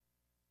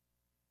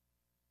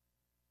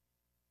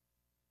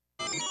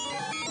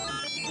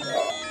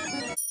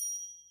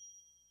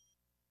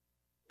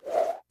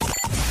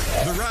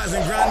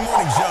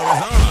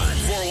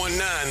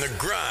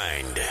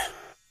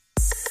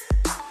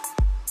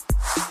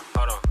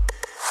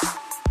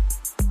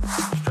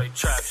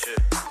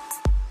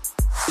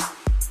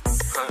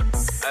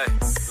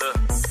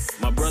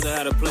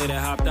a play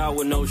that hopped out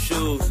with no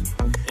shoes.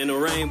 In the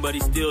rain, but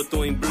he still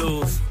threw him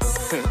blues.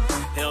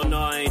 Hell no,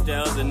 I ain't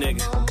that other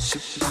nigga.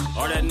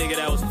 Or that nigga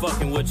that was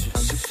fucking with you.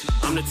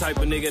 I'm the type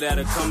of nigga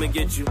that'll come and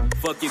get you.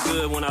 Fuck you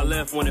good when I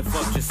left when it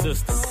fucked your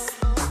sister.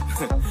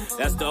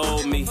 That's the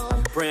old me.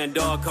 Praying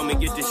dog, come and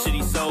get this shit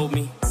he sold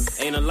me.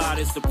 Ain't a lot,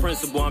 it's the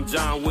principle, I'm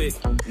John Wick.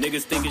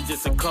 Niggas think it's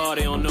just a car,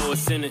 they don't know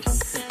what's in it.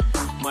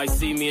 Might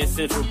see me in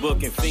Central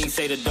Booking. Fiends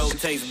say the dope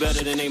tastes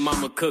better than they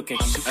mama cooking.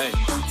 Hey,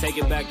 take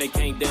it back, they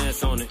can't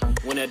dance on it.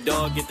 When that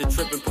dog get the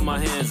trippin', put my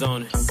hands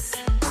on it.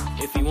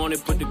 If he want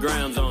it, put the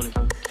grams on it.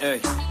 Hey,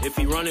 if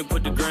he running,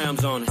 put the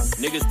grams on it.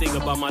 Niggas think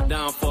about my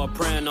downfall,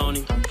 praying on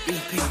him.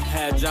 BP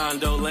had John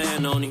Doe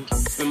land on him.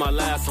 Spent my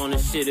last on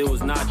this shit, it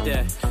was not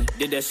that.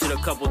 Did that shit a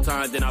couple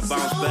times, then I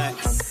bounced back.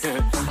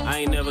 I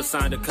ain't never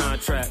signed a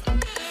contract.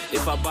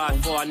 If I buy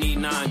 4, I need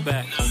 9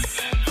 back.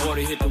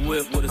 40 hit the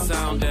whip with a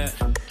sound that.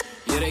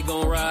 Yeah, they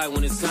gon' ride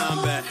when it's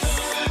time back.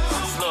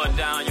 Slow it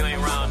down, you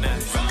ain't round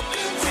that.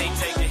 Can't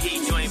take the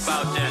heat, you ain't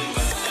bout that.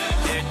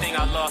 Everything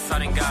I lost, I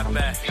done got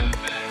back.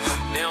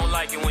 They don't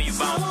like it when you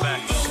bounce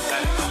back.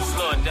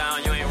 Slow it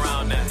down, you ain't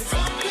round that.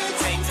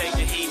 Can't take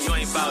the heat, you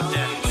ain't bout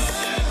that.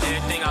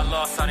 Everything I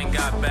lost, I done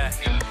got back.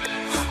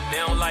 They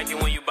don't like it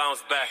when you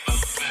bounce back.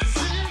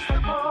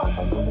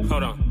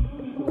 Hold on.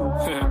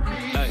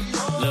 Hey,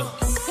 look.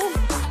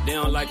 They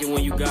don't like it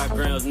when you got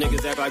grounds.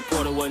 Niggas act like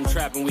Porter wasn't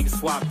trapping, we can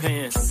swap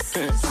pants.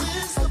 Hey.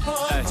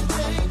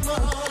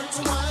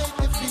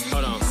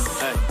 Hold on.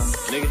 Hey,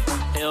 nigga.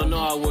 Hell no,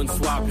 I wouldn't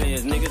swap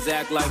hands. Niggas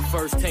act like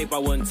first tape, I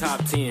wasn't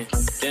top 10.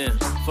 Damn,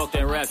 fuck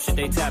that rap shit,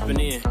 they tapping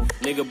in.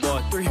 Nigga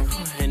bought 3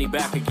 and he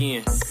back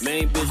again.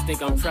 Main bitch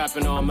think I'm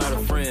trapping or I'm out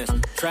of friends.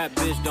 Trap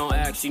bitch don't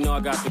act, she know I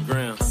got the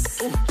ground.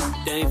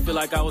 They ain't feel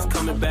like I was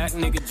coming back.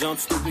 Nigga jump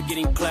stupid,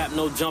 getting clapped,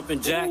 no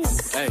jumping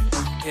jacks. Hey,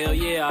 hell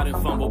yeah, I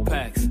done fumble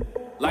packs.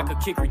 Like a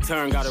kick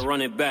return, gotta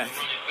run it back.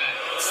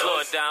 Slow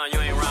it down, you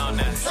ain't round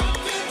that.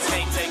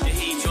 Can't take the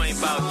heat, you ain't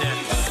bout that.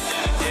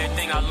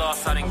 Everything I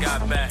lost, I done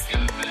got back.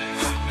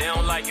 They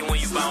don't like it when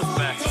you bounce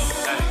back.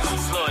 Hey,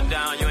 slow it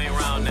down, you ain't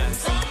round that.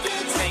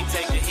 Can't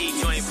take the heat,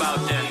 you ain't bout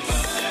that.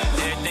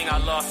 Everything I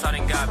lost, I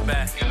done got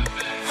back.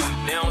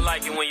 They don't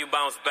like it when you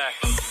bounce back.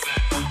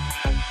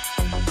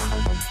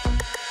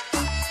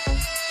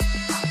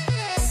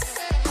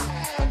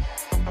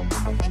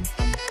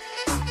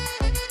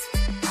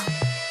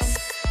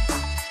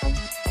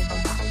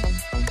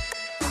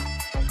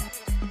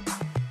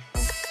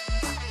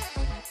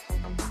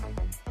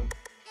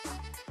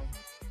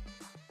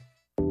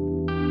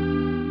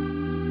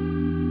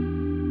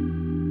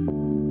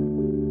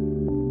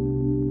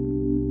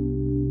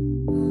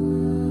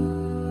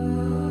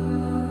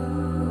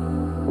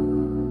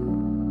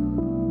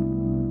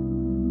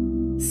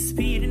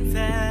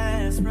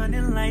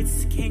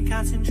 Can't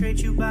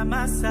concentrate, you by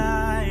my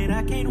side.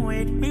 I can't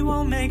wait, we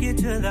won't make it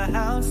to the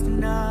house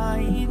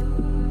tonight.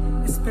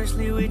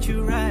 Especially with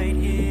you right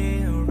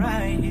here,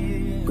 right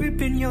here.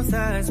 Gripping your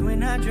thighs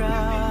when I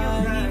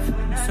drive.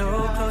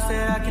 So close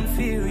that I can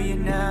feel you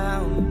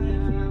now.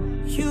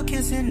 You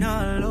kissing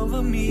all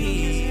over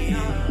me.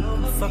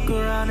 Fuck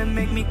around and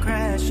make me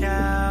crash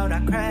out. I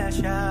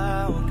crash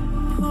out.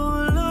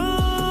 Pull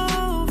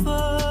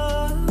over.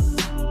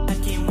 I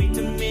can't wait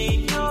to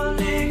make your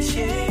legs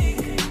shake.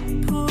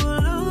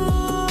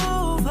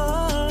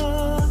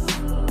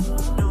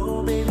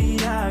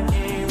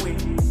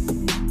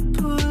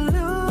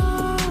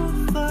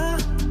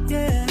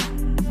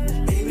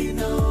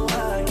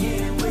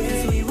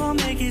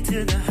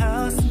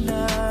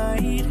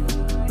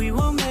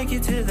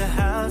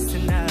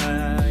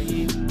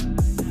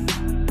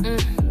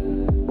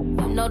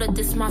 That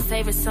this my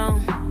favorite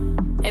song.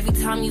 Every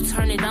time you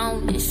turn it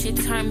on, this shit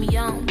turn me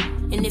on.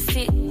 And if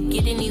it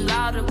get any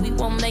louder, we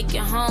won't make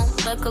it home.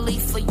 Luckily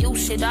for you,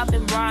 shit, I've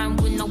been riding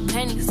with no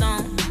panties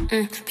on.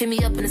 Pick me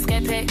up in a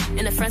scat pack,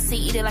 in the front seat,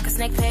 eat it like a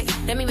snack pack.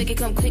 Let me make it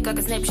come quick like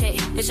a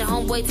Snapchat. It's your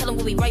homeboy, tell him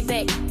we'll be right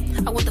back.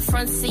 I want the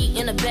front seat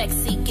and the back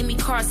seat. Give me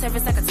car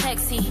service like a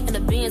taxi. In the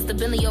Benz, the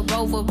Bentley or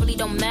Rover, really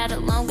don't matter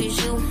long as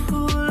you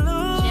pull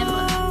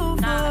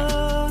over.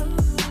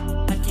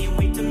 I can't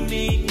wait to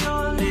make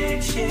your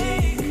legs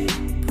shake.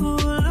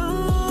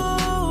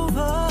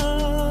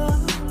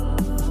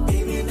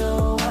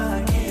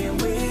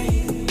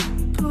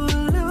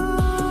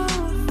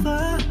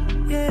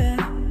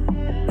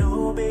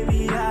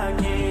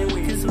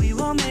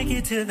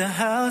 To the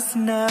house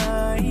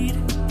tonight.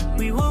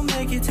 We won't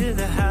make it to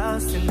the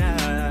house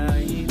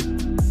tonight.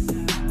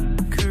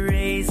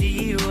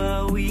 Crazy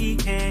what we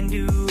can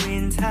do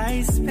in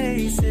tight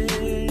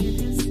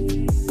spaces.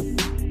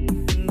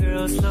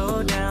 Girl,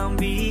 slow down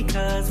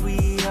because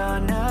we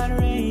are not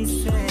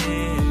racing.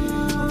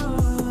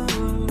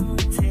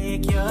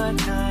 Take your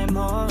time,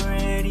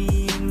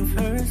 already in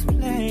first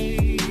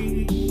place.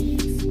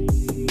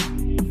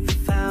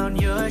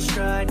 Found your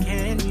stride,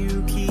 can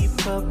you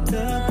keep up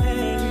the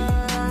pace?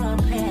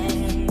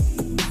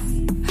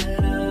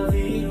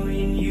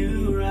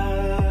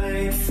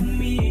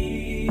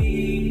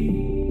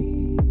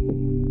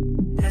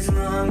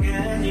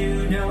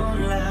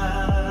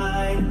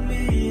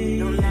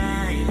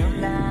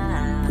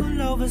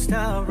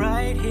 stop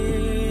right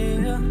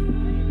here.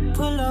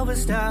 Pull over,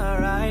 stop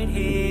right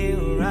here,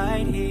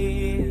 right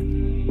here.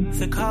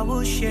 The car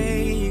will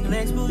shake,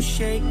 legs will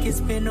shake.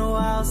 It's been a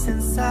while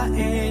since I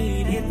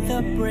ate. Hit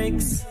the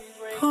brakes.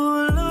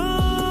 Pull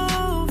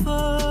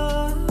over.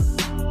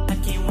 I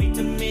can't wait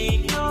to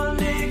make your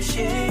legs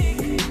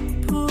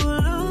shake. Pull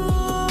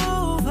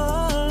over.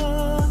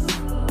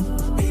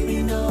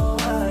 Baby, no,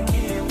 I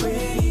can't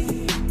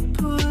wait.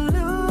 Pull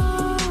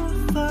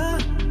over,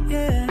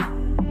 yeah.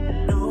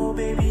 No,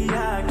 baby,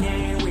 I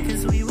can't wait.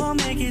 'Cause we won't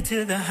make it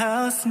to the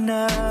house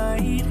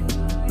tonight.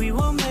 We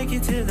won't make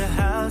it to the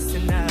house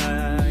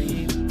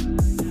tonight.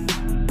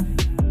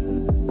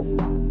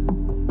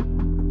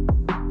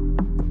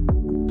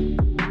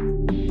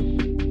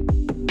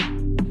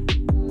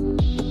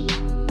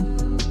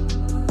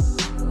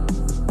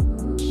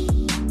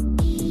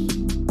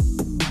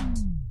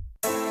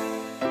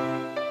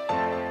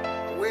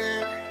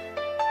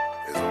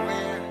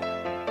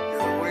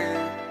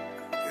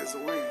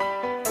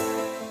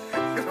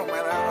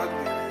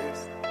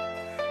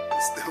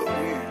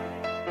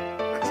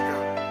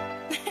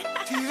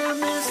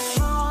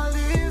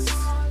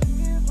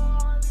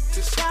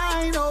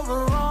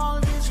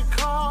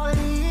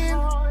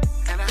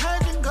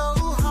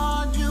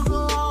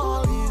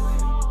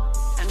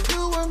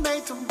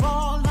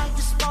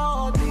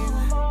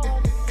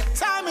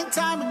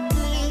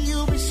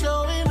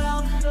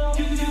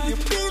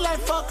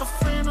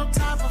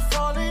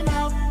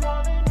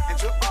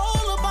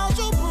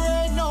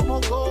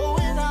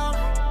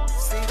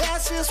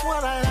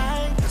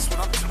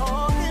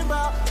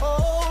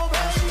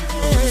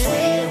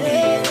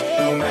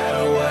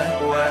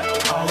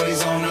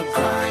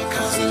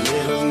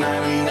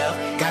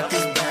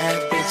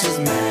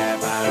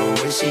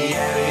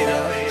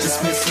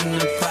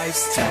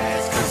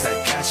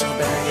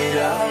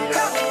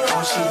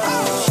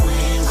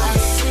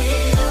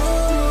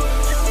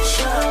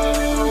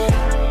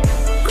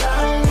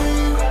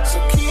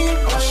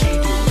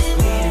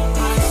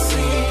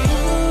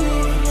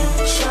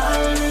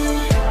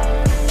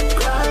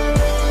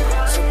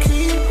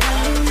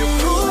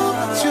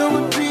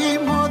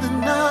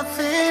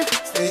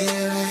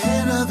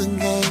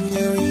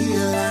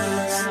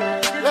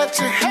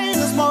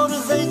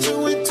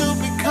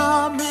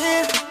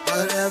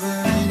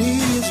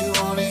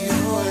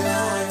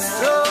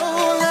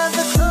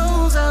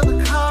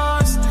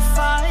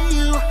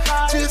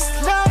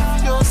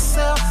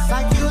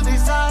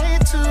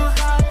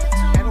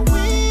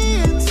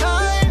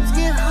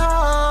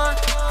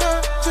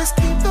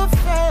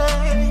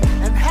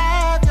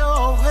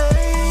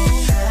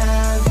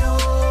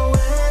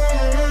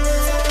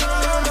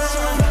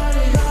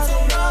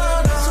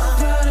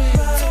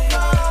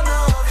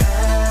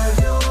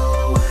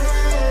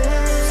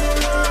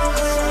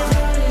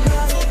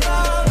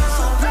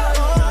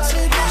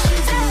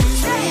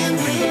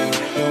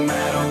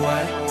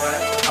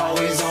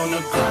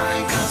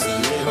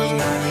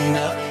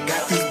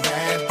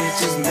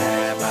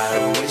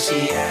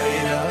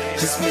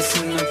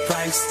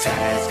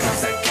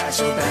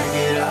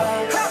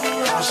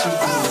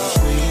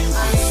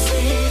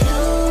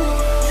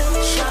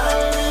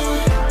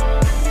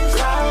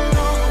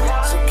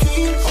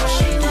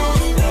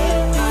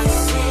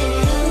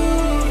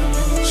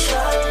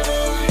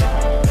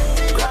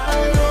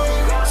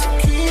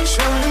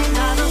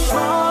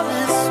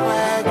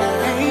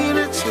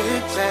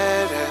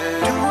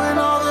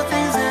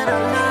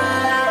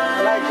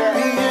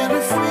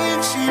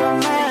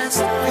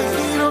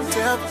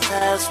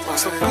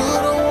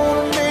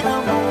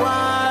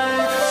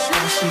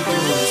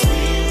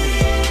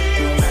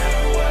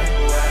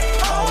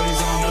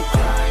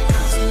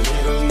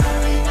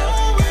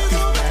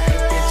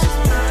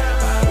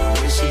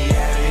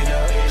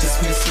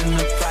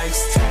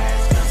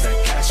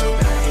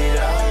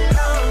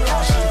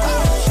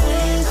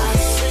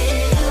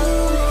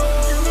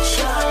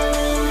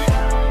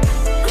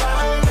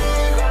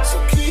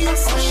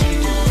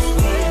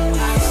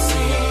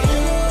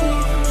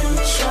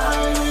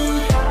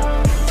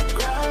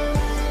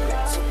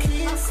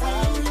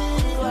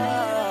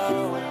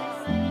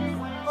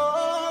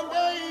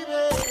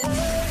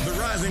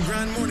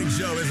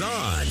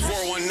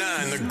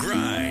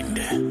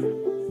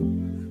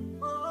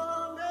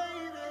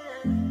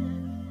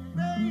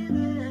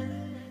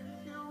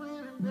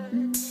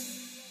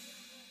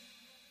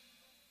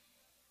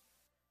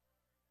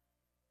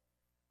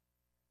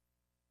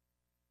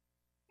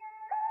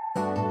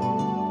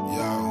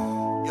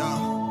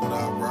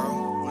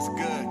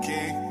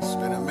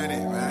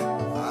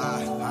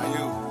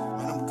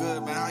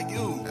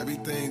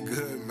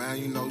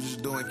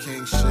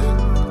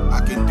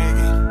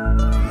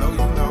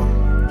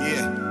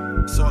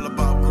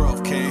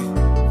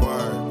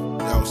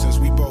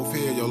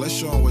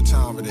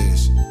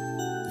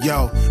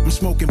 Yo, I'm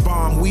smoking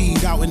bomb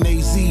weed out in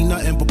AZ,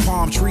 nothing but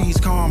palm trees,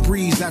 calm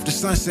breeze after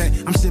sunset.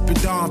 I'm sipping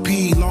Dom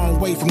P,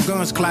 long way from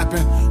guns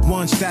clapping.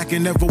 One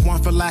stacking, never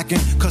one for lacking.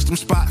 Custom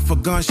spot for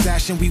gun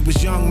stashing. We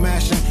was young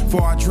mashing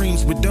for our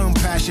dreams with dumb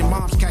passion.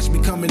 Moms catch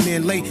me coming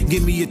in late,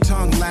 give me a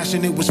tongue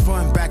lashing. It was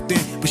fun back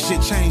then, but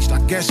shit changed,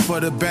 I guess for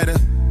the better.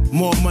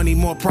 More money,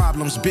 more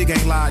problems, big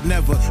ain't lied,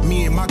 never.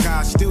 Me and my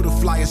guys still the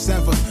flyest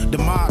ever. The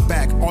mob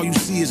back, all you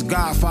see is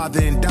Godfather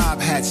and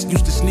Dob hats.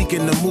 Used to sneak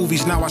in the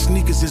movies, now our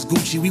sneakers is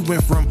Gucci. We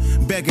went from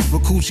begging for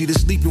coochie to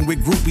sleeping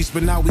with groupies,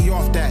 but now we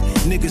off that.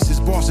 Niggas is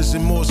bosses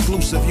and more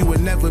exclusive. You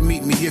would never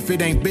meet me if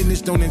it ain't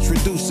business, don't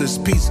introduce us.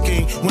 Peace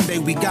King, one day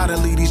we gotta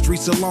leave these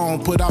streets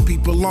alone. Put our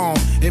people on,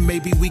 and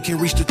maybe we can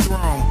reach the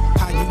throne.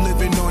 How you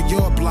living on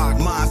your block?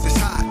 Mine's is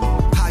hot.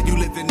 You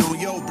living on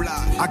your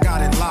block? I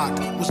got it locked.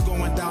 What's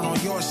going down on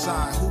your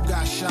side? Who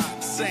got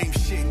shot? Same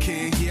shit,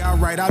 kid. Yeah,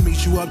 alright, I'll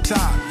meet you up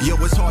top. Yo,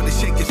 it's hard to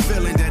shake this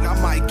feeling that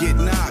I might get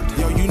knocked.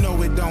 Yo, you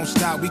know it don't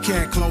stop. We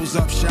can't close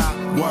up shop.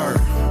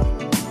 Word.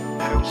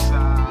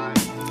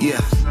 Yeah.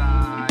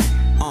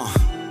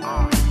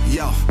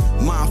 Yo,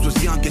 moms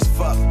was young as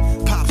fuck.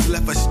 Pops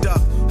left us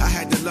stuck. I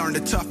had to learn to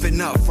toughen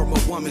up from a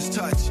woman's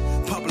touch.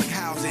 Public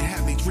housing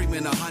had me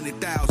dreaming of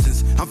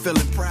 100,000s. I'm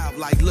feeling proud,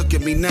 like look at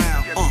me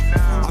now.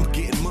 I'm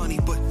getting money,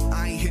 but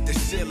I ain't hit the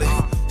ceiling.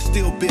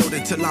 Still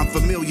building till I'm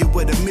familiar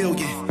with a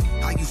million.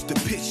 I used to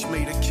pitch,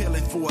 made a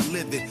killing for a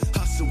living.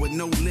 Hustle with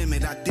no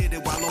limit, I did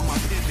it while on my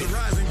pivot. The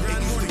Rise and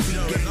Grind Morning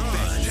Show is on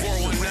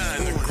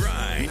 419 The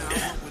Grind.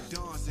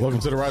 Welcome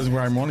to the Rise and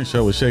Grind Morning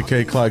Show with Shay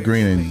K, Clyde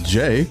Green, and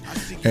Jay.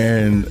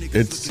 And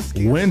it's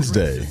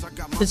Wednesday.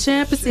 The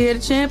champ is here. The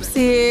champ is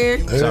here.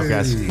 What's up,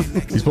 guys?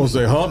 You're supposed to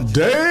say hump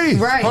day.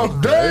 Right.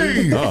 Hump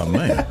day. Oh,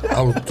 man.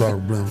 I was trying to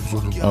blame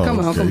something. Come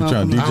on. You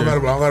trying to DJ? I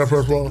got to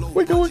press ball.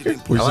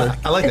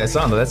 I like that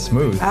song, though. That's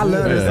smooth. I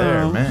love this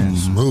song. Man.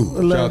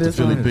 Smooth. Shout out to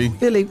Philly P.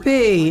 Philly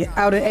P.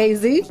 Out in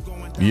AZ.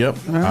 Yep.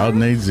 Out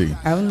in AZ.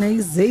 Out in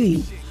AZ.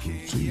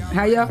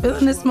 How y'all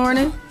feeling this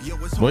morning?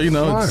 Well, you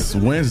know, it's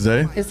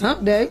Wednesday. It's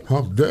hump day.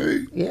 Hump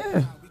day.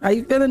 Yeah. How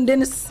you feeling,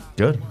 Dennis?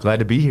 Good. Glad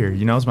to be here.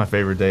 You know, it's my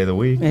favorite day of the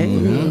week.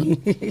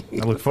 Hey.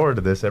 I look forward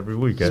to this every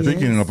week. Guys.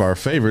 Speaking of our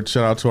favorite,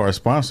 shout out to our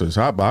sponsors,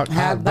 Hotbox,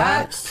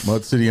 Hotbox.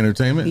 Mud City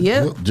Entertainment,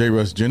 Yep. J.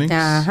 Russ Jennings,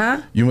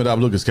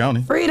 Umadab Lucas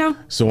County, Freedom,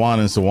 Sawan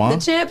and Sawan,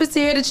 The champ is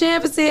here. The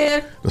champ is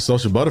here. The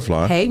Social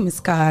Butterfly, Hey, Miss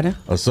Carter.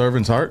 A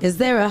Servant's Heart, Is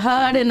there a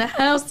heart in the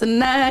house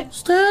tonight?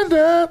 Stand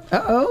up.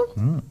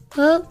 Uh-oh.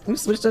 We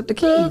switched up the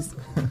keys.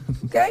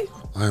 Okay.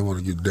 I didn't want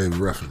to get David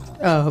Ruffin on.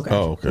 Oh, okay.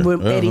 Oh, okay.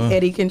 With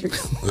Eddie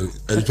Kendricks.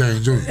 Eddie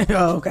Kane Jr.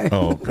 Oh, okay.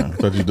 Oh, okay. I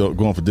thought you were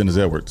going for Dennis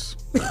Edwards.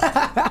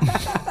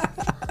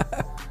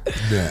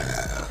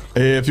 Yeah.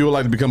 If you would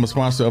like to become a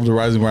sponsor of the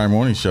Rise and Grind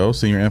Morning Show,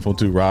 send your info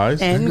to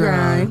Rise And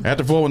Grind. at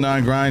the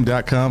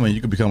 419grind.com, and you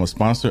can become a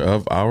sponsor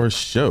of our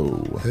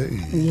show. Hey.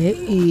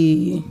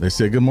 Yay. They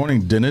said, good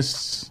morning,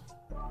 Dennis.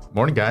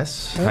 Morning,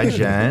 guys. Hi,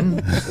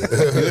 Jen.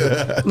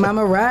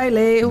 Mama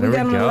Riley, who There we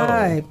got we on the go.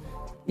 live?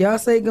 Y'all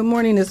say good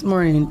morning this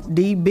morning.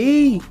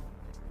 DB.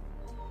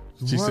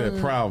 She said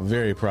proud,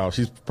 very proud.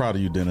 She's proud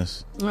of you,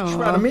 Dennis. Oh.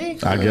 Proud of me?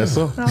 I guess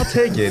so. I'll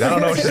take it. I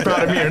don't know if she's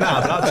proud of me or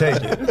not, but I'll take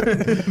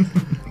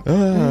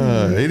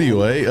it.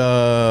 Anyway,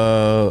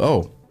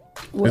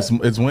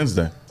 it's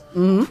Wednesday.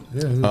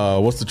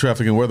 Mm-hmm. What's the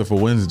traffic and weather for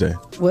Wednesday?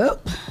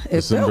 Well,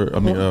 it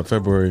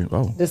February.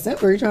 Oh,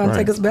 December. You trying to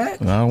take us back?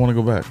 I don't want to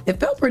go back. It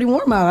felt pretty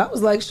warm out. I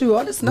was like, shoot,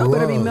 all the snow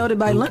better be melted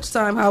by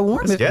lunchtime. How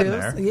warm It's it getting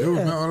feels. there. Yeah. It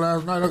was melting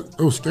last night.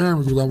 It was scaring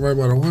me because I'm right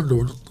by the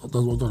window. I thought I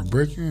was going to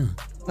break in.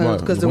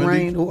 Because the windy?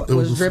 rain It was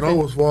was the snow dripping.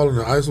 was falling,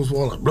 the ice was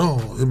falling. No,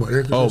 in my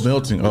air Oh, conditioner.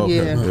 melting. Oh, okay.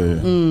 Yeah.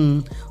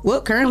 Yeah.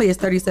 Well, currently it's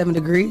 37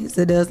 degrees.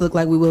 It does look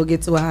like we will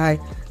get to a high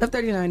of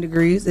 39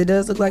 degrees. It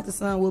does look like the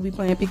sun will be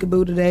playing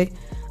peekaboo today.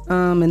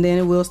 And then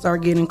it will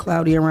start getting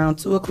cloudy around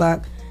 2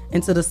 o'clock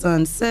until the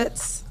sun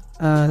sets.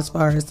 As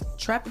far as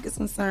traffic is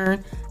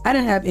concerned, I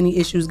didn't have any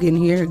issues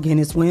getting here. Again,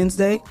 it's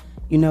Wednesday.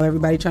 You know,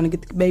 everybody trying to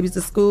get the babies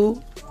to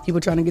school, people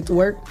trying to get to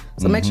work.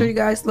 So make sure you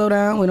guys slow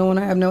down. We don't want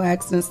to have no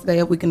accidents today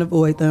if we can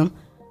avoid them.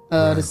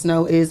 The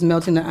snow is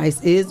melting, the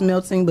ice is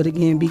melting, but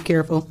again, be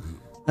careful.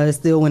 It's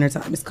still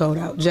wintertime. It's cold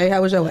out. Jay,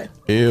 how was your way?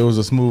 It was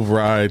a smooth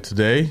ride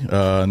today.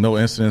 No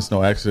incidents,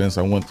 no accidents.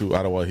 I went through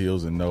Ottawa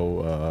Hills and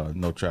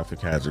no traffic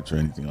hazards or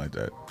anything like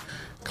that.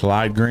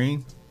 Clyde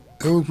Green.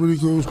 It was pretty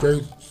cool,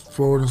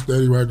 straightforward and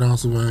steady right down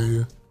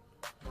Sylvania.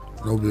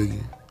 No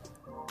biggie.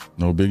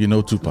 No Biggie,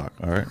 no Tupac.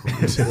 All right.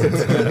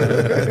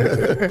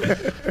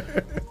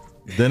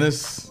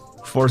 Dennis.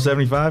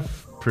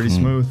 475, pretty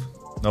smooth.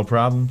 No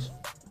problems.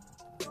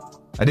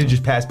 I did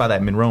just pass by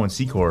that Monroe and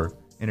Secor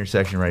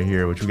intersection right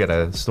here, which we got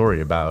a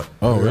story about.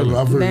 Oh, really?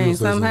 I figured Dang, you'd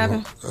say something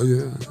happened? Oh,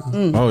 yeah.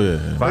 Oh,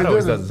 yeah. Fido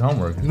always does his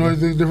homework. You know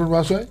anything different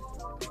about Shay?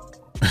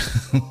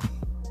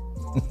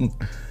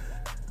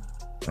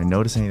 I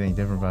notice anything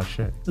different about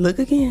shit. Look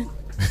again.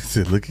 He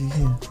said, look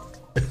again.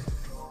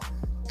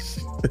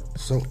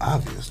 So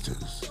obvious to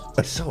us.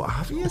 It's so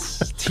obvious.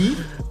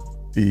 Teeth?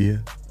 Yeah.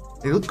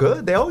 They look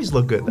good. They always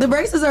look good. The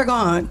braces are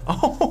gone.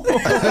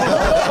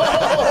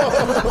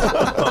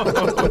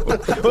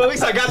 Well, at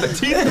least I got the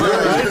teeth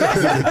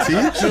right.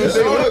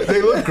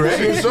 They look great.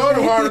 She showed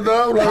them hard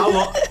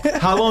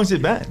enough. How long has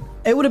it been?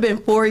 It would have been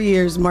 4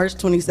 years, March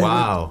 27th.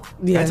 Wow.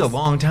 Yes. That's a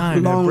long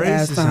time. Long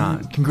braces ass time.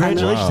 on.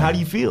 Congratulations. Wow. How do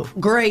you feel?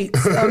 Great.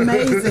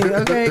 Amazing.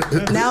 Okay.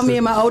 Now me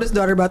and my oldest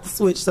daughter about to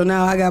switch. So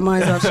now I got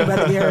mine off. She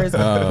about to get hers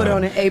put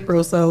on in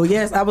April. So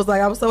yes, I was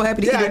so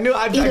happy to eat I knew.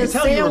 I could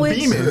tell you were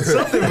beaming.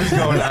 Something was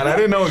going on. I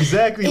didn't know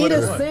exactly what Eat it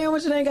a was.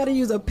 sandwich and ain't got to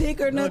use a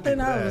pick or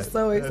nothing. I was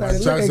so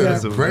excited. Chuck Look said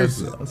at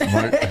embrace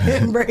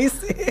it.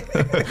 Embrace it.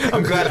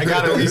 I'm glad I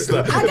got at least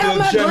the got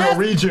my general glass-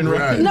 region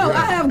right. No,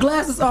 I have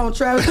glasses on,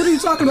 Travis. What are you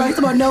talking about? He's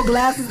talking about no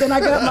glasses. Then I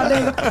got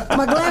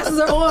my glasses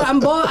are on. I'm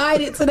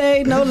bald-eyed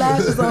today. No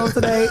lashes on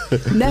today.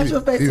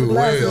 Natural face He with was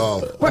way glasses.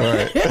 off.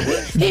 Right.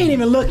 He ain't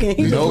even looking.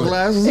 He No just-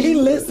 glasses? He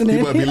listening.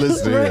 He might be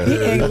listening, Right, He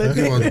yeah. ain't He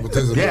looking. wanted to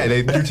participate. Yeah,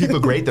 your teeth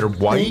look great. They're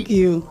white. Thank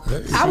you.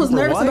 I was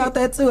nervous white. about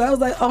that too. I was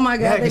like, oh my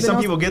god. Yeah, they because been some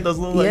on- people get those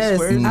little like, Yes,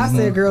 squares. I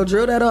said, girl,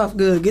 drill that off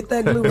good. Get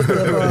that glue stuff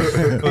off.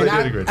 Well, And they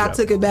did a great I job.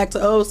 took it back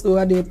to old school.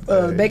 I did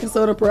baking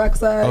soda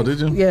peroxide. Oh,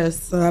 did you?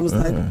 Yes. So I was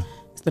like,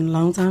 it's been a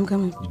long time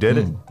coming. You did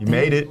it. You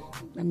made it.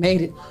 I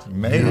made it. You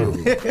made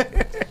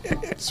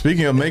it.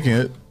 Speaking of making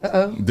it,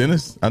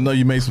 Dennis, I know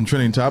you made some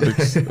trending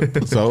topics, so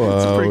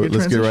pretty good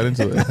let's get right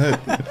into it.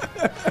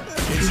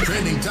 It's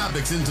trending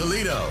topics in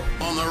Toledo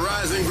on the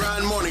Rise and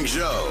Grind Morning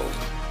Show.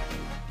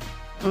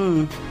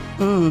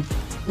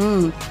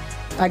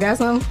 I got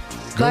some.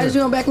 Glad you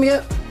gonna back me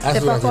up I if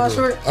feel I like fall I could.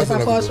 short. I If feel I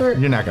like I fall could. short,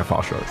 You're not gonna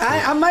fall short.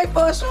 I might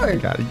fall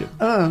short. Gotta get.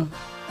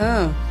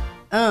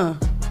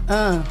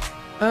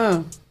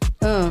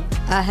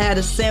 I had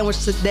a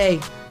sandwich today,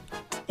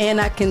 and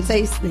I can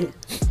taste it.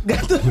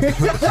 Got the-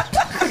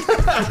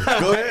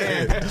 Go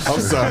ahead. I'm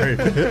sorry.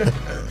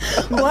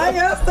 Why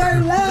y'all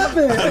start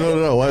laughing? I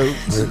don't know. Why?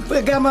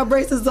 I got my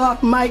braces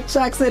off. Mike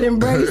Chalk said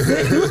embrace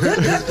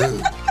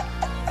it.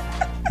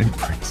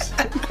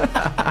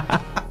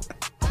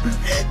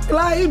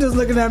 Why you just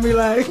looking at me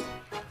like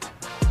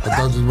I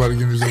thought you was about to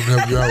give me something to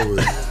help you out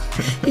with.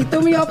 he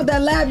threw me off with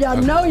that laugh? Y'all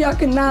know y'all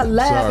cannot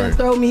laugh Sorry. and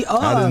throw me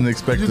off. I didn't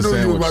expect You the knew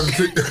you was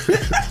sandwich. about to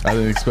tick. I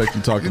didn't expect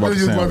you to talk You about knew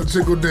the you was about to sandwich.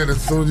 tickle Dennis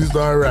as soon as you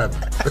started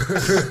rapping.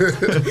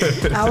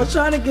 I was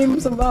trying to give him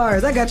some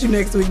bars. I got you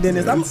next week,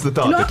 Dennis. I'm, It's the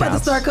thought you know, I'm that about to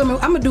counts. start coming.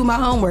 I'm gonna do my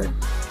homework.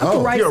 I'm gonna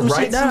write you're some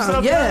write shit some down.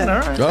 stuff Yeah, down?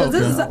 All right. 'Cause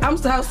this Okay. is I'm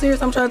how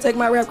serious I'm trying to take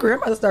my rap career. I'm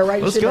about to start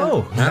writing Let's shit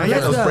go. down. Now you got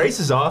Let's those go.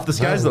 braces off. The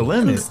sky's the The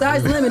limit.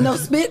 sky's the limit. No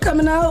spit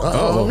coming out.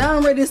 Uh-oh. Now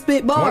I'm ready to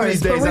spit bars. One of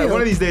these days, for real.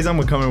 one of these days, I'm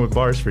gonna come in with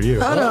bars for you.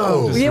 Hold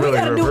on. Just Yeah, we really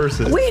gotta reverse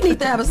do. it. We need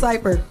to have a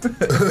cipher. We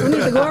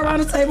need to go around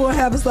the table and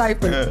have a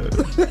cipher.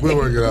 We'll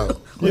work it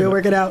out. We'll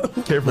work it out.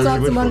 Careful Talk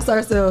what you amongst wish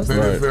ourselves.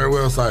 Maybe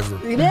farewell cipher.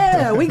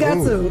 Yeah, we got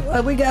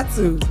to. We got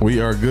to.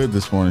 We are good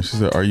this morning. She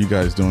said, "Are you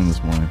guys doing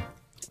this morning?"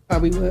 Are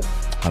we what?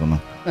 I don't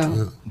know,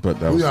 Oh. but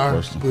that was We the are.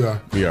 question.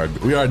 We are.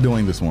 We are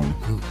doing this morning.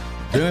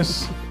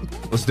 Dennis,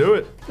 Let's do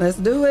it. Let's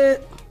do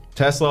it.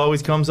 Tesla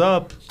always comes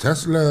up.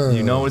 Tesla.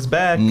 You know it's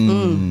back.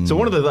 So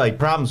one of the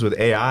problems with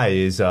AI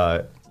is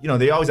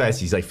they always ask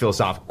these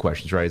philosophical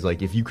questions, right? It's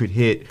like if you could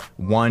hit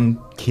one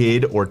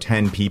kid or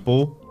 10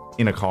 people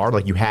in a car,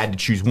 like you had to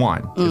choose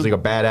one. It was like a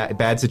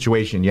bad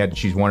situation. You had to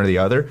choose one or the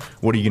other.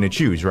 What are you going to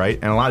choose, right?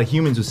 And a lot of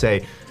humans would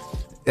say,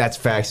 that's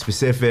fact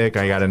specific.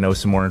 I got to know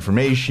some more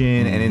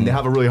information. And then they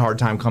have a really hard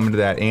time coming to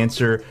that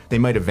answer. They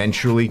might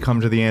eventually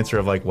come to the answer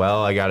of like,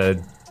 well, I got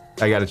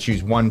to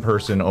choose one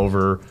person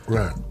over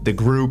the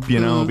group,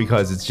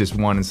 because it's just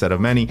one instead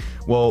of many.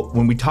 Well,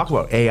 when we talk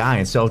about AI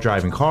and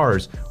self-driving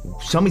cars,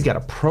 somebody's got to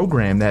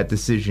program that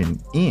decision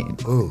in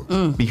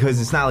because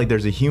it's not like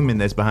there's a human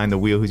that's behind the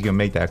wheel who's going to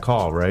make that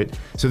call, right?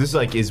 So this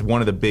is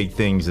one of the big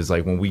things is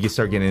like when we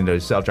start getting into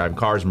self-driving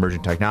cars,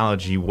 emerging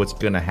technology, what's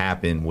going to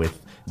happen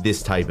with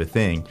this type of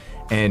thing.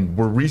 And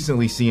we're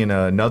recently seeing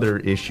another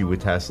issue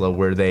with Tesla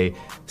where they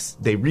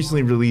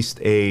recently released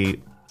a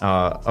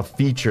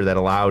feature that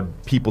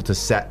allowed people to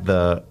set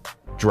the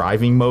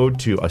driving mode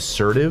to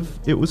assertive,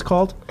 it was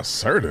called.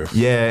 assertive.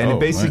 Yeah, and Oh, it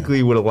basically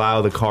man. would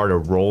allow the car to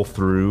roll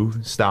through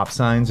stop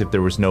signs if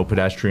there was no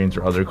pedestrians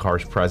or other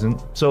cars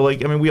present. So,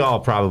 we all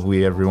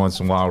probably every once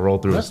in a while roll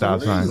through That's a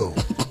stop illegal.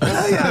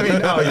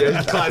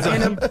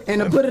 sign.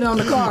 And to put it on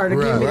the car to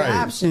give me the Right.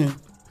 option.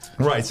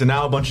 Right, so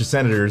now a bunch of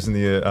senators in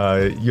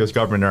the U.S.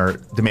 government are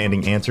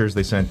demanding answers.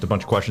 They sent a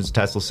bunch of questions to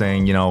Tesla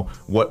saying,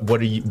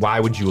 why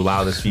would you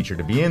allow this feature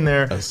to be in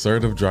there?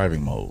 Assertive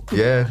driving mode.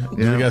 Yeah,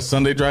 You got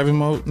Sunday driving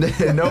mode? no,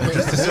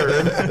 just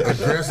assertive.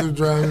 Aggressive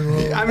driving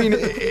mode. I mean,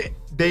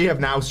 they have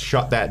now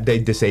they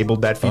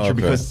disabled that feature Okay.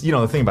 because,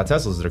 the thing about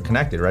Teslas is they're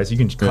connected, right? So you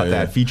can just cut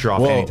Yeah. that feature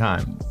off Well,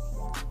 anytime.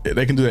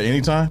 They can do that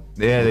anytime?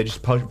 Yeah, they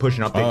just push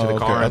an update to the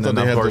car, I and thought then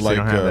they of had to course they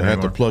don't have that had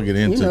to anymore. plug it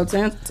into.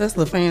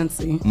 Tesla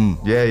fancy.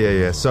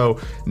 Yeah. So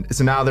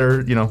now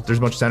there's a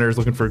bunch of senators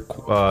looking for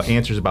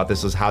answers about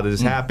this. Is how did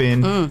this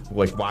happen?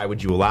 Like, why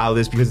would you allow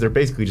this? Because they're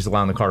basically just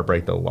allowing the car to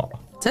break the law.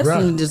 Tesla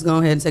Right. need to just go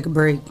ahead and take a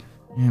break.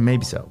 Yeah,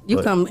 maybe so. You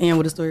but- come in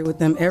with a story with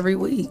them every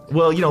week.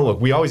 Well, look,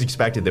 we always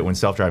expected that when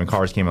self-driving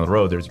cars came on the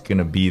road, there's going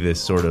to be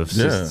this sort of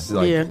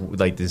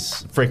like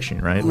this friction,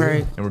 right?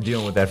 Right. And we're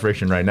dealing with that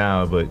friction right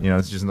now, but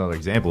it's just another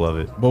example of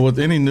it. But with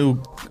any new,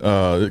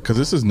 because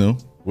this is new,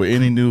 with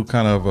any new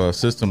kind of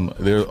system,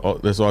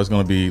 there's always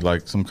going to be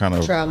like some kind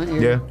of Trial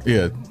and error.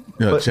 yeah.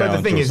 But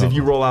the thing is, if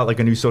you roll out like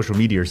a new social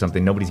media or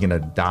something, nobody's going to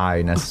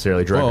die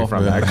necessarily directly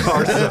from that.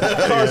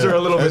 Cars are a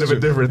little bit of a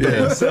different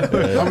thing. So.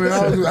 I mean,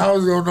 how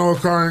is he going to know a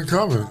car ain't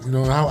coming?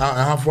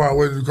 How far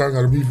away does the car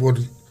got to be for it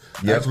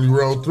to actually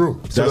roll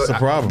through? That's the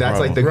problem. That's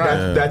like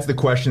that's the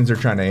questions they're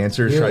trying to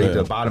answer. Yeah. Try to get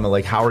to the bottom of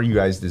like, how are you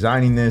guys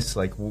designing this?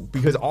 Like,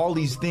 because all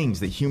these things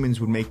that humans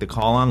would make the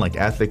call on, like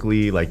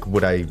ethically, like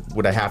would I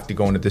have to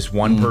go into this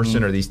one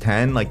person or these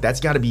 10? Like that's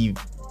got to be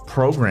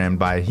programmed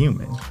by a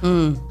human.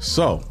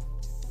 So.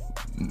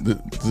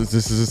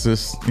 This is a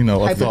thought.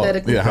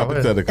 Hypothetically. Yeah,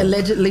 hypothetically.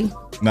 Allegedly.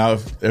 Now,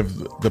 if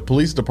the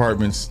police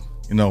departments,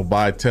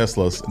 buy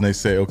Teslas and they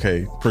say,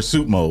 okay,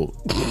 pursuit mode,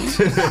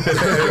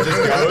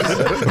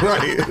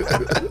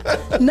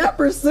 right? Not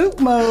pursuit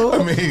mode.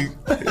 I mean,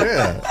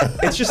 yeah.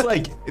 It's just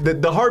like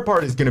the hard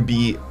part is going to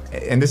be,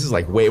 and this is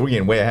like we're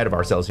getting way ahead of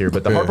ourselves here,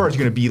 but the hard part is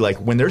going to be like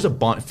when there's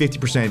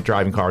 50%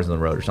 driving cars on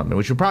the road or something,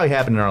 which will probably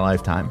happen in our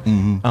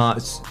lifetime.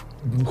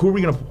 Who are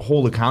we going to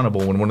hold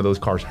accountable when one of those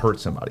cars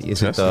hurts somebody?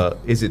 Is it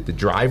the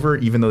driver,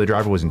 even though the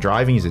driver wasn't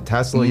driving? Is it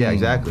Tesla? Yeah,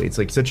 exactly. It's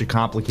like such a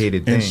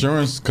complicated thing.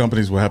 Insurance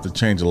companies will have to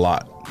change a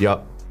lot.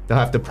 Yep. They'll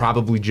have to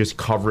probably just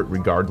cover it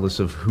regardless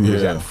of who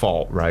is at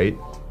fault, right?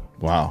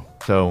 Wow.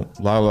 So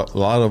a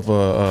lot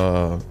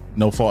of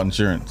no fault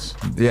insurance.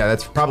 Yeah,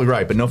 that's probably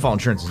right. But no fault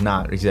insurance is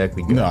not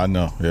exactly good. No, I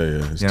know.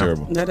 Yeah, it's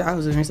terrible. I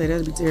was going to say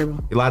that'd be terrible.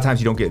 A lot of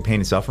times you don't get pain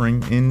and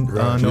suffering in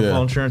no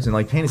fault insurance, and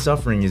like pain and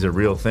suffering is a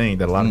real thing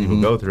that a lot of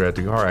people go through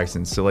after car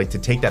accidents. So like to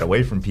take that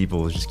away from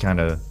people is just kind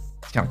of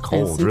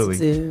cold, really.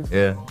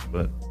 Yeah,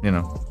 but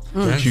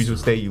choose what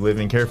state you live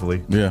in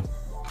carefully. Yeah.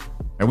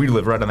 And we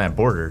live right on that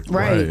border.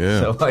 Right.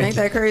 Yeah. So, like, ain't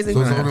that crazy?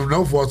 So some of them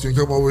no faults can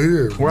come over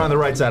here. We're on the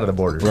right side of the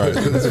border. Right.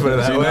 Let's put it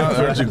that way.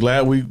 Aren't you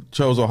glad we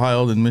chose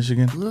Ohio than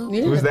Michigan?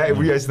 Yeah. Was that?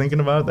 Were you guys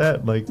thinking about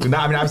that? Like,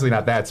 obviously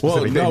not that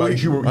specific thing. But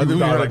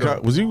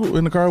was you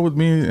in the car with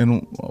me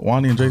and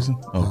Wani and Jason?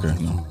 Okay,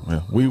 no.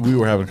 Yeah, we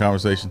were having a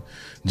conversation.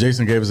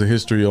 Jason gave us a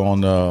history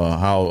on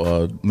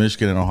how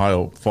Michigan and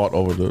Ohio fought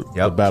over the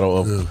battle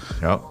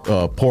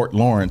of Port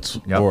Lawrence,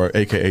 or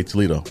AKA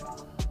Toledo.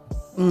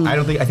 I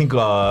don't think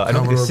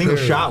a single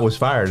shot was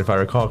fired, if I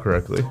recall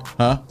correctly.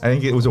 Huh? I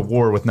think it was a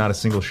war with not a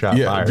single shot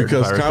fired. Yeah,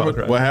 because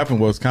what happened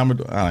was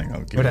Commodore. I ain't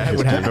gonna give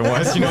what happened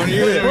was,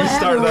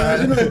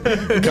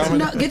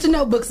 Get your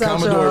notebooks out,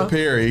 Commodore y'all.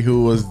 Perry,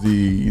 who was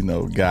the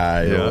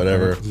guy or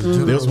whatever,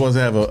 they were supposed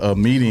to have a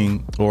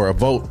meeting or a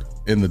vote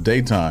in the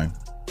daytime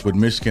with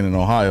Michigan and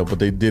Ohio, but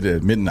they did it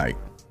at midnight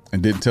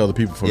and didn't tell the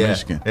people from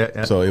Michigan.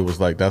 Yeah. So it was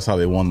like that's how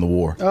they won the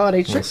war. Oh,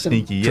 they tricked them.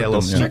 Sneaky, a little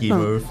sneaky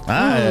move.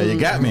 You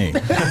got me.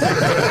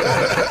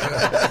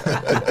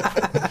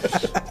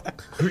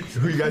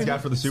 Who you guys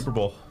got for the Super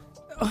Bowl?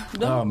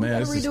 Oh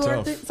man, this is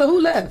tough. So who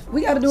left?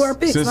 We got to do our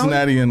picks.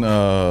 Cincinnati and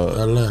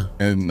the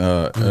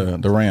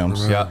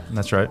Rams. Yeah,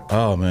 that's right.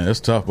 Oh man, it's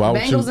tough. But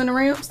Bengals and the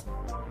Rams.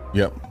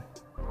 Yep.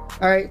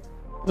 All right,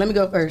 let me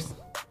go first.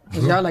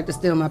 Cause y'all like to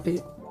steal my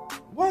pick.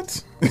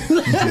 What?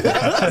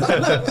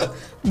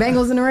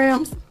 Bengals and the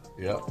Rams.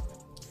 Yep.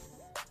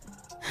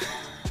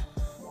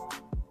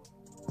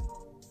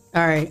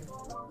 All right.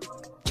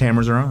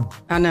 Cameras are on.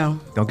 I know.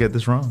 Don't get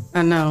this wrong.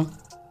 I know.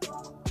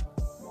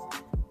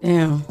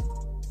 Damn.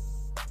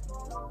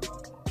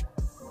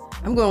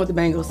 I'm going with the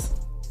Bengals.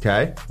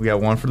 Okay, we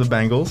got one for the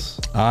Bengals.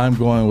 I'm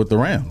going with the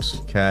Rams.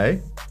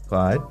 Okay,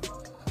 Clyde.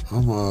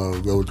 I'm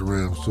gonna go with the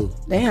Rams too.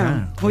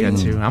 Damn. We got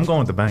two. I'm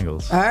going with the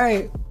Bengals. All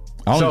right.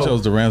 I only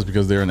chose the Rams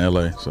because they're in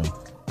LA. So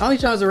I only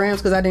chose the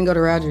Rams because I didn't go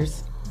to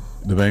Rodgers.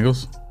 The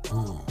Bengals?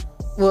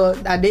 Well,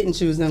 I didn't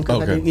choose them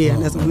because I didn't. Yeah,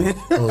 that's what I meant.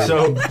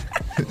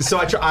 So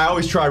I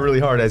always try really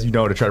hard, as you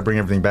know, to try to bring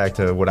everything back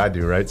to what I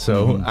do, right?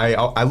 So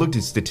I looked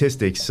at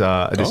statistics,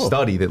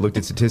 study that looked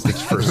at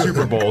statistics for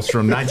Super Bowls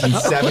from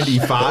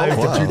 1975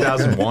 to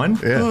 2001.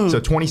 Yeah. So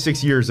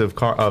 26 years of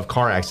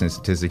car accident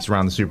statistics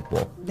around the Super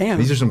Bowl. Damn.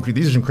 These are some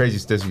crazy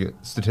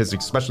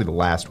statistics, especially the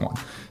last one.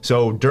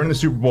 So during the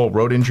Super Bowl,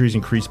 road injuries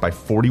increased by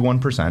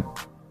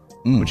 41%.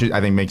 Which I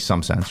think makes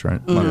some sense,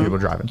 right? A lot of people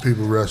driving.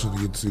 People rushing to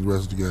get to see the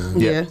rest of the game.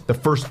 Yeah. The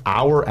first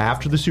hour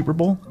after the Super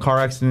Bowl, car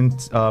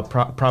accident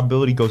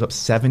probability goes up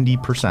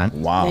 70%.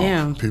 Wow.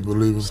 Damn. People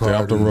leaving Stay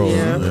off the road.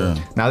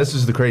 Yeah. Now, this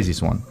is the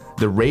craziest one.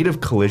 The rate of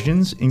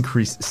collisions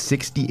increased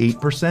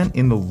 68%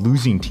 in the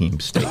losing team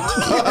state. They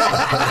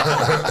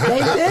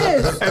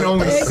did. And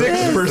only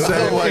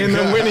 6% in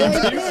the winning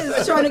team.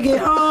 They trying to get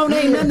home.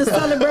 They ain't nothing to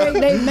celebrate.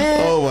 They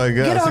mad. Oh my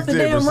God. Get off the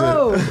damn 68%.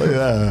 road.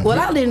 Yeah. Well,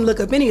 I didn't look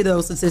up any of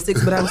those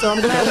statistics, but I'm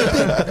glad we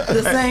picked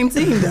the same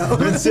team though.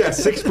 It's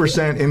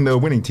 6% in the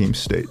winning team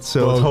state.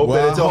 So let's hope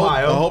that it's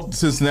Ohio. I hope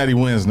Cincinnati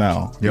wins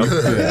now.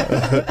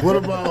 Yep. What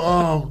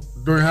about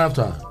during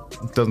halftime?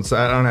 Doesn't.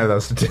 I don't have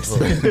those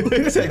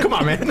statistics. Come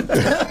on, man. No,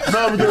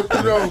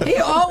 because he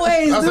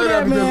always I do say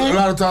that because man. a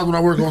lot of times when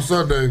I work on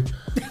Sunday,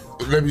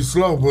 they be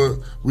slow, but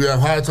we have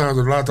high times,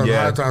 and a lot of times the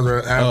high times are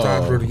at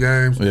halftime for the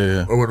games,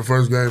 or when the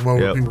first game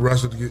over, people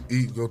rushing to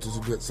eat, go to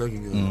the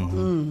second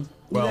game.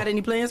 You got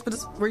any plans for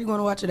this? Where you going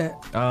to watch it at?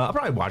 I'll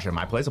probably watch it at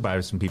my place. I'll probably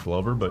have some people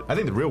over, but I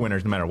think the real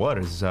winners, no matter what,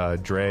 is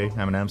Dre,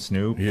 Eminem,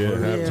 Snoop. Yeah.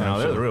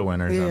 They're the real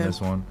winners on this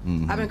one.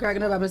 I've been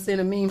cracking up. I've been seeing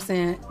a meme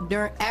saying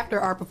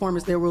after our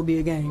performance there will be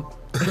a game.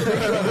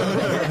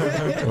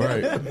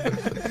 Right.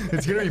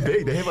 It's gonna be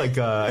big. They have like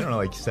I don't know,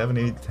 like 7,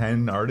 8,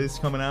 10 artists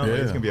coming out. Yeah.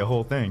 It's gonna be a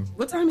whole thing.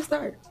 What time it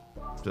start?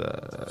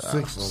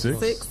 6.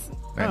 6.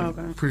 Oh,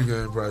 okay.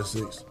 Pre-game probably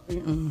 6.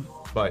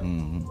 But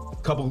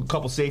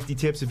couple safety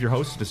tips if you're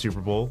hosting a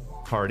Super Bowl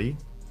party.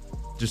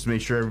 Just to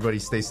make sure everybody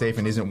stays safe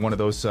and isn't one of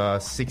those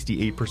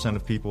 68%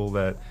 of people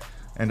that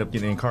end up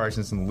getting in car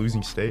accidents in the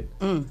losing state.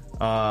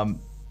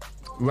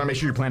 We want to make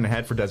sure you're planning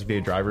ahead for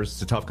designated drivers.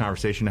 It's a tough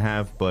conversation to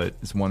have, but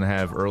it's one to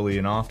have early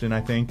and often,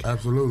 I think.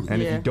 Absolutely. And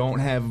if you don't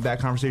have that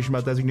conversation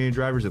about designated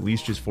drivers, at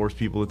least just force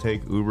people to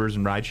take Ubers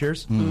and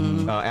rideshares.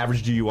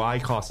 Average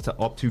DUI costs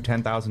up to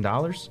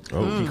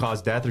 $10,000. If you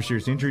cause death or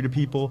serious injury to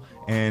people.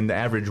 And the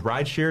average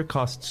rideshare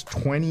costs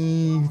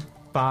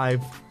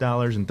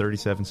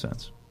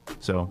 $25.37.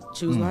 So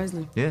choose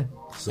wisely. Yeah.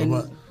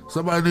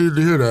 Somebody needed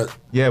to hear that.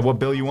 Yeah, what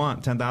bill you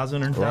want?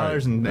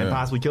 $10,000 and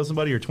possibly kill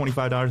somebody, or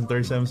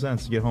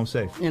 $25.37 to get home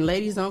safe. And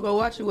ladies, don't go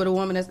watch it with a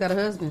woman that's got a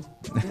husband.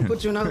 They'll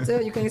put you in a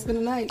hotel, you can't spend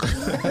the night.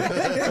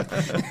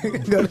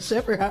 Go to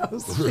Shepherd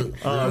House. I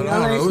don't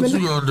know what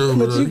you gonna do,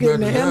 but you getting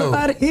the hell help. up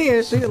out of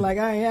here. She like,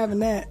 I ain't having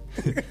that.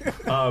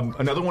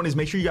 Another one is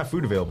make sure you got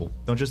food available.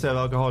 Don't just have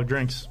alcoholic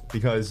drinks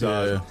because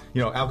you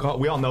know, alcohol.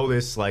 We all know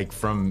this like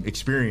from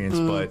experience,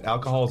 but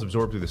alcohol is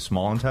absorbed through the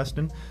small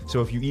intestine. So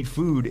if you eat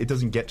food, it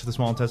doesn't get to the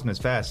small intestine as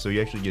fast. So you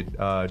actually get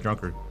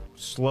drunker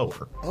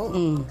slower.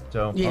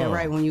 So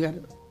right when you got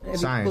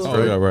science.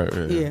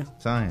 Right. Yeah.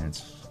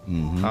 Science.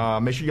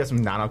 Make sure you got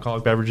some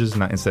non-alcoholic beverages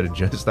instead of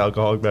just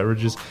alcoholic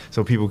beverages,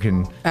 so people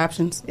can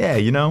options. Yeah,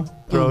 you know,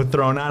 throw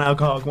a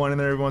non-alcoholic one in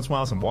there every once in a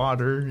while, some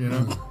water, you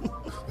know.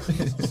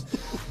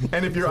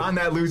 And if you're on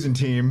that losing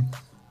team,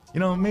 you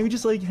know, maybe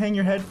just like hang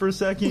your head for a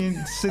second,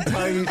 sit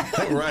tight.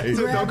 Right.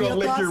 So don't go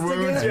lick your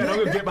wounds. Yeah,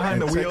 don't go get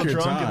behind the wheel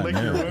drunk and lick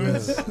your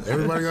wounds.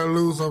 Everybody got to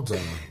lose sometime.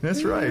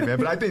 That's right, man.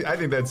 But I think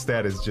that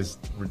stat is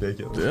just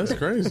ridiculous. That's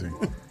crazy.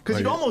 Because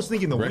you'd almost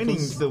think in the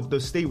reckless. the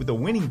state with the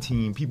winning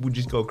team, people would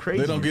just go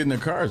crazy. They don't get in their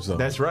cars though.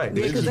 That's right.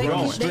 They just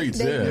roll the streets.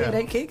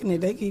 They kicking it.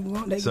 They keep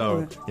going. They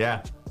so going.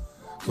 yeah.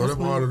 So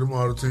them all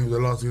the teams that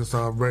lost against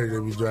Tom Brady,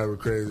 they be driving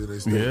crazy. They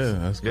stay. Yeah,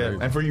 that's crazy.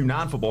 And for you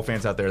non-football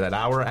fans out there, that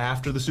hour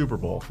after the Super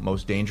Bowl,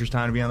 most dangerous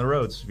time to be on the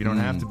roads. If you don't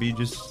have to be,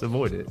 just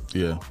avoid it.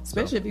 Yeah.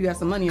 Especially if you got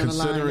some money on the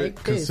line.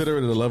 Consider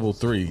it a level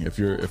 3 if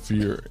you're if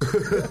you're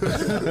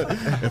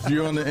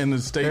in the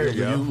state of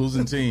the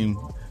losing team.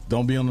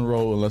 Don't be on the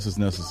road unless it's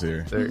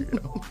necessary. There you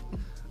go.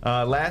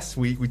 Last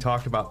week we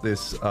talked about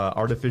this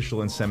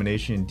artificial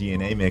insemination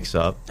DNA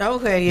mix-up.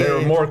 Okay, yeah. There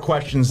were more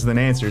questions than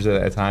answers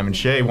at that time, and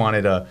Shay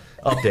wanted an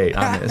update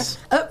on this.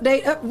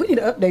 We need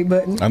an update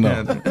button. I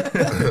know.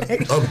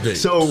 Update.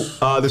 So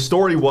the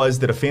story was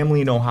that a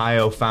family in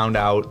Ohio found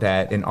out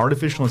that an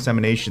artificial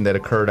insemination that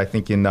occurred, I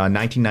think, in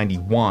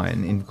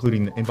 1991,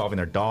 involving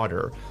their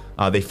daughter.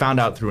 They found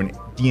out through a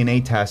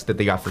DNA test that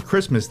they got for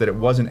Christmas that it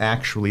wasn't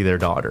actually their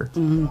daughter.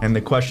 And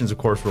the questions, of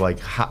course, were like,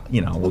 how, you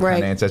know, what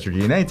kind of ancestor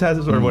DNA test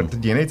is, or what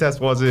DNA test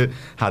was it?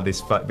 How they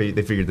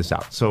figured this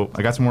out. So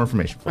I got some more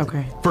information for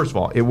you. First of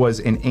all, it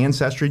was an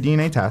ancestry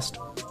DNA test.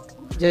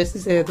 Jesse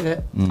said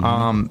that.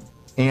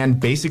 And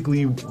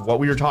basically what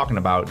we were talking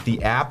about,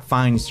 the app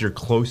finds your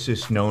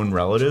closest known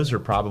relatives or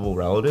probable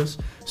relatives.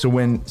 So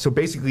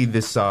basically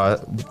this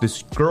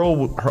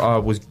girl,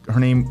 her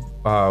name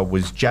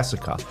was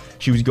Jessica.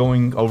 She was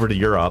going over to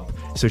Europe,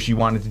 so she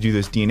wanted to do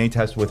this DNA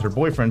test with her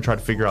boyfriend, try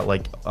to figure out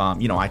like,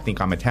 I think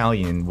I'm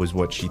Italian was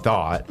what she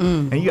thought.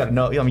 And you got to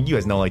know, I mean, you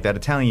guys know like that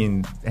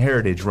Italian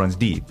heritage runs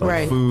deep,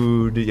 like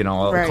food,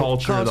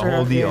 culture, the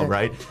whole deal,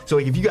 right? So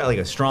like if you got like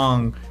a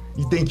strong,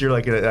 you think you're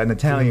like an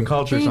Italian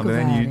culture or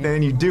something,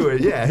 then you do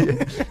it,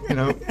 you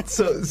know.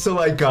 So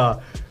like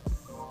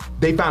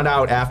they found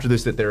out after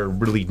this that they're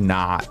really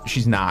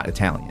she's not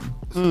Italian.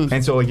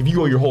 And so like if you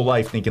go your whole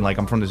life thinking like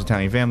I'm from this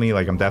Italian family,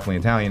 like I'm definitely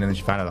Italian, and then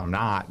you find out I'm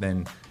not,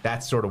 then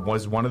that sort of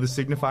was one of the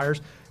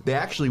signifiers. They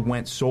actually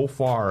went so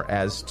far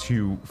as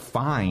to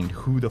find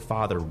who the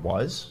father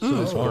was.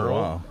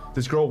 So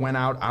this girl went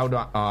out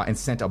and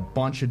sent a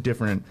bunch of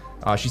different.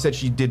 She said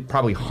she did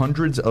probably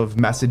hundreds of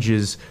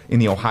messages in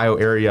the Ohio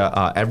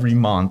area every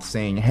month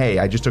saying, "Hey,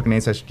 I just took an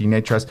ancestry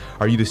DNA test.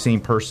 Are you the same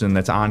person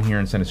that's on here?"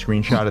 And sent a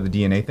screenshot of the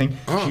DNA thing.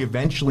 She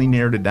eventually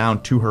narrowed it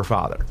down to her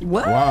father.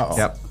 What? Wow.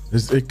 Yep.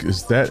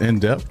 Is that in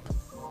depth?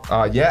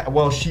 Yeah.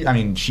 Well,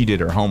 she did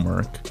her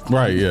homework.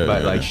 Right. Yeah.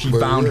 But like she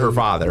found her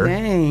father.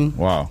 Dang.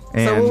 Wow.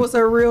 So what was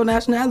her real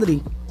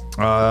nationality?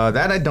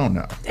 That I don't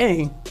know.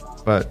 Dang.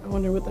 But I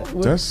wonder what that.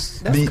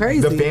 That's crazy.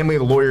 crazy. The family,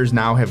 the lawyers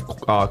now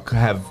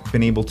have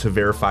been able to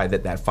verify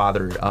that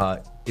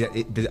father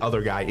the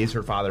other guy is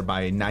her father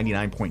by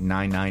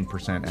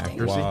 99.99%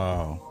 accuracy.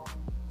 Wow.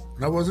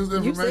 Now, was this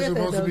information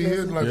supposed to be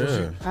hidden? Like, I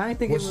didn't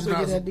think it was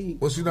really that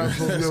deep. Was she not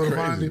supposed to be able to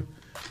find him?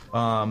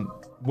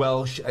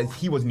 Well,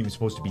 he wasn't even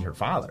supposed to be her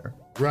father.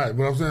 Right,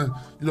 but I'm saying,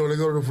 they go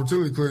to the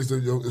fertility clinics,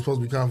 it's supposed to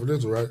be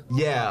confidential, right?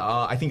 Yeah,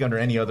 I think under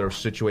any other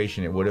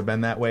situation it would have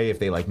been that way if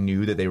they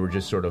knew that they were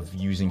just sort of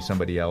using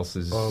somebody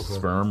else's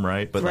sperm,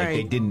 right? But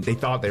they didn't. They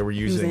thought they were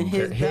using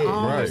his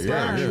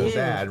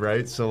dad,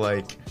 right?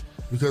 So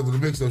because of the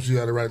mix-up, she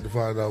had a right to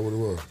find out what it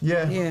was.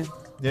 Yeah.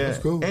 That's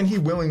cool. And he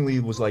willingly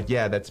was like,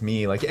 yeah, that's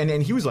me.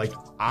 And he was like,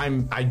 I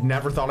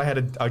never thought I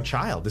had a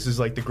child. This is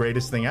the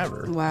greatest thing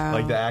ever. Wow.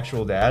 Like the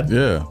actual dad.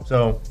 Yeah.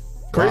 So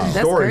crazy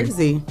story. That's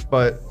crazy.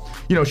 But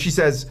she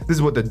says, this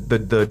is what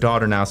the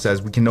daughter now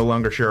says, we can no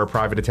longer share our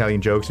private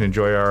Italian jokes and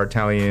enjoy our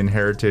Italian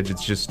heritage.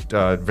 It's just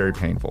very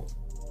painful.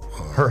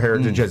 Her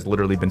heritage has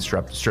literally been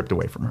stripped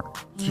away from her.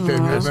 She can't be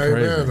a made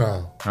man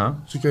now. Huh?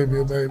 She can't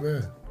be a made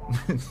man.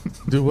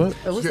 Do what?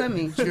 What's that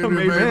mean? She can't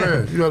be a made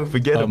man. You gotta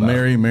forget about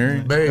Mary?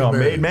 Made man.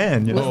 Made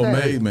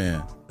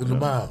man. It's a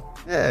mob.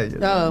 Yeah.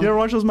 You ever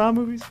watch those mob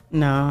movies?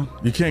 No.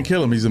 You can't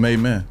kill him. He's a made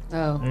man.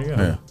 Oh. There you go.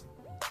 Yeah.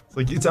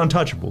 It's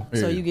untouchable.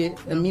 So you get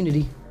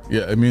immunity.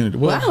 Yeah, immunity.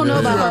 Well, I don't know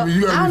about. I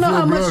don't know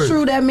how much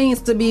true that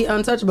means to be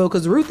untouchable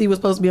because Ruthie was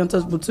supposed to be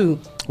untouchable too.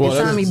 Well,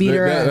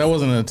 that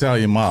wasn't an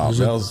Italian mob.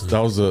 That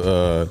was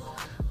a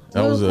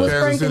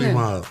Kansas City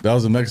mob. That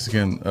was a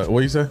Mexican. What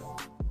do you say?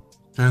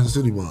 Kansas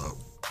City mob.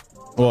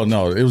 Well,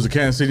 no, it was the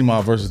Kansas City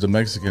mob versus the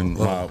Mexican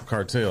mob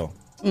cartel.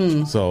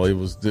 So it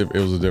was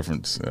a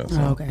difference. Yeah,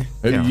 so. Okay.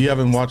 You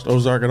haven't watched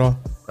Ozark at all?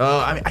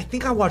 I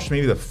think I watched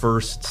maybe the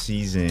first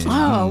season.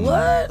 Oh,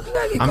 what?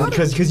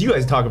 Because you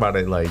guys talk about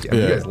it you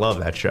guys love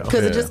that show.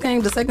 Because it just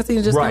came, the second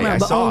season just came out,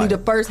 but only the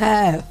first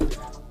half.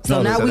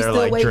 So now we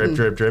still waiting.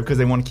 Drip, because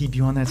they want to keep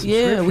you on that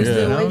subscription. Yeah, we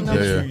still waiting.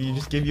 You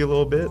just give you a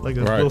little bit, like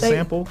a little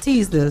sample.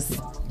 Tease this.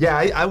 Yeah,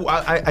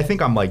 I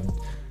think I'm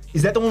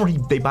is that the one where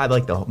they buy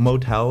the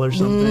motel or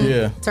something?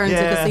 Yeah. Turn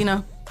into a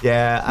casino.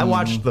 Yeah, I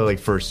watched the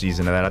first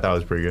season of that. I thought it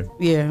was pretty good.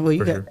 Yeah, well,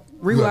 you got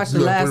rewatch the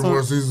last one. 3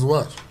 more seasons to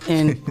watch.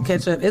 And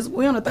catch up.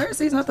 We on the third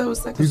season? I thought it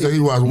was second. He said he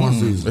watched one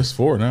season. It's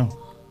 4 now.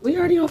 We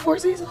already on 4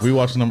 seasons? We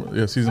watched season 4.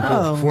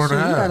 Oh,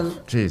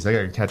 4.5. Jeez, I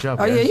gotta catch up.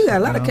 Oh yeah, you got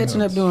a lot of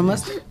catching up doing,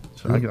 Mustard.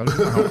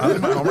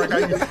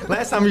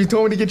 Last time you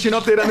told me to get you an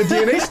update on the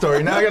DNA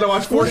story. Now I gotta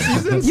watch 4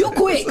 seasons. You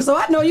quick, so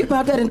I know you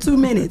found that in 2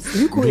 minutes.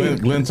 You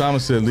quick. Glenn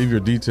Thomas said, "Leave your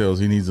details.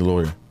 He needs a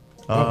lawyer."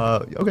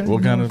 Okay.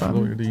 What kind of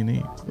lawyer do you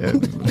need? Yeah.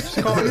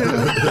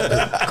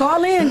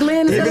 Call in,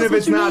 Glenn. Even if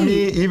it's not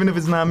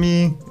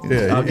me,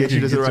 I'll get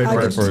you to the right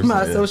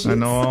person. I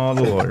know all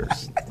the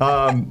lawyers.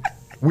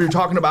 We were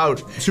talking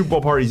about Super Bowl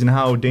parties and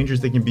how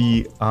dangerous they can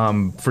be.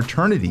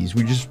 Fraternities.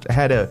 We just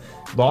had a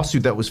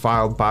lawsuit that was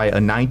filed by a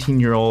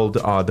 19-year-old,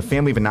 the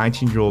family of a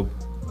 19-year-old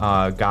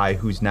guy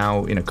who's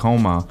now in a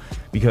coma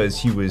because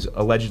he was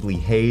allegedly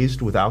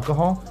hazed with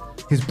alcohol.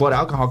 His blood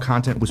alcohol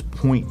content was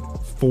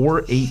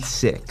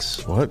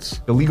 0.486.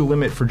 What? The legal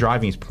limit for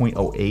driving is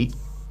 0.08.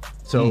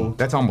 So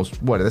that's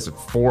almost that's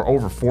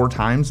over 4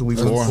 times the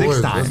legal limit.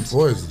 6 times.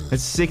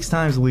 That's 6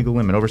 times the legal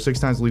limit. Over 6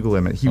 times the legal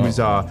limit. He was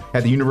at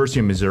the University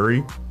of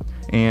Missouri,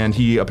 and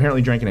he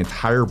apparently drank an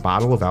entire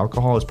bottle of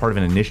alcohol as part of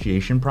an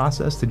initiation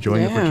process to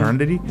join the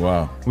fraternity.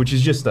 Wow. Which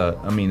is just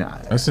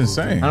that's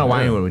insane. I don't know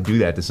why anyone would do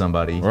that to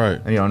somebody. Right.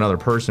 Another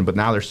person. But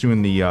now they're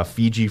suing the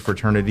Fiji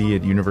fraternity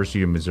at the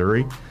University of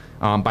Missouri.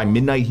 By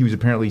midnight, he was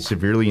apparently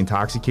severely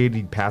intoxicated.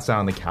 He'd pass out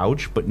on the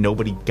couch, but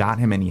nobody got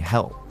him any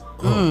help.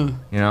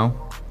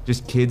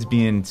 Just kids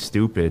being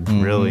stupid,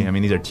 really. I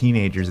mean, these are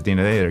teenagers at the end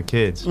of the day. They're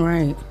kids.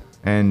 Right.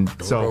 And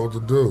don't know what to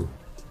do.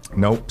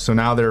 Nope. So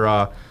now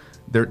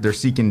they're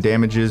seeking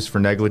damages for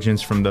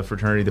negligence from the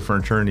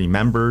fraternity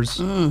members.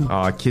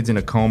 Kid's in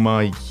a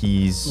coma.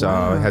 He's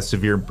has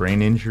severe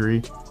brain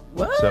injury.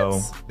 What?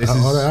 So this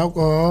is all the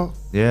alcohol.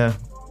 Yeah.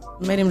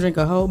 Made him drink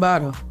a whole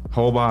bottle.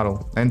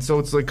 And so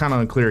it's kind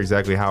of unclear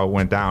exactly how it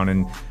went down.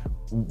 And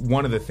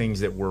one of the things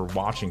that we're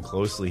watching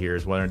closely here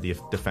is whether the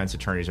defense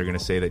attorneys are going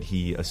to say that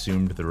he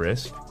assumed the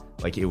risk,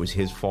 like it was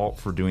his fault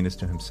for doing this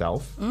to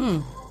himself.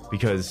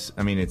 Because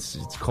I mean, it's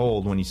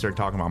cold when you start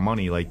talking about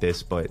money like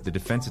this, but the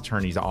defense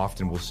attorneys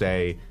often will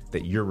say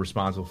that you're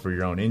responsible for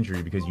your own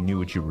injury because you knew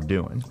what you were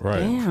doing. Right.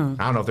 Damn.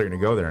 I don't know if they're going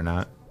to go there or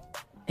not.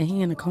 And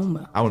he in a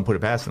coma. I wouldn't put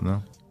it past him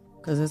though.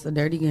 Because it's a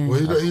dirty game. Well,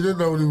 he didn't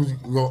know what he was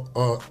going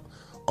to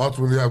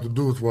ultimately have to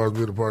do as far as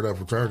being a part of that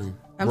fraternity.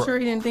 I'm sure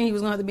he didn't think he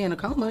was going to have to be in a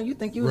coma. You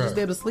think you would just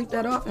be able to sleep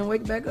that off and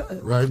wake back up?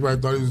 Right. He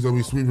probably thought he was going to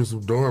be sweeping some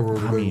dorm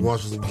rooms and maybe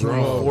washing some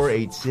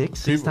drawers.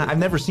 4.86. I've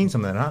never seen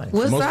something that high.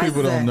 Most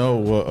people don't know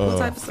what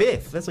type of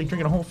fifth. That's like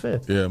drinking a whole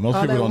fifth. Yeah,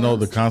 most people don't know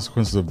the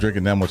consequences of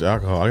drinking that much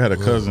alcohol. I had a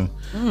cousin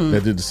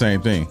that did the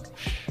same thing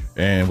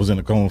and was in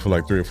a coma for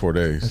like 3 or 4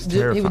 days.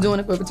 He was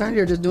doing it for fraternity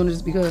or just doing it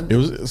just because? It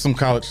was some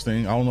college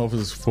thing. I don't know if it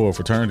was for a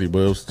fraternity, but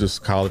it was just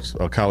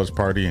a college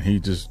party, and he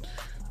just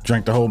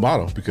drank the whole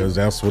bottle because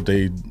that's what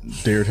they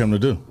dared him to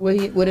do.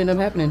 What ended up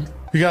happening?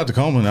 He got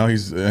Tacoma now.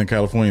 He's in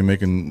California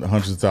making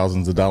hundreds of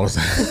thousands of dollars.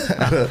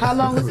 How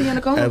long was he in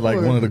a coma at like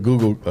for? one of the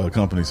Google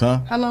companies, huh?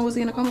 How long was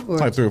he in a coma for?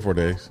 Like 3 or 4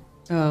 days.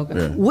 Oh, okay.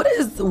 Yeah.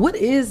 What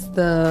is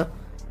the,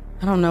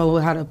 I don't know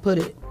how to put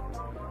it,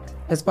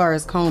 as far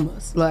as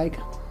comas, like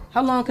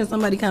how long can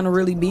somebody kind of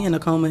really be in a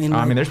coma?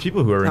 I mean, there's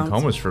people who are in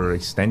comas for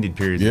extended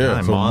periods of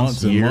time,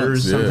 months, and years,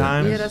 months,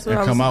 sometimes. Yeah, that's what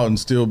and I come was- out and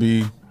still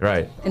be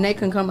right. And they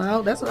can come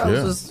out. That's what I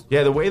was just.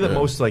 Yeah, the way that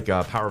most like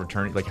power of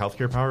attorney, like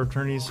healthcare power of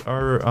attorneys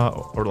are,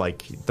 or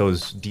like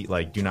those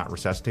do not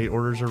resuscitate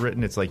orders are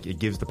written. It's like it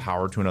gives the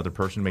power to another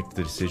person to make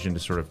the decision to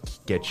sort of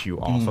get you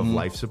off of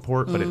life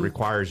support, but it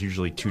requires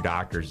usually 2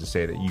 doctors to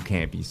say that you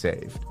can't be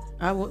saved.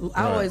 I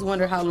always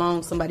wonder how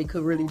long somebody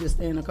could really just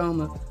stay in a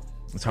coma.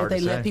 It's hard that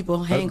to they say. let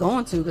people hang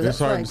on to. 'cause It's that's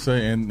hard like, to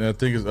say, and I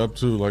think it's up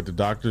to like the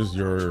doctors,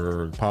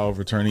 your power of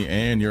attorney,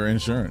 and your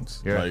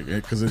insurance. Yeah. Like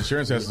because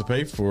insurance has to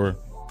pay for.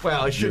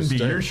 Well, it shouldn't be.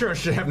 Your insurance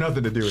should have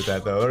nothing to do with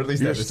that, though, or at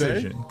least Your that stay?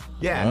 decision.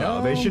 Yeah,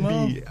 no, they should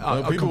be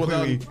people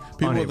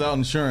completely without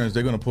insurance,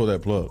 they're going to pull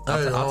that plug.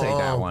 I'll take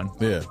that one.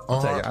 Yeah,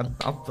 I'll take it.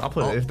 I'll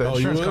put it. If the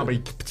insurance you would?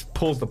 company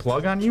pulls the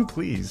plug on you,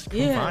 please come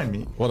find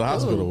me. Well, the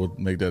hospital would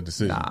make that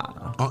decision.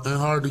 And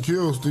Hard to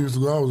Kill, Steven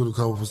Seagal was in a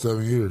coma for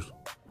 7 years.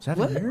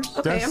 7 years?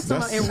 Okay, I'm talking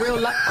about in real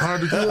life.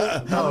 Hard to Kill.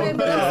 Okay,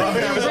 but I'm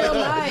saying in real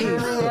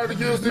life. Hard to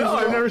Kill, Steven No,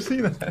 I've Seagal? never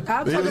seen that.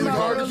 I'm He talking was in about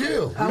Hard to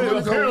real- Kill. I wanna go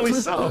Apparently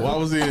to- so. Why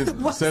was he in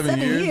What, 7 7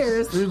 years?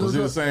 years? Was he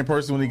the same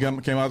person when he came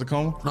out of the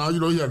coma? No, you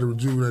know, he had to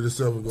rejuvenate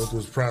himself and go through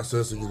his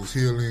process and get his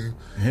healing.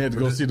 He had to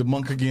go see the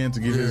monk again to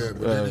get Yeah, his.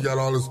 but then he got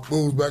all his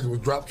moves back and was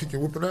drop kicking,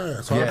 whipping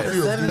ass. Hard to Yeah.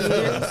 Kill. 7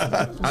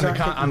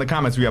 years. On the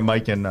comments, we got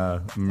Mike and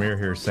Amir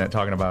here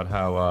talking about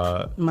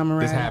how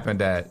Mama this Rad.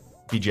 happened at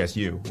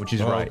BGSU, which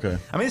is right. okay.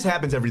 I mean, this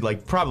happens every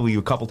probably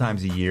a couple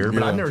times a year,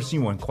 but Yeah. I've never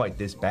seen one quite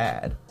this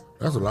bad.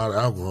 That's a lot of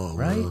alcohol,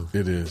 Right? man.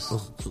 It is.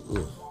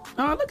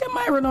 Oh, look at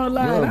Myron on the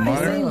line. Yeah, I ain't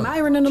Myron. seen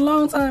Myron in a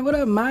long time. What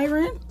up,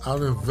 Myron?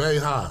 Out in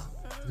Vegas.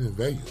 In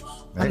Vegas.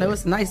 I know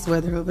it's nice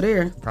weather over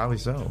there. Probably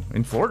so.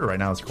 In Florida right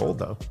now, it's cold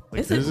though.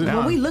 Is it? Now,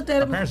 When we looked at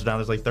my it, parents are down.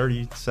 It's like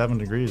 37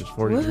 degrees,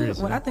 40 well,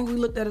 degrees. I think we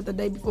looked at it the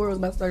day before it was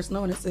about to start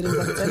snowing. It said it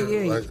was like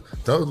 38.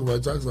 Like, told you,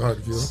 Mike Jackson Hard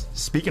to Kill.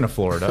 Speaking of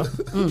Florida,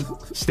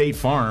 State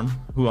Farm,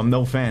 who I'm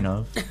no fan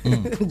of,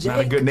 not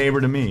a good neighbor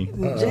to me.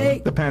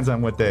 Jake. Depends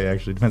on what day,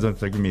 actually. Depends on if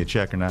they're giving me a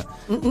check or not.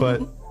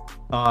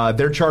 But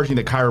they're charging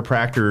that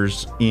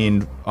chiropractors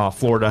in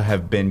Florida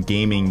have been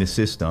gaming the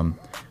system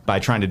by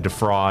trying to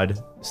defraud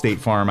State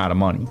Farm out of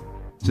money.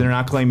 So they're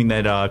not claiming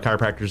that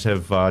chiropractors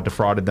have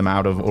defrauded them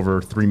out of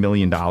over $3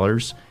 million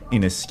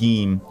in a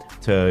scheme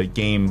to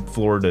game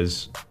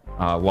Florida's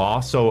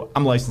law. So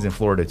I'm licensed in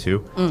Florida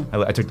too.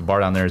 I took the bar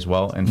down there as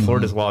well. And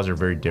Florida's laws are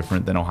very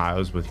different than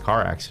Ohio's with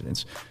car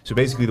accidents. So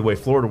basically the way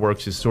Florida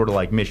works is sort of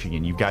like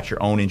Michigan. You've got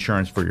your own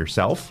insurance for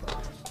yourself.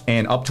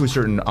 And up to a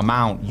certain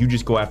amount, you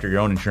just go after your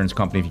own insurance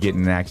company if you get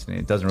in an accident.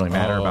 It doesn't really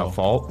matter about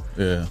fault.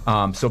 Yeah.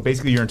 So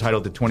basically, you're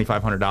entitled to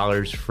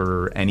 $2,500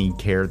 for any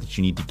care that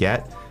you need to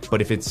get. But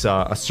if it's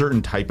a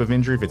certain type of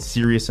injury, if it's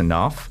serious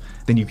enough,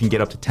 then you can get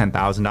up to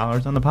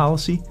 $10,000 on the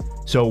policy.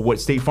 So what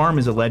State Farm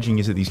is alleging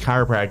is that these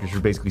chiropractors are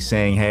basically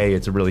saying, "Hey,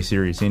 it's a really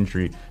serious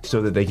injury,"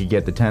 so that they could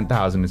get the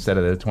 $10,000 instead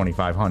of the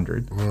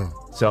 $2,500.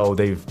 So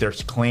they're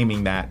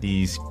claiming that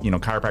these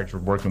chiropractors are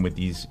working with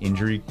these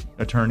injury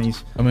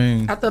attorneys. I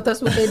mean, I thought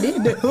that's what they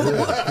did do.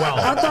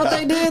 I thought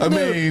they did I do.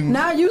 mean,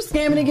 now you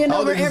scamming and getting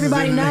all over this is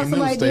everybody. in Now the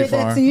somebody news, State did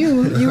that Farm. to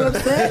you. You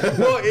upset?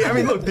 Well, I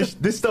mean, look,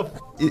 this stuff.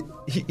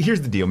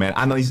 Here's the deal, man.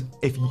 I know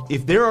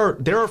if there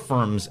are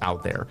firms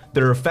out there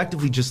that are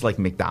effectively just like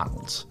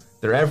McDonald's.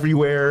 They're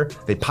everywhere.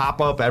 They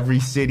pop up every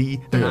city.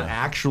 They're not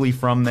actually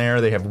from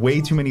there. They have way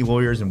too many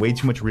lawyers and way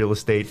too much real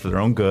estate for their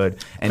own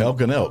good. And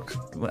Elk and Elk.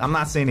 I'm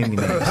not saying any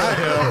names.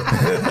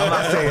 I'm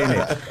not saying any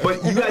names.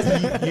 But you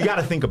guys, you got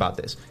to think about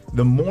this.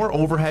 The more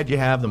overhead you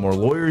have, the more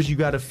lawyers you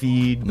got to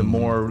feed, the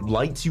more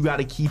lights you got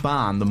to keep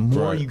on, the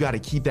more you got to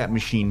keep that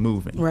machine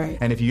moving. Right.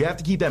 And if you have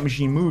to keep that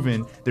machine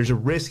moving, there's a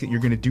risk that you're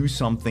going to do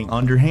something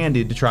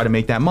underhanded to try to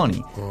make that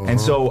money.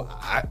 And so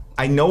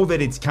I know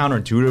that it's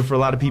counterintuitive for a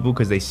lot of people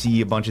because they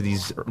see a bunch of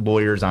these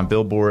lawyers on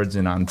billboards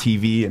and on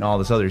TV and all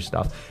this other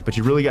stuff. But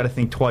you really got to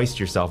think twice to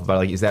yourself about,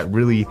 like, is that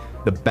really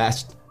the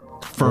best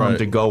firm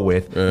to go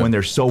with when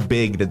they're so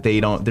big that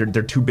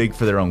they're too big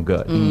for their own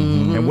good?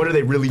 And what are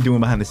they really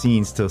doing behind the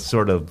scenes to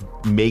sort of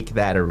make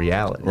that a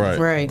reality?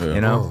 Right.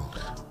 You know?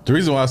 The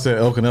reason why I said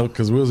Elk and Elk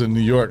because we was in New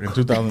York in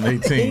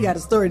 2018. He got a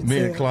story to Me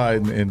tell. and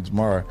Clyde and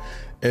Jamara.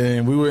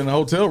 And we were in the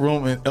hotel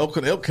room, and Elk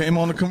and Elk came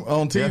on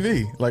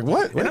TV. Like,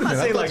 what? And I'm not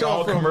saying like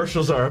all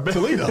commercials are a bad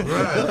Toledo.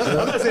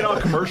 I'm not saying all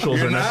commercials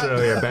are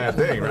necessarily a bad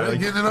thing, right? Like,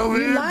 Getting it over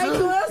You here, lied to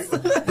too. us?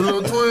 The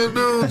little twin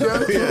dude,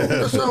 Jack.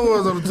 That show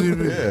was on the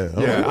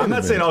TV. yeah, I'm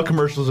not saying all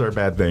commercials are a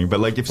bad thing,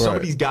 but like if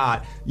somebody's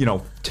got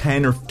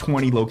 10 or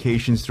 20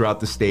 locations throughout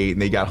the state,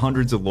 and they got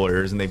hundreds of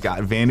lawyers, and they've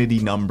got vanity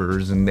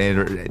numbers, and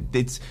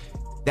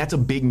that's a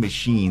big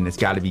machine that's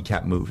got to be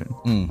kept moving.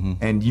 Mm-hmm.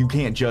 And you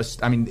can't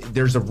just, I mean,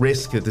 there's a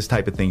risk that this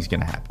type of thing's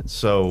going to happen.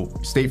 So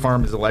State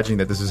Farm is alleging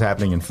that this is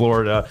happening in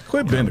Florida.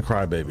 Quit being the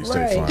crybaby,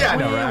 State Farm. Yeah, I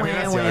know, right? I mean,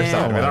 that's the other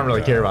side of it. I don't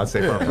really care about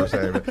State Farm per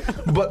se.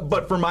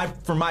 But from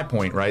my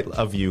point, right,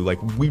 of view,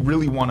 like, we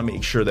really want to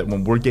make sure that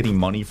when we're getting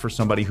money for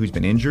somebody who's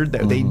been injured,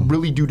 that they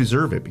really do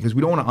deserve it, because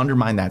we don't want to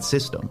undermine that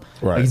system.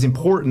 Right. Like, it's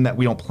important that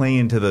we don't play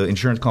into the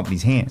insurance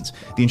company's hands.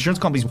 The insurance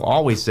companies will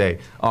always say,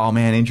 "Oh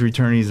man, injury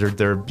attorneys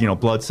they're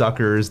blood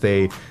suckers.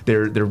 They're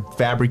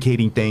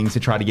fabricating things to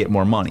try to get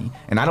more money."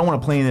 And I don't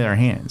want to play into their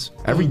hands.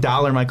 Every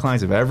dollar my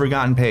clients have ever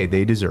gotten paid,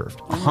 they deserved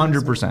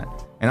 100%.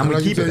 And I'm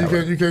going to keep it that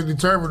way. You can't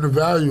determine the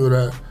value of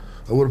that,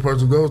 of what a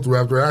person goes through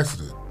after an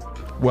accident.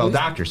 Well,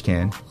 doctors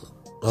can.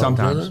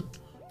 Sometimes.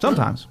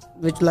 Sometimes.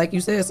 But like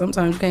you said,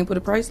 sometimes you can't put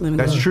a price limit.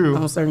 That's true.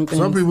 On certain things.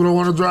 Some people don't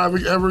want to drive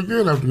ever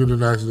again after getting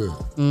an accident.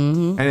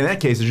 Mm-hmm. And in that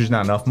case, there's just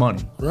not enough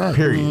money. Right.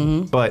 Period.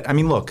 Mm-hmm. But I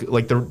mean, look,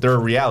 like there are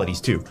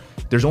realities too.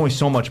 There's only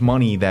so much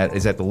money that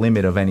is at the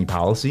limit of any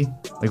policy.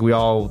 Like, we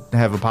all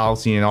have a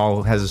policy and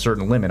all has a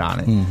certain limit on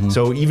it. Mm-hmm.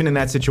 So even in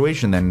that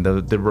situation, then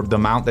the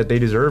amount that they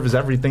deserve is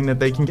everything that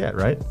they can get,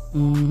 right?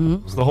 Mm-hmm.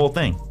 It's the whole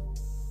thing.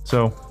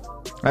 So,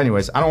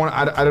 anyways, I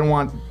don't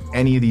want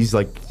any of these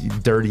like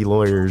dirty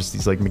lawyers,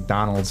 these like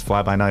McDonald's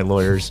fly-by-night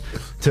lawyers,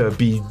 to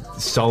be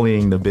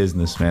sullying the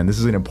business, man. This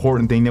is an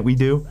important thing that we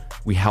do.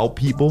 We help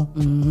people,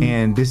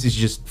 and this is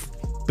just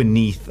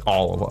beneath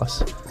all of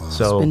us.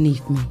 So it's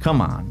beneath me.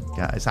 Come on,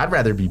 guys. I'd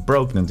rather be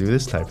broke than do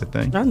this type of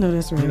thing. I know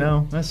that's right. You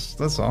know,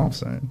 that's all I'm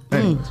saying.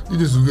 Anyways. You're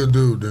just a good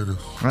dude, Dennis.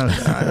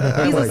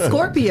 He's a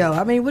Scorpio.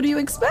 I mean, what do you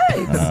expect?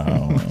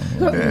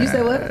 You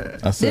said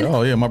what? I said,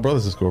 oh yeah, my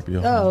brother's a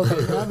Scorpio. Oh, okay. I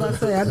was about to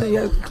say, I know you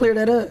have to clear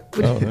that up.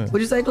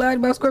 Would you say, Clyde,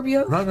 about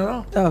Scorpio? Not at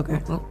all. Oh,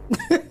 okay.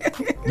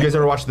 You guys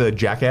ever watch the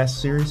Jackass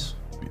series?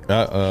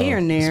 Here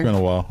and there. It's been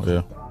a while,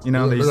 yeah. You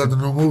know, they got the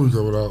new movie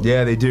coming out.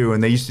 Yeah, they do,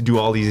 and they used to do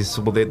all these.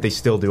 Well, they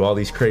still do all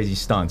these crazy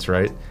stunts,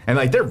 right? And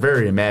like, they're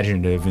very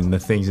imaginative in the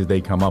things that they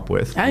come up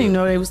with. I didn't even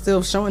know they were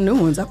still showing new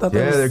ones. I thought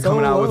they were they're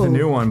coming out with a old.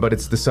 new one, but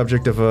it's the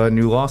subject of a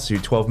new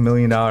lawsuit, $12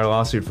 million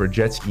lawsuit for a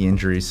jet ski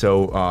injury.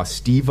 So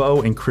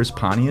Steve-O and Chris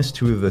Pontius,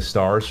 two of the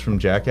stars from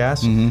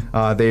Jackass,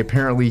 they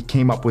apparently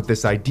came up with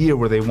this idea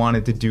where they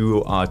wanted to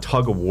do a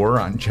tug of war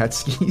on jet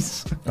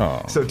skis.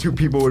 Oh. So two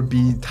people would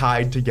be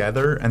tied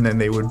together, and then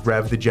they would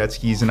rev the jet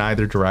skis in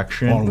either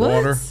direction. On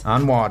water?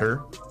 On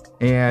water.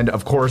 And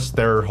of course,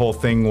 their whole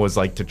thing was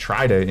like to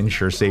try to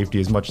ensure safety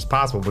as much as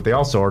possible, but they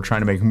also are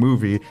trying to make a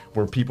movie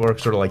where people are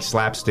sort of like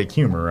slapstick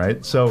humor,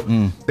 right? So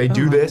they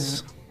do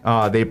this.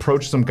 They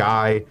approach some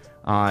guy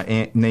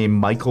named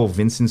Michael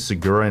Vincent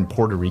Segura in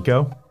Puerto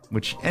Rico,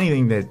 which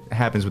anything that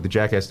happens with the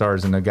Jackass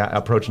stars and a guy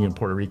approaching in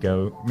Puerto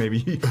Rico, maybe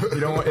you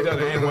don't want, it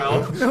doesn't end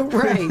well.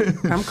 Right.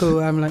 I'm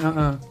cool. I'm like,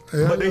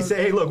 But they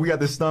say, hey, look, we got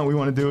this stunt we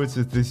want to do. It's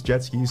this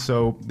jet ski.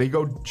 So they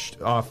go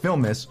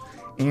film this.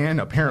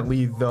 And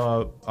apparently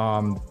the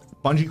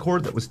bungee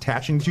cord that was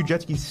attaching the two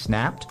jet skis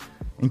snapped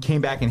and came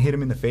back and hit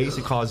him in the face.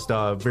 It caused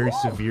a very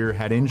severe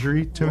head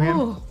injury to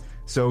him.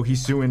 So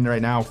he's suing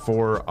right now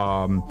for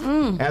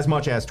as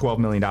much as $12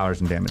 million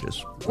in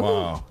damages.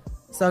 Wow.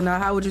 So now,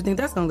 how would you think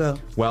that's gonna go?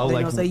 Well, they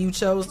like, gonna say you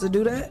chose to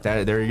do that?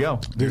 There you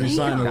go. Did he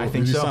sign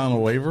a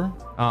waiver?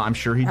 I'm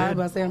sure he did. I was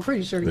about to say, I'm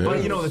pretty sure he did.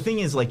 But you know, the thing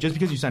is, like, just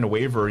because you signed a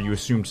waiver, you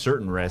assumed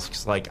certain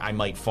risks. Like, I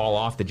might fall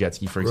off the jet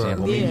ski, for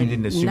example. Maybe you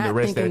didn't assume the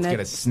risk that it's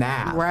gonna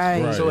snap.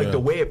 Right. So like the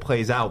way it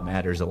plays out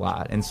matters a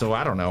lot. And so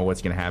I don't know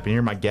what's gonna happen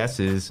here. My guess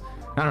is,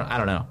 I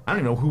don't know. I don't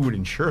even know who would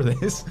insure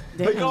this.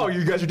 Like, oh,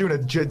 you guys are doing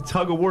a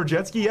tug of war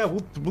jet ski? Yeah,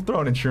 we'll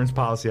throw an insurance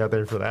policy out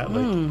there for that.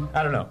 Like,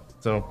 I don't know.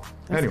 So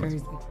anyway.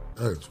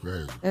 That's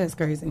crazy. That's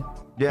crazy.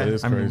 Yeah,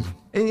 it's crazy.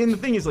 And the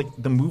thing is, like,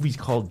 the movie's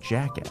called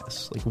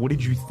Jackass. Like, what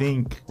did you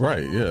think?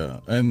 Right,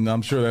 yeah. And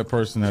I'm sure that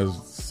person has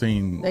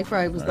seen. They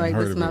probably was like,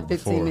 this is my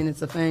 15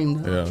 minutes of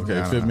fame, though.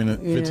 Yeah, okay.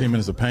 15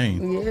 minutes of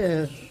pain.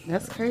 Yeah,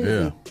 that's crazy.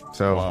 Yeah.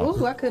 So,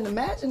 ooh, I couldn't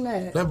imagine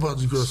that. That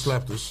bungee could have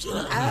slapped the shit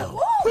out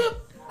of him.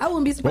 I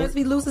wouldn't be surprised if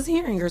he loses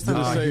hearing or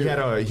something. He had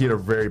a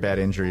very bad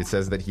injury. It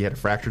says that he had a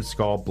fractured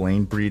skull,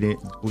 brain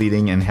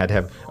bleeding, and had to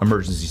have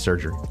emergency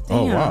surgery.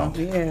 Oh, wow.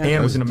 Yeah.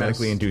 And was in a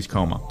medically induced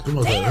coma. Damn,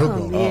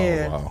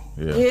 yeah. Oh, wow.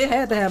 Yeah. It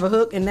had to have a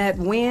hook and that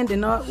wind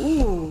and all.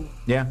 Ooh.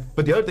 Yeah,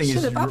 but the other thing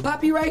is, if I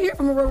pop you right here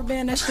from a rubber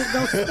band, that shit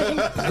don't sting.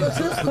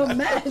 Just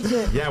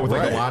imagine. Yeah, with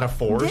like a lot of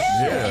force.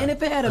 Yeah, and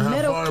if it had a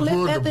metal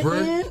clip at the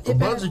end, the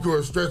bungee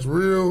cord stretched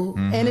real.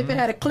 And if it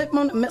had a clip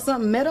on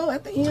something metal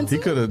at the end, he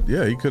could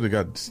have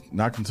got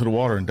knocked into the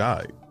water and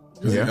died.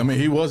 Yeah. I mean,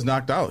 he was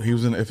knocked out. He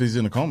was if he's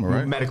in a coma,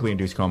 right? Medically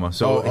induced coma.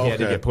 So he had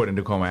to get put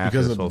into coma after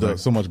because this whole of thing.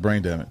 so much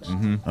brain damage.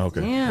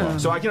 Okay. Yeah. Wow.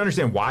 So I can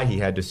understand why he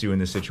had to sue in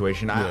this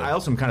situation. I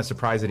also am kind of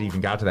surprised that he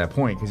even got to that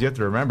point, because you have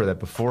to remember that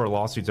before a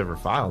lawsuit's ever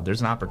filed,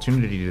 there's an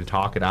opportunity to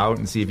talk it out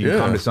and see if you can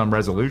come to some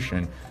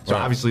resolution. So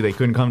obviously they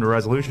couldn't come to a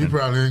resolution. He's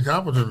probably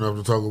incompetent enough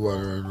to talk about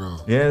it right now.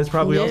 Yeah, that's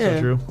probably also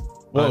true.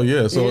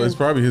 Well, so it's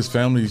probably his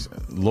family's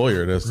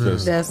lawyer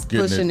that's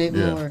pushing it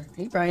more.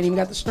 He probably ain't even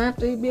got the strength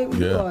to be able to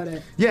do all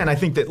that. Yeah, and I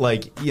think that,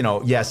 like,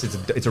 yes,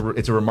 it's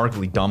a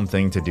remarkably dumb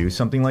thing to do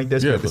something like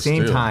this, but at the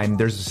same time,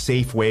 there's a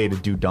safe way to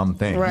do dumb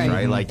things,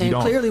 right? Like, and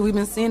clearly we've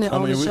been seeing it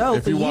on the show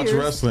if you watch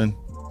wrestling,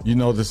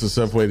 this is a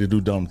safe way to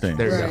do dumb things.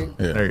 There you go.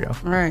 Yeah. There you go.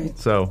 Right.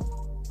 So,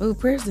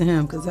 prayers to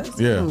him, because that's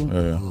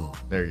cool.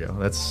 There you go.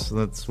 That's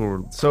what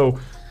we're... So,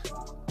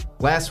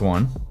 last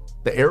one.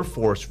 The Air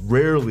Force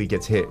rarely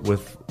gets hit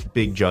with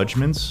big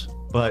judgments,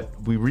 but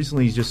we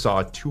recently just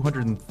saw a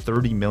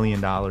 $230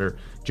 million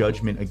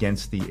judgment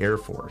against the Air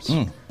Force.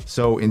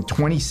 So in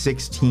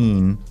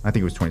 2016, I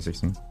think it was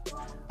 2016,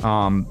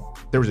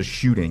 there was a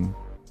shooting,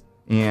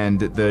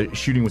 and the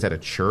shooting was at a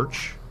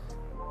church.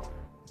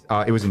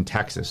 It was in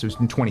Texas. It was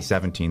in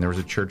 2017. There was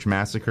a church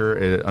massacre.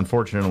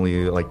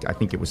 Unfortunately, I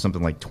think it was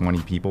something like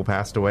 20 people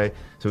passed away.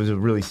 So it was a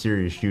really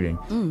serious shooting.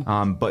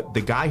 But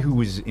the guy who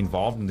was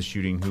involved in the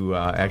shooting, who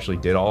actually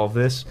did all of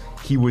this,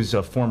 he was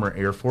a former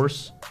Air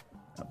Force.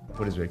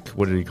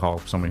 What did he call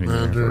somebody who's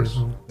in the Air Force?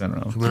 I don't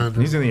know. Commander.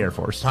 He's in the Air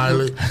Force.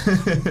 Pilot.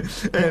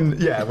 And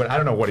but I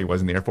don't know what he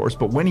was in the Air Force.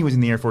 But when he was in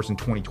the Air Force in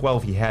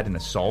 2012, he had an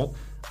assault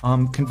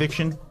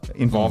conviction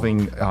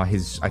involving I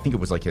think it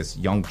was like his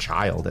young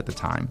child at the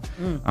time.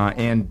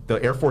 And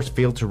the Air Force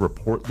failed to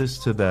report this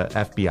to the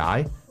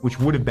FBI, which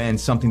would have been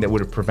something that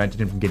would have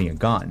prevented him from getting a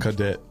gun.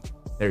 Cadet.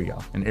 There you go.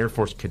 An Air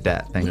Force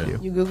cadet. Thank you.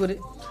 You Googled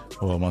it?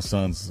 Well, my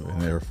son's in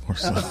the Air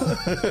Force.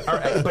 All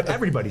right, but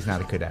everybody's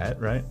not a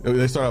cadet, right?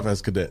 They start off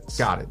as cadets.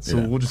 Got it. So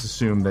we'll just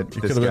assume that he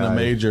could have been a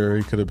major.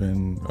 He could have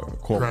been a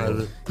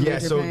corporal. Yeah.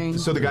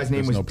 So the guy's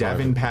name was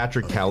Devin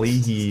Patrick Kelly.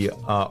 He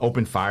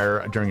opened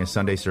fire during a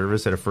Sunday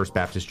service at a First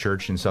Baptist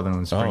church in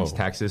Sutherland Springs,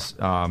 Texas.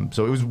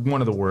 So it was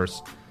one of the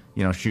worst,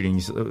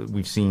 shootings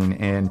we've seen.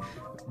 And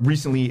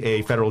recently,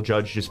 a federal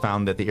judge just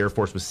found that the Air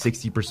Force was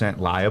 60%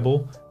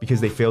 liable because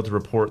they failed to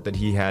report that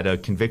he had a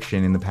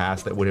conviction in the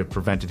past that would have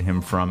prevented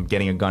him from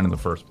getting a gun in the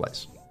first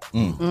place.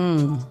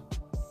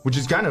 Which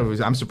is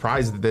I'm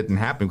surprised that didn't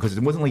happen, because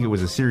it wasn't like it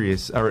wasn't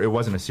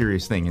a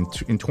serious thing. In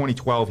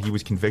 2012, he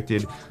was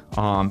convicted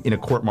in a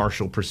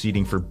court-martial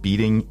proceeding for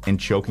beating and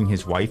choking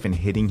his wife and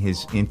hitting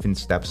his infant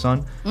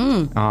stepson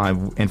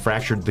and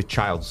fractured the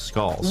child's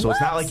skull. So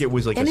it's not like it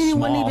was like a small thing.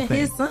 And it wasn't even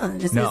his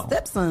son. It's his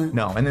stepson.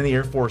 No. And then the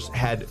Air Force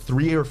had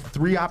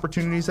three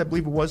opportunities, I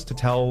believe it was, to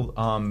tell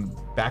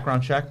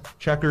background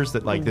checkers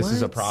that this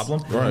is a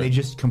problem. Right. And they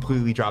just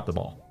completely dropped the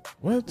ball.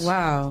 What?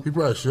 Wow. He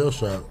probably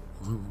shell-shocked.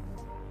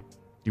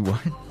 You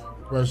what?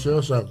 Well,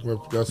 shell shock.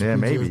 Yeah,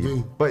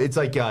 maybe. But it's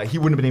like he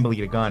wouldn't have been able to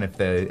get a gun if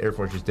the Air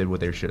Force just did what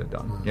they should have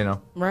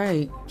done.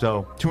 Right.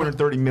 So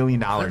 $230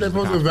 million. Are they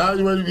supposed to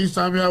evaluate him each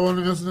time you have one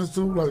of the incidents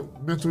too, like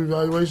mental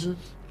evaluation?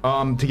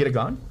 To get a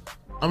gun?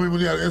 I mean, when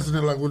he had an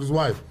incident like with his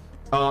wife.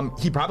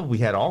 He probably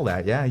had all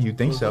that. Yeah, you'd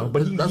think so.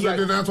 But that's what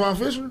did Antoine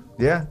Fisher.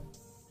 Yeah.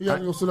 He had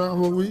to go sit down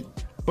for a week.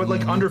 But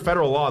under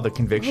federal law, the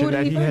conviction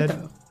that he had.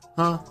 Though?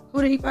 Huh?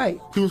 Who did he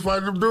fight? He was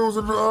fighting them dudes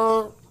in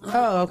the.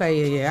 Oh,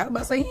 okay, yeah. I was about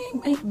to say,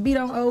 he ain't beat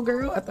on old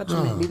girl. I thought you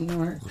meant beating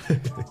on her.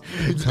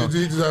 he just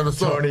had a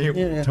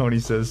song. Tony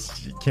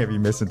says, you can't be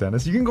missing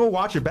Dennis. You can go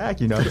watch it back,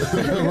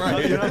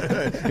 Right.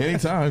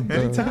 Anytime.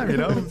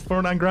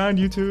 49 Grind,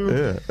 YouTube.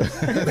 Yeah.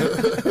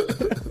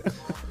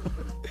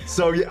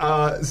 So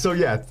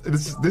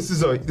this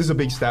is a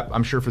big step,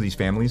 I'm sure, for these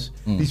families.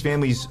 These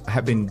families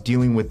have been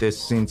dealing with this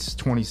since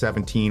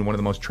 2017, one of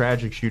the most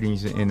tragic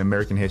shootings in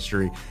American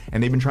history,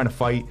 and they've been trying to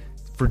fight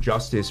for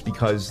justice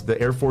because the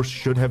Air Force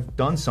should have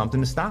done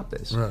something to stop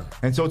this. Right.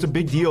 And so it's a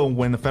big deal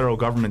when the federal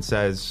government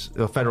says,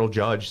 the federal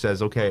judge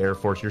says, okay, Air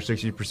Force, you're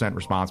 60%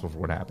 responsible for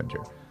what happened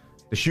here.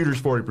 The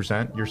shooter's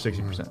 40%, you're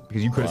 60%.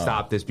 Because you could have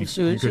stopped this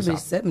before. It should be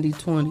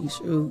 70-20,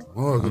 shoot.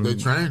 Oh, they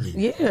trained him.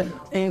 Yeah,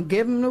 and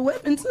give him the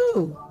weapon,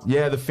 too.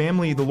 Yeah,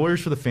 the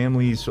lawyers for the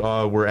families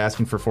were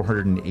asking for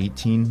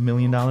 $418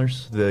 million.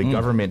 The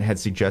government had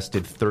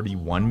suggested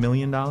 $31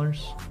 million.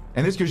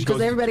 And this just goes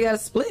because everybody got a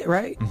split,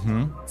 right?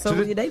 Mm-hmm. So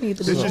they need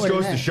to do this. Just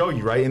goes to show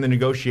you, right? In the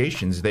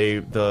negotiations,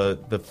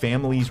 the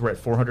families were at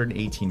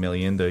 $418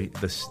 million.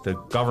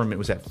 The government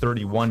was at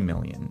 $31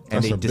 million,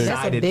 and they decided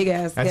that's a big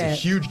ass gap. That's a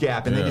huge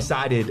gap. And they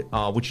decided,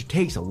 which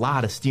takes a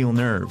lot of steel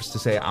nerves, to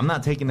say, I'm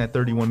not taking that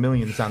 $31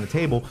 million that's on the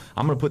table.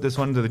 I'm going to put this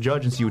one to the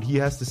judge and see what he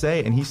has to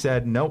say. And he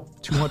said, nope,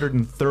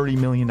 $230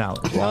 million. Wow.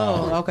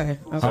 Oh, okay.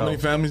 How many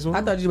families were?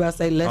 I thought you were about to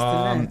say less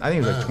than that. I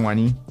think it was like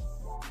 20.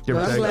 Well,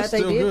 I'm glad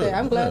they did that.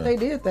 I'm glad they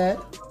did that.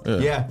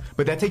 Yeah,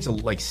 but that takes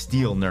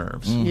steel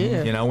nerves.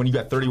 Yeah, you know, when you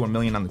got $31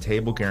 million on the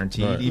table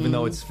guaranteed, even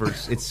though it's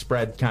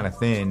spread kind of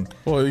thin.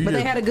 Well, but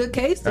they had a good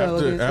case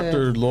though.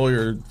 After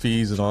lawyer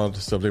fees and all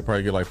that stuff, they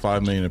probably get like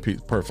 $5 million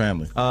per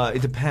family.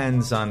 It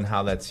depends on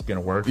how that's going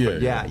to work.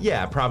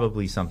 Yeah,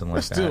 probably something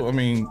like that. Still, I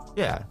mean,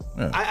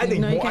 I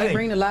think you can't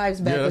bring the lives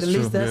back, but at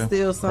least that's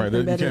still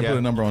something better. You can't put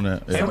a number on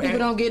that. Some people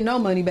don't get no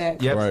money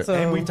back. Yep. Right. So.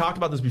 And we talked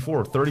about this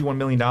before. $31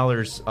 million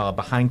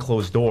behind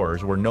closed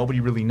doors, where nobody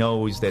really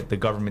knows that the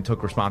government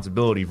took responsibility,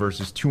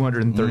 versus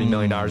 $230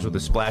 million with a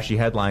splashy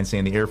headline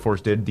saying the Air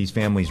Force did these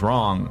families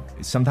wrong.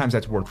 Sometimes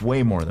that's worth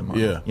way more than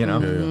money. Yeah. You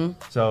know?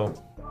 So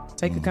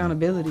Take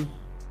accountability.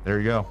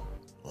 There you go.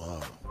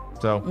 Wow.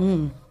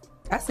 So.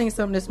 I seen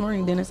something this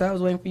morning, Dennis. I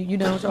was waiting for you. You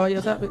done with all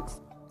your topics?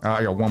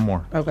 I got one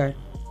more. Okay.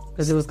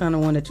 Because it was kind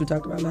of one that you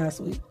talked about last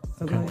week.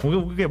 Okay.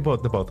 We'll get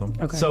both of them.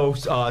 Okay. So,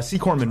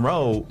 Secor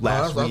Monroe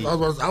last week. I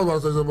was about to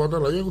say something about that.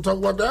 Like, you gonna talk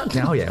about that?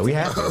 No, yeah, we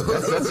have to.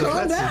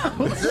 Calm down. Yeah,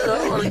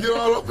 I want to get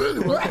all up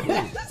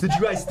anyway.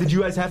 Did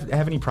you guys have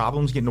any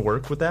problems getting to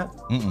work with that?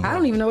 I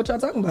don't even know what y'all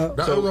talking about.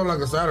 That was on like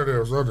a Saturday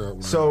or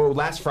Sunday. So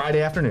last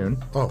Friday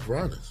afternoon. Oh,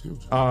 Friday. Excuse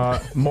me.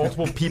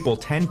 Multiple people,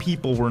 10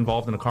 people were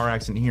involved in a car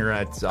accident here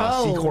at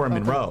Secor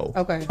Monroe.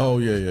 Okay. Oh,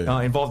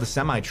 yeah. Involved a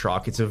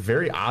semi-truck. It's a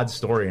very odd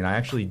story, and I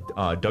actually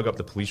dug up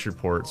the police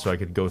report so I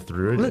could go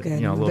through it. Look at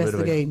a little bit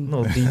of a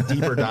little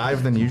deeper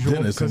dive than usual.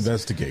 Dennis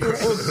investigates.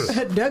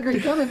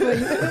 Duggery coming for you.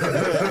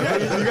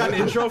 You got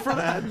an intro for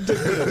that?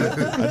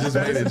 I just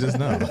made it just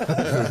now.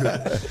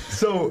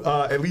 So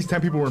at least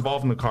 10 people were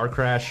involved in the car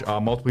crash.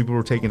 Multiple people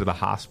were taken to the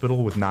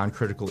hospital with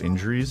non-critical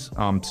injuries.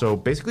 So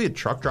basically a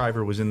truck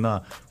driver was in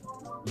the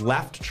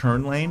left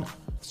turn lane,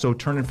 so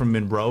turning from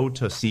Monroe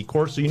to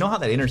Secor. So you know how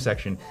that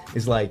intersection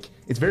is like,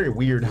 it's very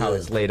weird how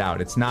it's laid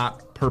out. It's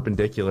not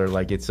perpendicular,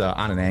 like it's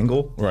on an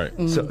angle. Right.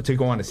 So to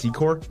go on to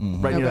Secor,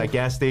 right near that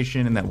gas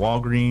station and that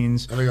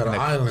Walgreens. And they got an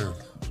island.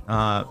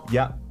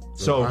 Yeah.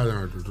 So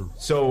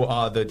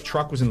Island. the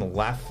truck was in the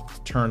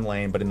left turn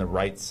lane, but in the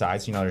right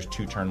side. So you know, there's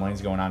two turn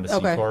lanes going on to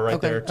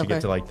Secor there to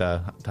get to like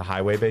the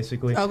highway,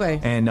 basically. Okay.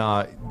 And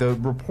the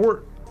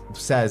report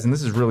says, and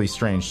this is really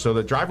strange, so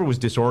the driver was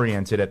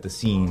disoriented at the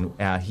scene.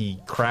 He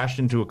crashed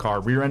into a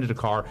car, rear-ended a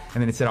car,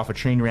 and then it set off a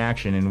chain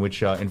reaction in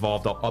which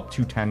involved up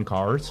to 10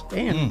 cars.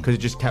 Damn. Because it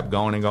just kept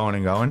going and going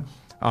and going.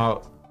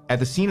 At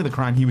the scene of the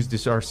crime, he was at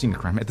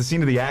the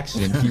scene of the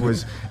accident, he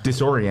was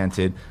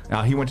disoriented.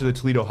 He went to the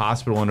Toledo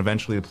hospital, and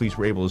eventually the police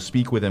were able to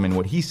speak with him. And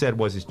what he said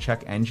was his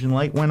check engine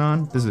light went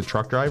on. This is a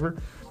truck driver,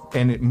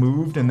 and it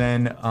moved, and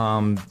then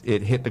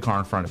it hit the car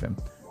in front of him.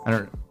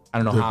 I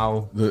don't know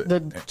how the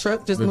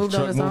truck just moved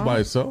on its own by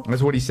itself.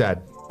 That's what he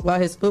said. While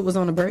his foot was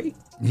on the brake.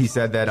 He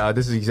said that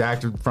this is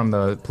exact from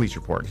the police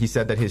report. He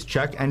said that his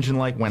check engine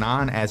light went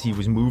on as he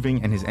was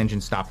moving, and his engine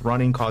stopped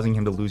running, causing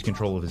him to lose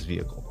control of his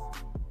vehicle.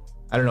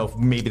 I don't know if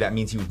maybe that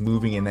means he was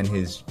moving and then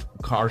his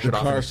car shut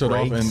off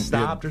and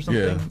stopped or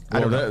something. Yeah. I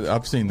don't know.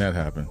 I've seen that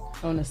happen.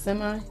 On a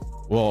semi?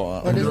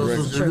 Well, you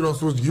don't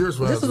switch gears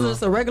fast. This was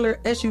just a regular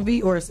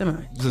SUV or a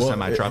semi? This is a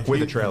semi-truck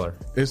with a trailer.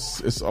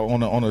 It's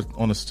on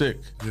a stick.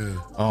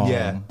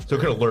 Yeah. So it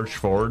could have lurched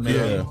forward maybe.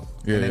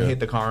 Yeah. And then hit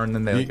the car and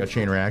then they a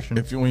chain reaction.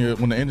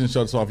 When the engine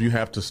shuts off, you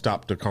have to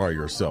stop the car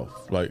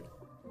yourself. Like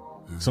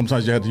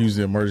sometimes you have to use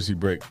the emergency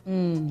brake.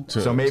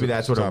 So maybe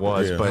that's what it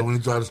was. But when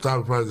you try to stop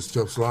it, probably just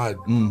kept sliding.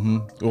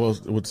 Mm-hmm. Well,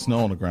 with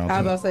snow on the ground. I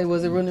was about to say,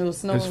 was it when it was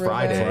snowing? It was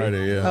Friday.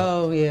 Friday, yeah.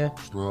 Oh yeah.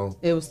 Snow.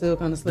 It was still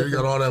kind of slippery. Then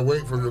you got all that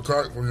weight from your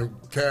car, from your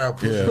cab,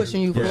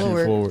 pushing you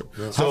forward.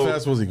 Yeah. How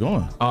fast was he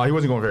going? He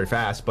wasn't going very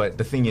fast, but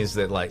the thing is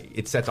that like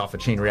it sets off a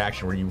chain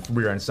reaction where you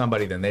rear end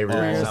somebody, then they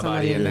rear end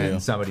somebody, and then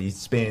somebody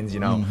spins. You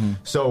know. Mm-hmm.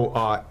 So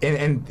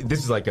and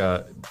this is like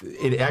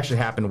it actually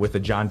happened with a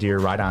John Deere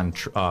ride-on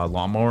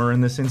lawnmower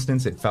in this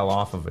instance. It fell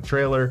off of a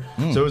trailer,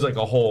 so it was like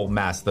a whole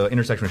mess. The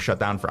intersection was shut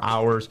down for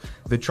hours.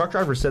 The truck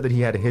driver said that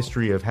he had a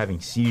history of having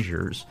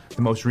seizures.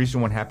 The most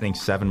recent one happening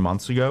 7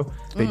 months ago.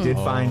 They did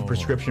find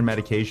prescription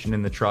medication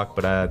in the truck,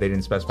 but they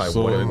didn't specify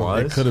what it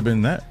was. It could have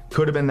been that.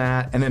 Could have been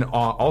that. And then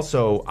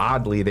also,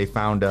 oddly, they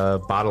found a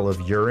bottle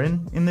of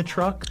urine in the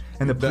truck,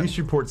 and the police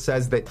report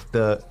says that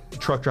the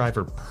truck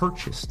driver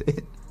purchased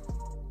it.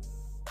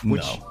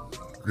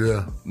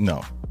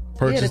 No.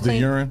 Purchase the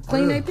urine?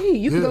 Clean AP.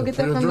 You can go get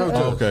that from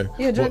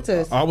the drug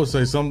test. I would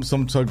say some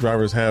truck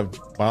drivers have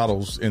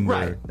bottles in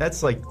there.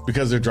 That's like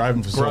because they're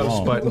driving for so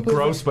long.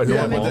 Gross, but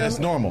normal. But that's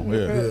normal.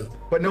 Yeah.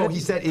 But no,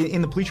 he said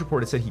in the police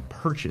report it said he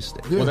purchased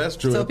it. Well, that's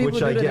true. So people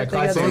do that.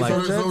 So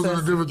those are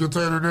the different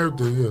container and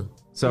everything. Yeah.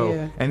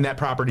 So and that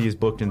property is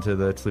booked into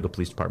the Toledo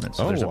Police Department.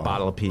 So there's a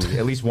bottle of pee,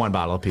 at least one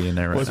bottle of pee in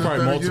there. Right Well, it's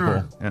probably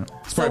multiple. Yeah.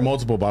 It's probably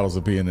multiple bottles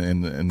of pee in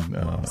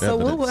So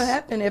what would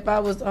happen if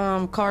I was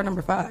car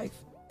number 5?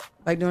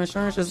 Like, do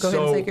insurance just go ahead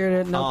and take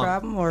care of it, no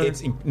problem? Or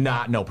it's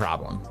not no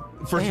problem.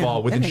 First of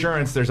all, with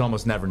insurance, there's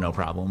almost never no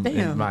problem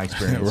in my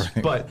experience.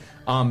 But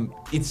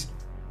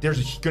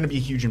there's going to be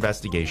a huge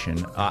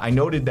investigation. I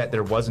noted that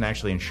there wasn't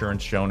actually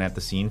insurance shown at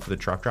the scene for the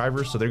truck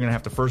drivers, so they're going to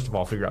have to first of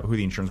all figure out who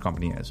the insurance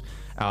company is.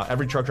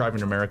 Every truck driver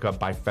in America,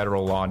 by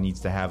federal law,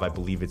 needs to have, I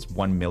believe, it's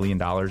 $1 million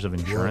of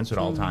insurance at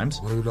all times.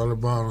 $1 million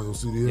bond on your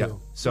CDL. Yeah.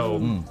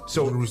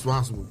 So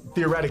responsible.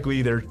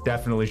 Theoretically, there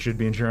definitely should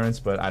be insurance,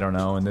 but I don't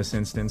know in this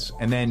instance.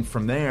 And then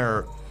from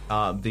there,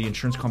 the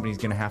insurance company is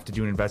going to have to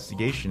do an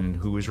investigation into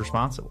who is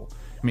responsible.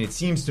 I mean, it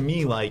seems to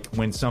me like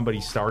when somebody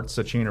starts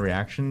a chain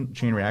reaction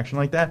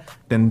like that,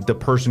 then the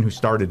person who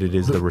started it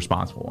is the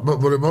responsible one.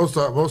 But in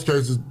most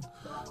cases,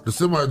 the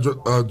semi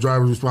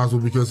driver is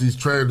responsible because he's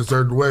trained a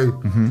certain way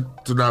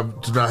to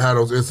not have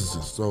those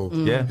instances. So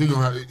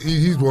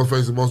he's the one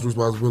facing most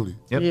responsibility.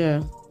 Yep.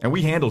 Yeah. And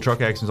we handle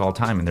truck accidents all the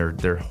time, and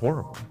they're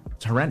horrible.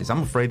 It's horrendous.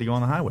 I'm afraid to go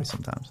on the highway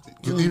sometimes.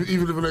 Even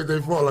if it ain't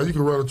their fault, like you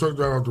can run a truck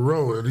driver off the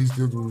road and he's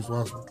still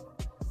responsible.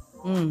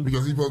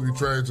 because he's supposed to be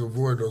trained to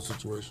avoid those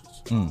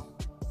situations.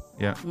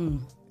 Yeah.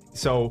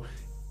 So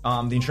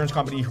the insurance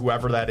company,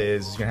 whoever that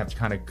is going to have to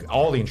kind of,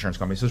 all the insurance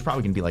companies, so there's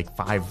probably going to be like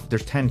 5,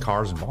 there's 10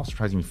 cars involved, so there's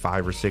probably going to be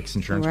 5 or 6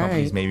 insurance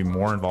companies, maybe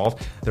more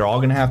involved. They're all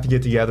going to have to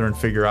get together and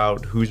figure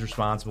out who's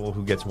responsible,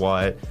 who gets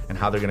what, and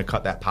how they're going to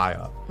cut that pie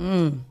up.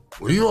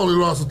 Well, you only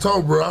lost a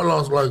toe, bro. I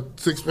lost like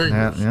 6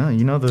 fingers. Yeah,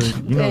 you know the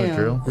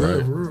drill. Yeah,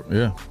 Right? for real.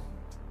 Yeah.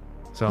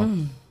 So,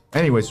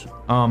 anyways,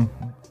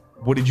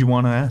 what did you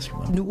want to ask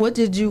about? What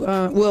did you?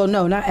 Well,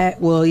 no, not at.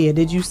 Well, yeah.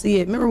 Did you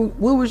see it? Remember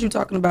what was you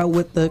talking about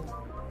with the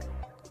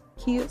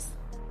Kias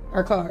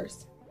or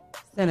cars?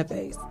 Santa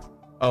Fe's.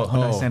 Oh,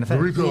 Hyundai Santa Fe.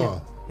 The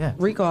recall. Yeah.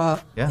 Recall.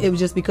 Yeah. It was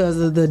just because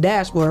of the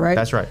dashboard, right?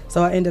 That's right.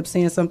 So I ended up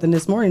seeing something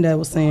this morning that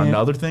was saying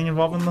Another thing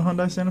involving the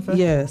Hyundai Santa Fe?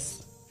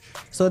 Yes.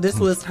 So this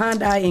was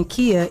Hyundai and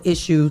Kia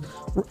issued.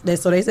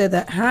 So they said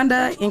that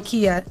Hyundai and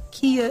Kia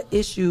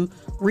issued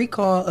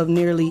recall of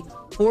nearly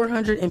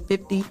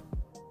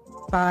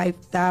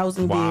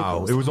 455,000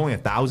 vehicles. It was only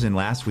 1,000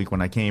 last week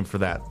when I came for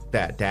that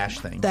dash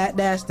thing. That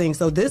dash thing.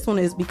 So this one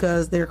is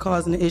because they're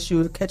causing the issue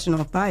of catching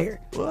on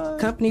fire. What?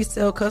 Companies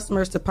tell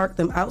customers to park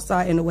them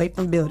outside and away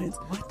from buildings.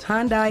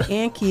 Hyundai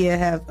and Kia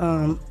have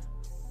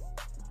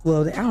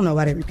well, I don't know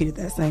why they repeated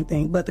that same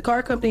thing, but the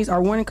car companies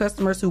are warning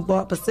customers who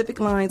bought Pacific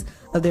lines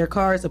of their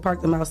cars to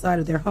park them outside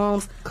of their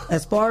homes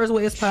as far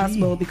away as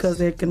possible because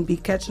they can be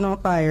catching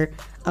on fire,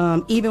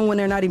 even when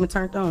they're not even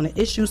turned on. The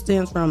issue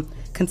stems from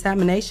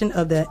contamination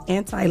of the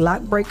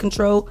anti-lock brake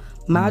control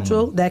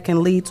module that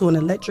can lead to an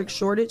electric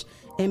shortage,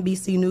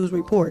 NBC News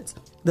reports.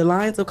 The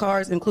lines of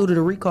cars included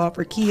a recall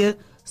for Kia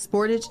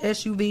Sportage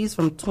SUVs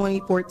from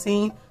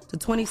 2014 to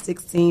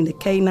 2016, the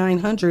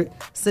K900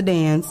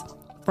 sedans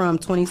from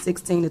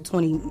 2016 to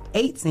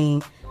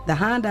 2018. The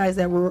Hyundais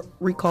that were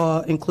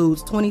recalled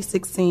includes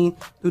 2016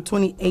 through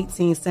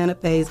 2018 Santa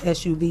Fe's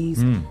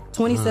SUVs,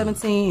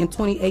 2017 and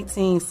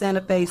 2018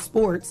 Santa Fe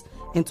Sports,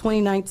 and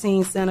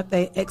 2019 Santa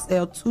Fe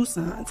XL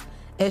Tucsons.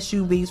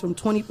 SUVs from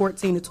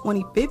 2014 to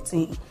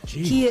 2015.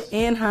 Jeez. Kia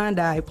and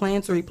Hyundai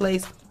plan to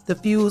replace the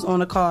fuse on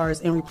the cars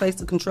and replace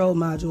the control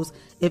modules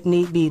if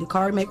need be. The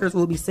car makers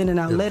will be sending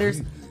out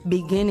letters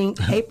beginning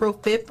April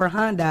 5th for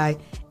Hyundai,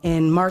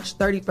 and March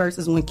 31st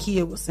is when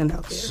Kia will send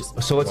out theirs.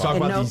 So let's talk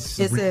about these.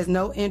 It says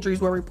no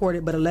injuries were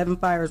reported, but 11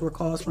 fires were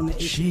caused from the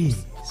issue.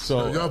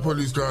 So y'all put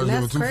these cars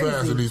in too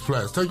fast in these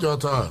flats. Take your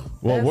time.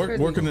 Well,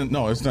 working in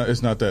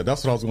it's not that.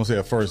 That's what I was going to say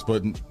at first.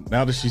 But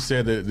now that she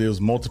said that there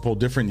was multiple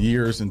different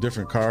years and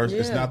different cars,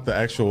 it's not the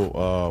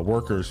actual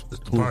workers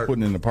who are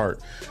putting in the part.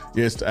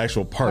 It's the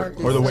actual part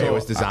or the way it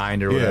was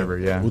designed or whatever.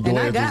 Yeah.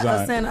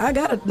 And I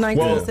got a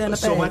 19 Santa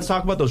Fe. So let's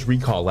talk about those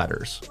recall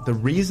letters. The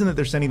reason that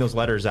they're sending those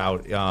letters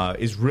out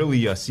is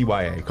really a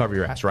CYA, cover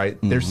your ass, right?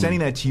 They're sending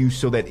that to you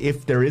so that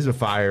if there is a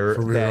fire,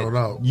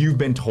 that you've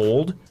been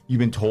told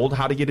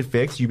how to get it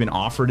fixed. You've been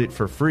offered it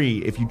for free.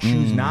 If you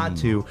choose not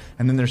to,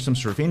 and then there's some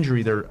sort of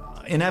injury, they're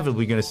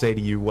inevitably going to say to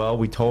you, well,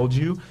 we told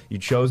you, you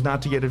chose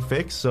not to get it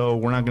fixed, so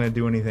we're not going to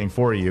do anything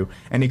for you.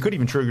 And it could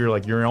even trigger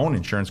like your own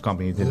insurance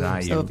company to deny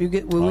you. So if you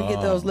when we get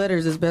those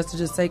letters, it's best to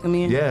just take them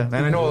in. Yeah, and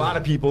I know a lot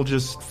of people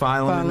just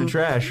file them in the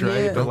trash,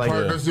 right? Yeah. But like,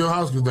 park next to your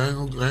house because they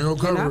ain't gonna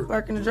cover it. And I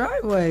park in the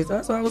driveway, so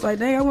that's why I was like,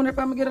 dang, I wonder if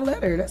I'm gonna get a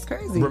letter. That's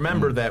crazy.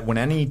 Remember that when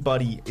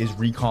anybody is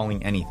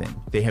recalling anything,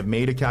 they have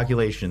made a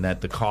calculation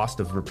that the cost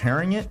of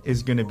repairing it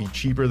is going to be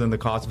cheaper than the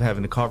cost of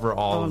having to cover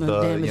all of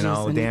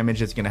the damage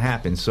that's going to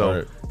happen.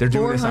 So they're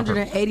doing this on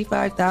purpose.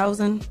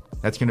 $485,000.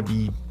 That's going to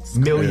be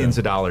millions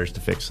of dollars to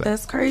fix that.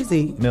 That's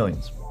crazy.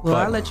 Millions. Well,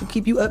 I'll let you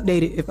keep you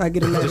updated if I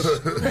get a letter.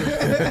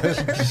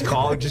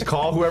 just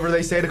call whoever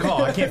they say to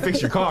call. I can't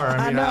fix your car.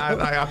 I mean,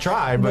 I'll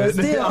try, but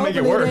still, I'll make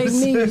it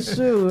worse.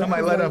 I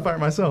might let it fire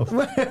myself.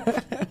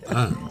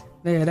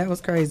 Yeah, that was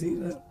crazy.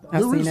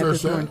 I've seen that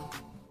this morning.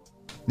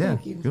 Yeah,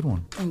 good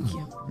one. Thank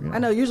you. I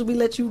know usually we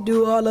let you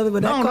do all of it,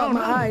 but that caught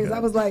my eyes. I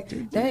was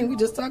like, dang, we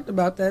just talked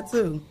about that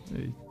too.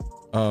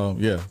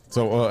 Yeah.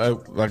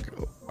 So, like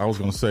I was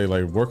gonna say,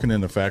 like working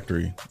in the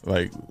factory,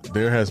 like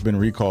there has been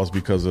recalls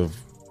because of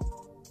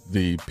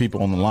the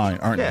people on the line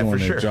aren't doing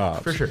their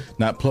jobs, for sure,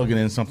 not plugging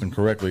in something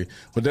correctly.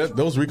 But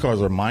those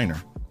recalls are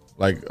minor,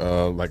 like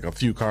a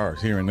few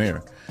cars here and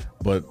there.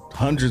 But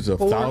hundreds of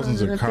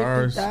thousands of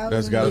cars,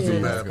 that's got to be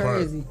a bad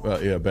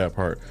part. Bad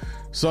part.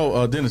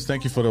 So, Dennis,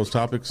 thank you for those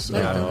topics.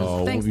 Thanks,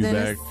 we'll be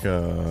Dennis.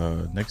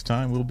 back next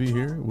time. We'll be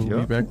here.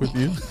 We'll be back with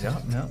you.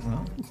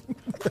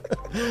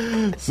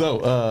 So,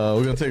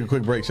 we're going to take a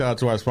quick break. Shout out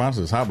to our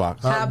sponsors,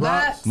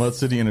 Hotbox, Mud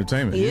City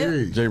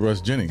Entertainment, J.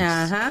 Russ Jennings,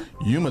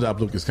 Umadop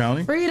Lucas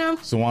County, Freedom,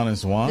 Swan and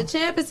Swan, The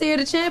Champ is here,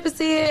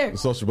 The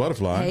Social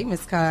Butterfly, Hey,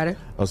 Miss Carter,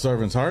 A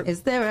Servant's Heart,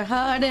 Is there a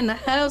heart in the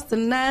house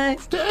tonight?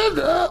 Stand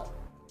up.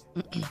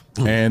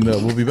 And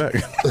we'll be back.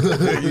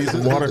 You need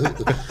some water?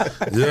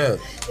 Yeah.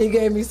 He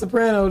gave me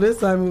soprano. This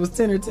time it was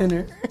tenor.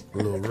 A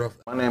little rough.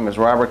 My name is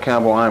Robert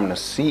Campbell. I'm the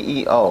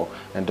CEO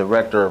and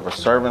director of A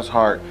Servant's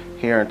Heart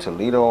here in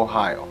Toledo,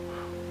 Ohio,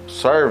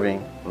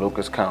 serving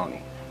Lucas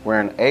County. We're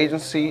an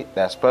agency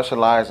that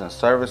specializes in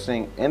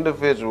servicing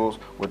individuals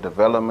with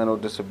developmental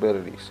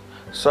disabilities.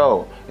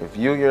 So, if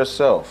you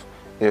yourself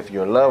If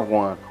your loved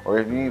one, or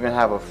if you even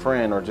have a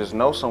friend or just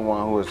know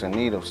someone who is in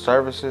need of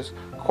services,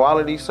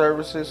 quality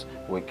services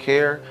with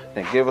care,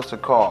 then give us a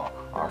call.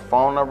 Our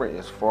phone number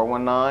is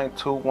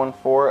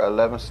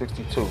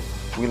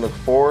 419-214-1162. We look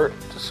forward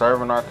to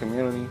serving our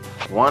community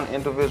one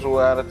individual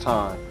at a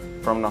time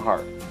from the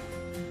heart.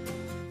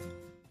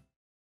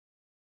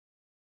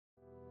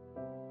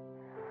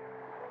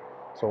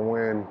 So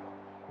when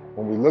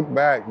we look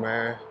back,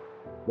 man,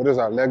 what is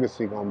our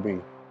legacy gonna be?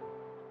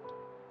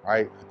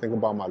 Right? I think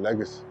about my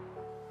legacy.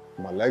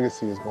 My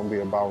legacy is gonna be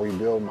about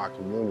rebuilding my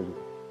community.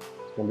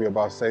 It's gonna be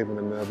about saving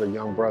another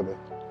young brother,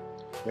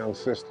 young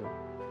sister,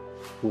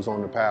 who's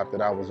on the path that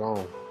I was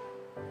on.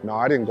 No,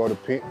 I didn't go to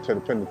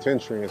the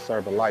penitentiary and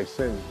serve a life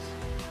sentence,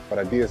 but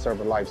I did serve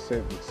a life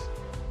sentence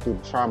through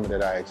the trauma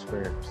that I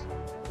experienced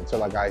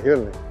until I got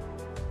healing.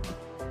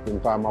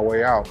 Didn't find my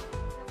way out.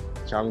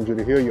 Challenge you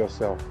to heal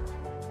yourself.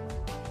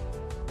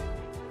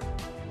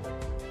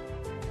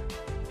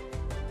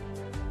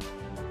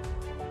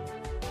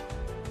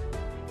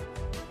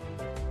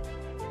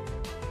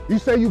 You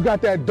say you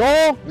got that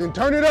dog, then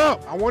turn it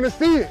up. I want to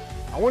see it.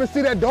 I want to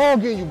see that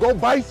dog in you. Go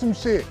bite some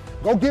shit.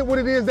 Go get what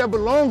it is that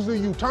belongs to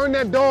you. Turn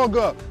that dog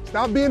up.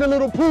 Stop being a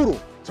little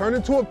poodle. Turn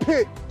into a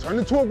pit. Turn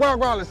into a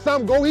Rottweiler.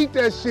 Something. Go eat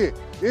that shit.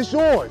 It's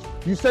yours.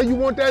 You say you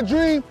want that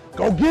dream?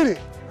 Go get it.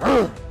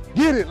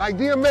 Get it like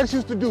DMX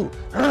used to do.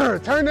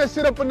 Turn that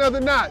shit up another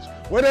notch.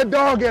 Where that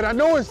dog at? I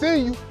know it's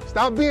in you.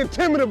 Stop being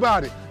timid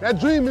about it. That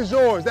dream is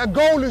yours. That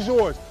goal is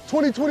yours.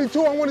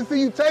 2022, I want to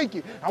see you take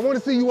it. I want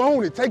to see you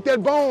own it. Take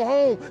that bone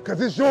home, because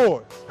it's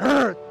yours.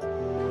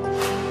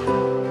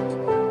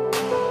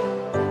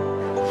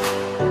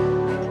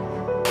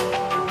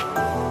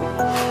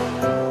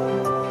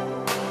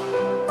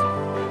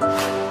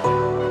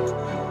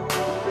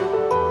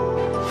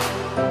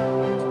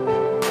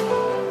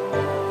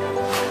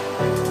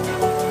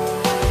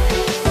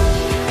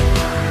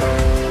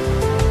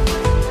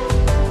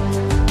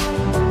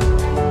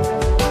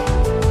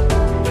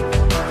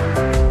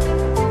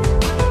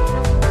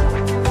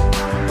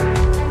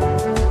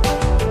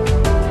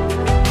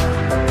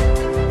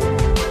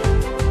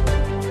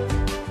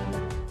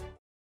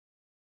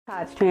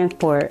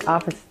 Transport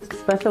offers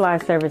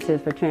specialized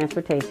services for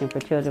transportation for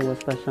children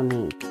with special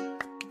needs.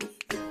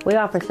 We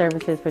offer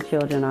services for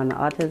children on the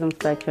autism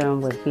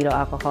spectrum with fetal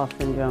alcohol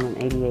syndrome and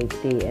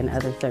ADHD and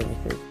other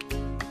services.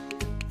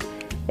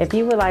 If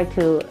you would like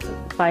to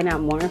find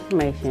out more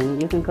information,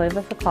 you can give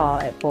us a call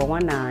at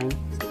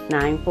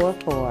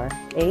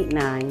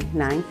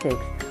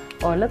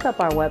 419-944-8996 or look up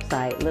our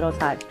website,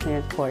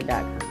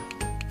 littletotstransport.com.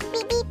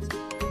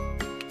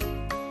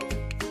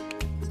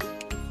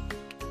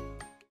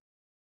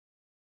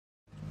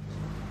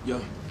 Yo,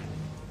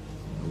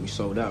 we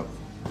sold out.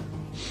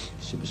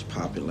 Shit was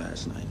popping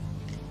last night.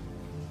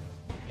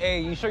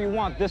 Hey, you sure you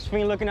want this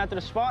fiend looking after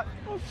the spot?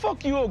 Oh,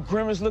 fuck you, old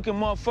grimace-looking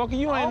motherfucker.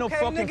 You ain't no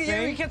fucking nigga,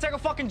 fiend. You can't take a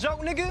fucking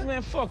joke, nigga.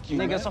 Man, fuck you,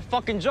 nigga, man. It's a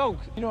fucking joke.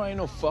 You know I ain't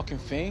no fucking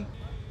fiend.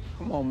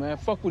 Come on, man.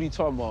 Fuck what he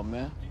talking about,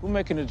 man. Who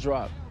making the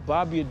drop?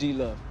 Bobby or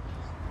D-Love?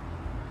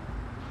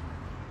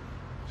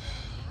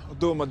 I'll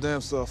do it my damn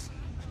self.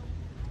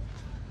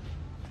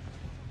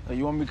 Hey,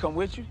 you want me to come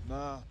with you?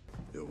 Nah.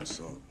 Yo, what's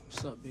up?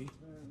 What's up, B?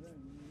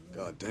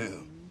 God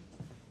damn.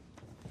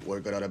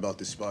 Word got out about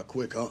this spot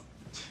quick, huh?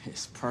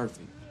 It's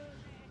perfect.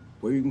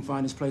 Where you can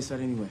find this place at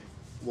anyway?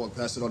 Walk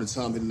past it all the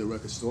time, hitting the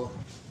record store.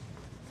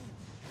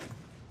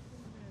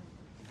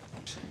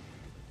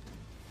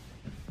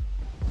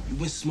 You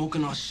been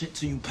smoking our shit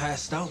till you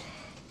passed out?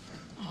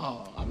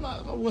 Oh, I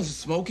wasn't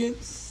smoking.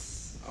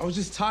 I was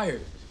just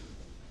tired.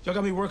 Y'all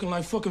got me working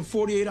like fucking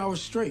 48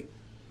 hours straight.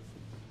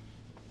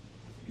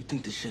 You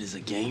think this shit is a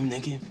game,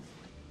 nigga?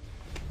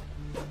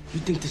 You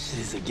think this shit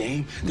is a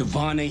game?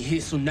 Devon ain't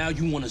here, so now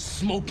you wanna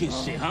smoke and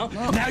shit, huh?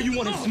 Now you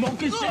wanna smoke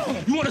and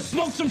shit? You wanna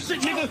smoke some shit,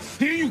 nigga?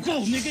 Here you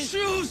go, nigga.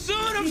 Shoot,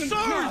 son, I'm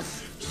sorry.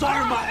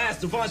 Sorry my ass,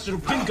 Devon should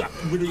have been got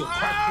rid of your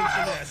crack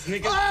bitch ass,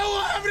 nigga. I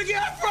won't have it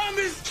again, I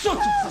promise. Shut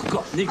the fuck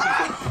up, nigga.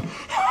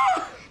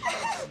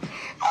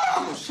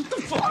 Shut the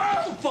fuck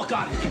up. Get the fuck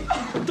out of here.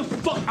 Get the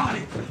fuck out of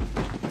here.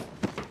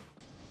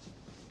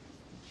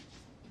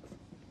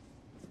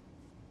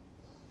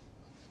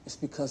 It's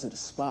because of the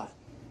spot.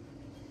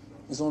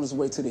 He's on his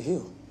way to the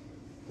hill.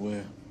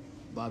 Where?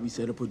 Bobby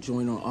set up a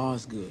joint on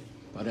Osgood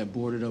by that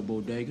boarded up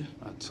bodega.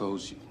 I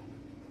told you.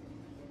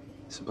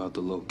 It's about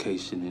the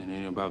location and it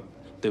ain't about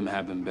them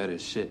having better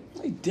shit.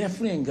 They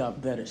definitely ain't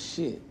got better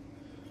shit.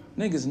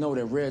 Niggas know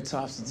that Red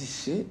Tops is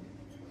this shit.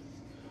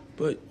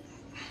 But,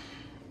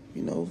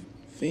 you know,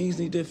 things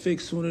need to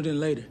fix sooner than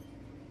later.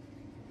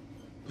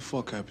 The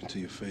fuck happened to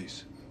your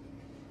face?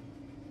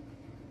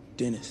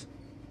 Dennis.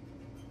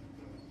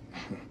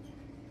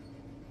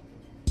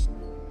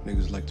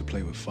 Niggas like to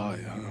play with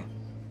fire, huh?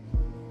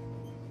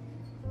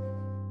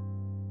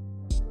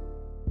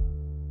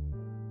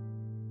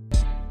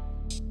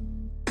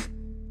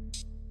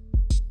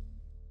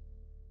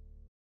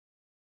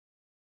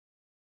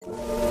 The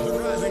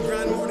Rise and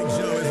Grind Morning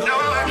Show is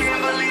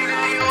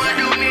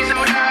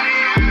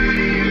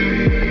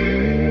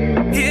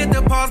Hit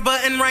the pause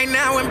button right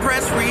now and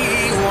press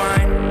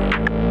rewind.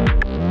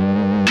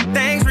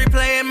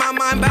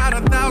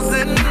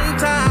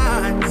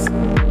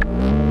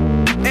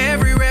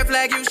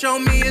 flag you show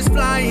me is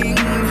flying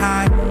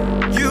high.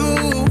 You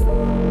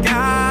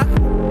got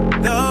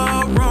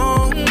the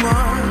wrong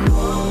one.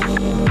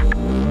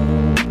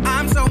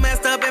 I'm so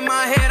messed up in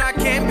my head, I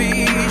can't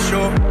be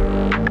sure.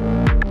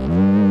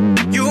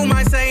 You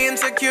might say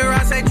insecure,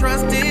 I say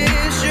trust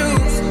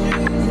issues.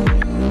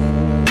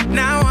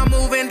 Now I'm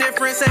moving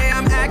different, say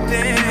I'm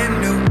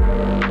acting new.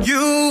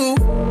 You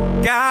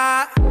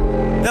got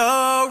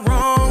the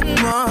wrong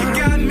one. You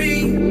got me,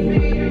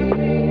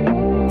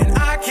 and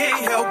I can't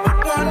help but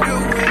wonder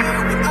where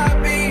would I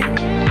be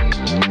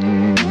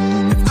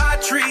if I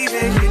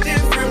treated you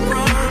different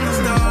from the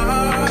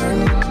start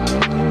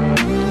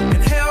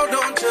and held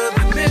on to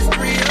the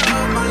mystery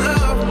of my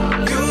love.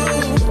 You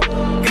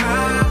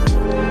got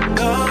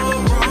the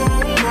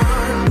wrong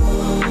one.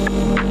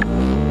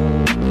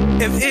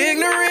 If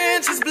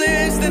ignorance is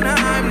bliss, then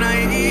I'm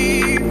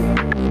naive.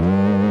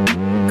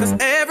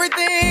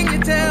 Everything you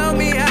tell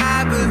me,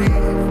 I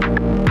believe.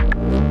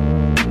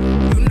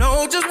 You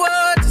know just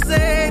what to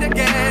say to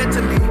get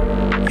to me.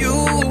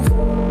 You've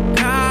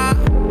got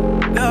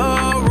the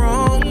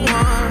wrong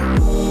one.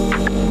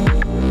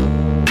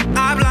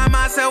 I blind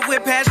myself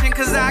with passion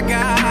cause I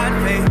got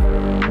faith.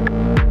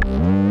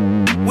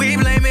 We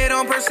blame it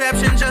on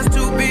perception just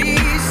to be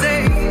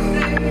safe.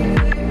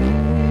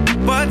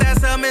 But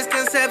that's a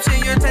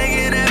misconception, you're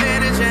taking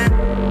advantage and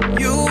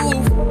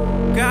you've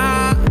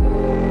got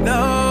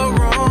the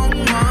wrong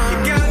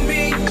one. You got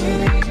me,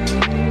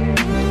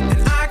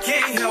 and I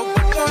can't help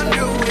but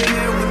wonder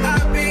where would I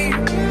be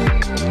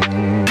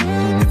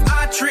if I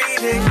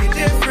treated you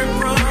different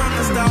from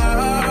the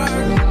start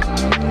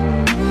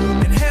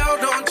and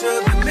held on to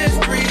the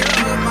mystery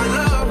of my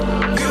love.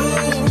 You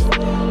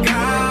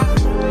got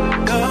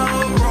the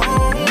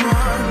wrong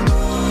one.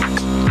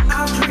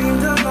 I've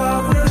dreamed of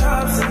love with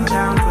ups and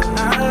downs, but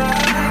not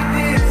like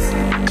this.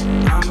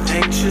 I'm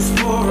anxious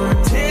for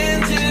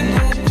attention,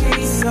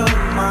 peace of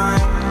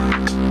mind.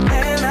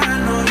 And I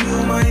know you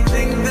might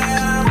think that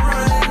I'm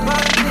running,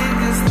 but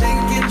niggas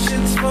thinking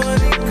shit's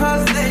funny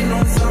cause they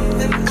know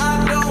something I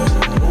don't.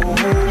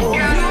 Oh, you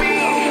got me,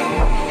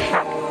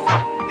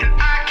 and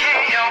I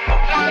can't help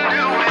but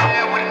wonder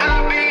where would I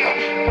be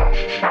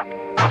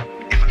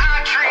if I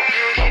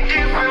treated you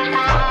different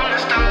from the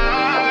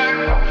start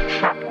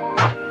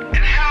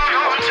and held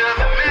on to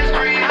the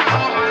mystery of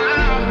my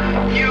love.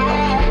 You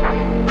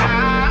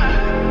got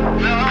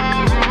the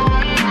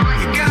wrong one.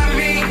 You got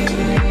me,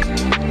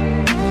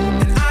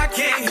 and I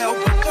can't help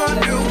but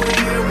wonder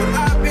where would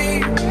I be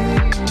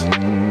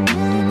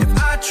if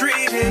I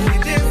treated you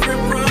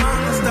different from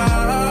the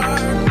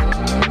start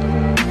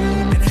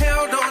and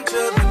held on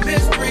to the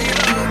mystery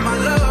of my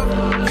love.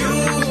 You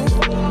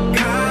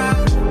got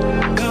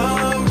the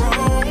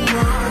wrong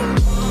one.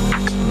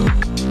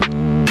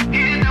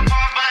 Hit the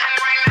pause button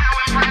right now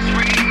and press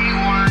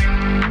rewind.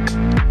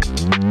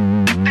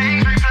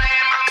 Things replay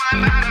in my mind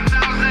about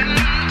 1,000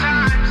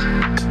 times.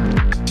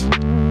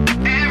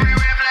 Every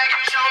red flag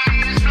you show me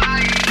is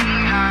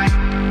flying high.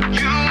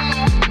 You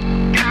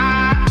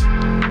got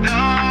the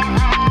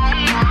wrong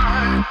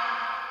one.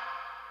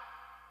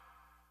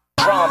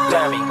 Prom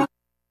dummy.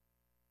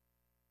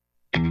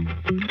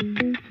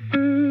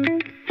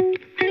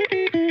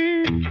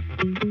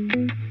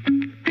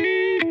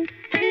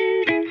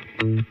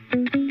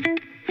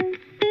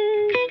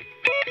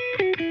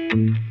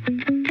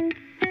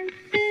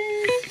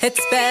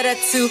 It's better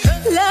to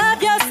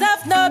love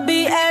yourself, not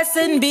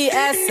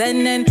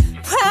BSing, and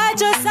pride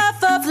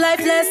yourself of life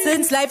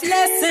lessons. Life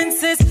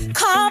lessons is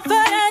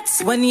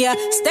confidence when you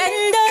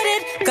stand on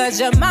it, cause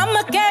your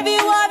mama gave you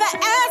all the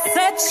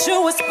assets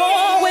you was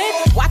born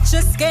with. Watch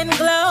your skin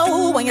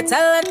glow when you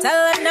tell her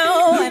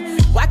no, and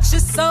watch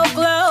your soul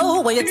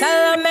glow when you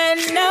tell a man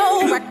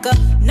no.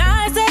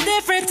 Recognize the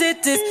difference,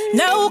 it is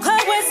no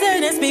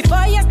coincidence.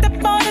 Before you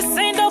step on the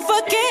scene, don't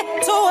forget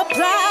to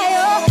apply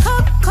your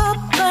cocoa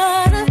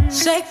butter,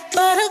 shake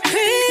butter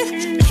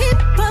cream, keep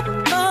up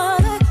all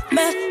that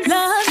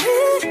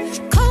melody,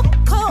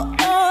 cocoa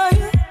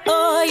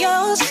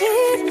oil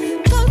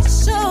shit, don't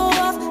show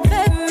off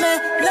that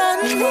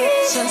melody.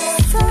 Just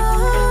so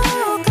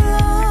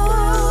glow,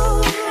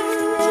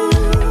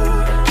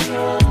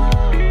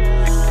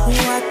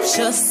 watch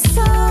your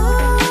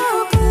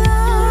soul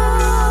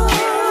glow,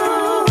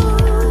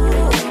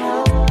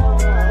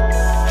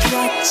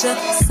 watch your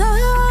soul.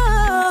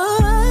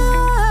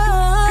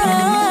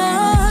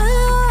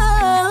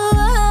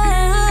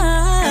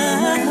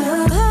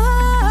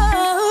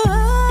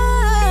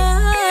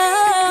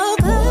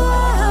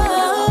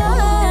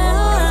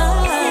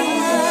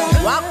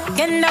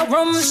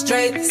 Room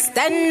straight,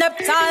 stand up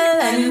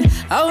tall and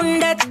own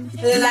that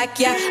like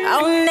you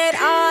own it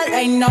all.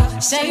 Ain't no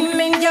shame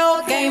in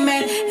your game,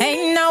 and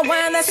ain't no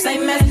one the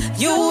same as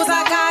you's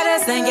a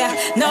goddess, and you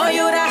know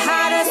you the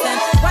hottest. And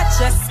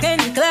watch your skin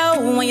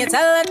glow when you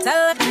tell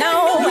her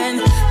no, and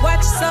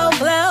watch so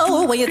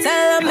glow when you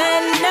tell a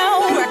man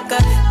no.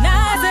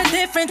 Recognize the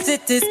difference,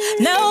 it is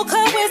no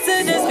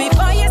coincidence.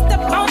 Before you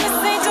step on the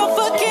scene, don't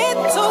forget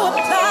to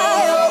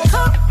apply your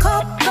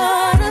cocoa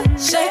butter,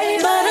 shea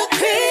butter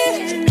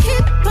cream,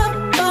 keep up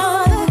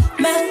all that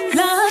melody.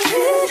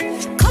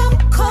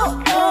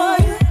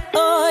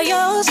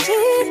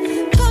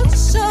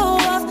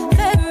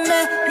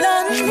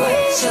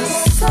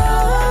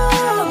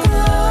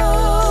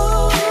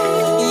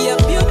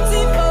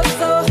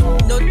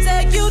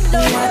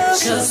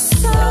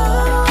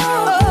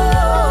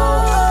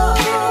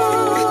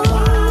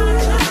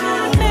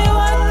 Me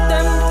want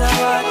them to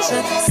watch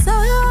it.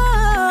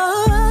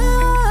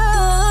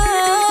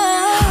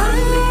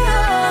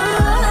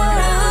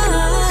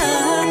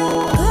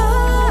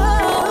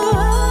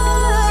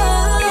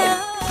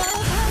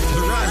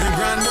 The Rise and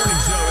Grind Morning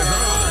Show is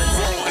on.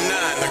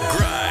 419 The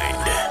Grind.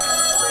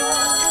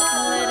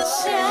 Let it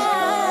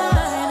shine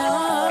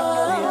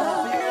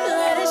on.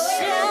 Let it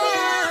shine.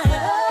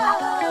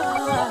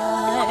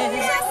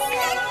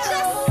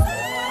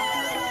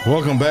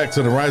 Welcome back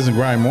to the Rise and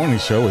Grind Morning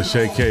Show with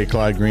Shay K,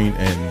 Clyde Green,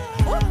 and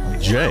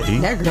Jay.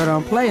 That girl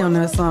don't play on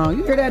that song.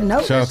 You hear that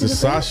note? Shout out that to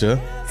she just said? Sasha.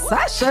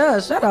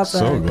 Sasha, shout out to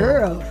So her good.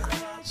 girl.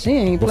 She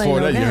ain't playing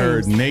Before no that, you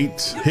heard games.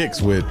 Nate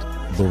Hicks with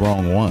The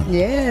Wrong One.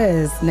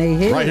 Yes, Nate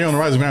Hicks. Right here on the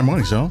Rise and Grind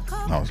Morning Show.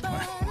 No, it's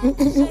fine.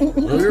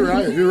 You're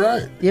right. You're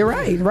right. You're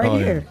right. Right Oh,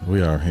 yeah, here.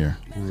 we are here.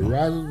 The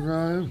Rise and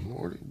Grind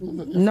Morning.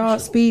 No,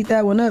 speed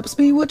that one up.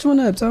 Speed which one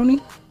up, Tony?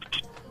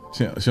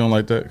 She don't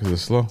like that because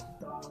it's slow.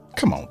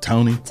 Come on,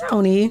 Tony.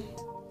 Tony.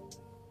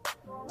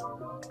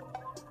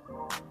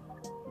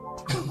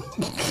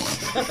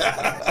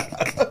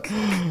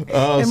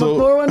 And So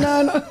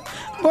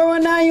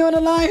 419, you on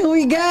the line? Who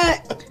we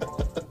got?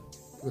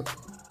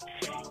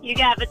 You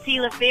got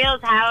Batila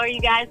Fields. How are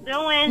you guys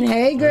doing?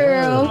 Hey,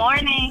 girl. Good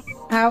morning.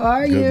 How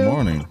are you? good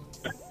morning.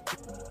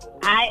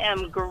 I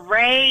am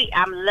great.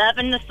 I'm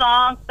loving the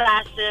song,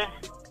 Sasha.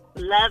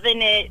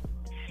 Loving it.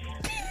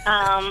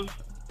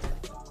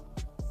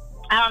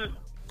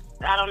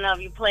 I don't know if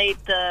you played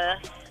the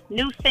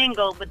new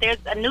single, but there's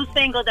a new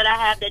single that I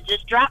have that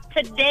just dropped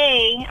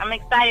today. I'm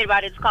excited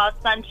about it. It's called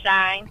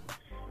Sunshine.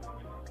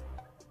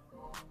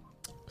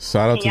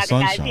 Shout out to Can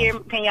y'all guys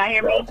Sunshine. can y'all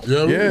hear me?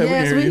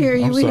 Yes, we hear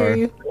you. I'm We hear sorry.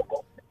 you.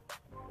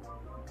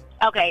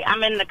 Okay,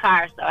 I'm in the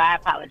car, so I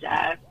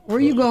apologize. Where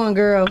you going,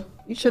 girl?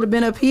 You should have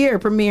been up here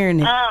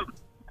premiering it.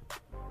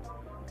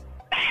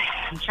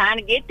 I'm trying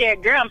to get there,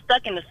 girl. I'm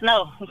stuck in the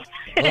snow.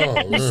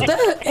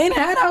 Stuck? Ain't it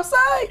hot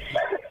outside?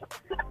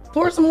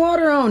 Pour some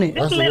water on it.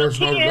 That's the worst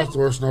snow. That's the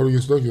worst snow to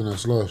get stuck in that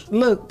slush.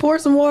 Look, pour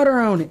some water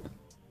on it.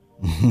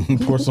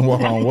 Pour some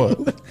water on what?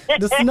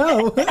 The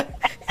snow.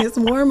 It's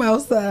warm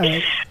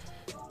outside.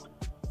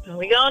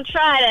 We gonna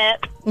try that.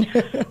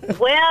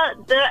 Well,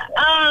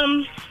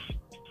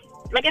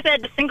 like I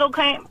said, the single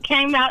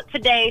came out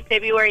today,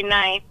 February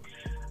 9th.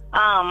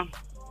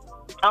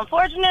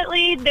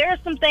 Unfortunately, there's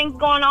some things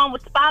going on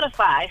with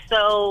Spotify,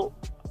 so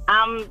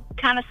I'm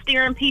kind of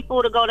steering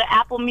people to go to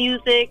Apple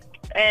Music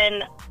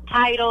and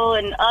Tidal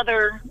and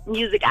other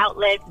music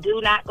outlets. Do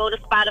not go to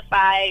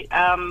Spotify.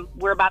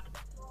 We're about to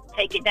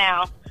take it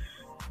down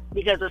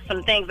because of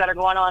some things that are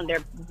going on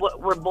there.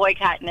 We're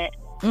boycotting it.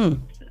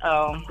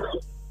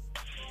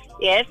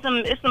 Yeah,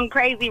 it's some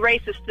crazy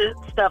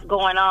racist stuff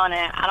going on,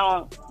 and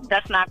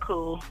that's not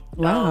cool.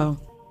 Wow.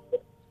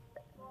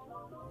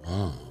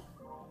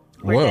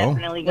 Well,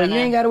 you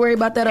ain't got to worry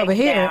about that over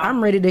here.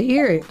 I'm ready to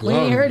hear it. We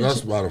ain't heard it.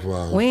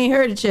 Spotify. We ain't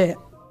heard it yet.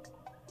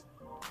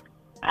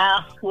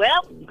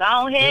 Well,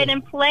 go ahead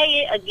and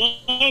play it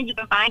again. You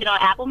can find it on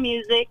Apple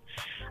Music.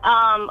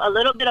 A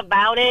little bit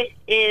about it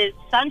is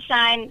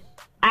Sunshine.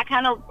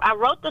 I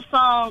wrote the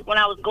song when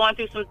I was going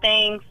through some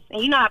things,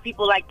 and you know how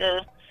people like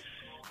to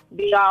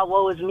be all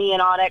woe is me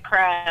and all that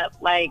crap.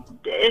 Like,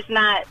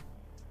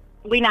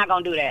 we not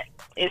gonna do that.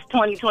 It's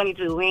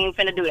 2022. We ain't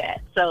finna do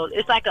that. So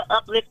it's like an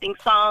uplifting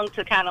song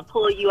to kind of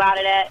pull you out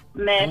of that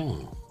mess.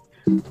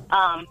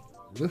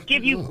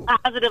 Give you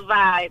positive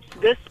vibes,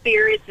 good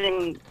spirits,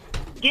 and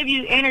give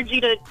you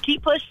energy to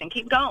keep pushing,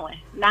 keep going.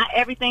 Not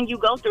everything you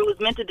go through is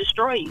meant to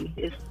destroy you.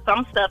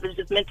 Some stuff is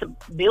just meant to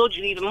build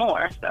you even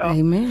more. So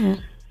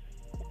Amen.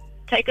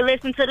 Take a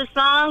listen to the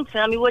song.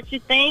 Tell me what you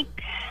think.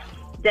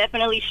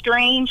 Definitely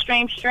stream.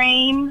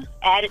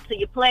 Add it to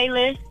your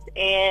playlist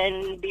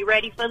and be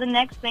ready for the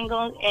next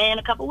single in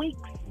a couple weeks.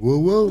 Woo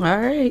woo. All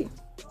right.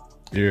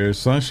 Here's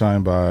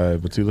Sunshine by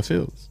Batila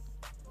Fields.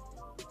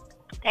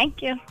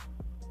 Thank you.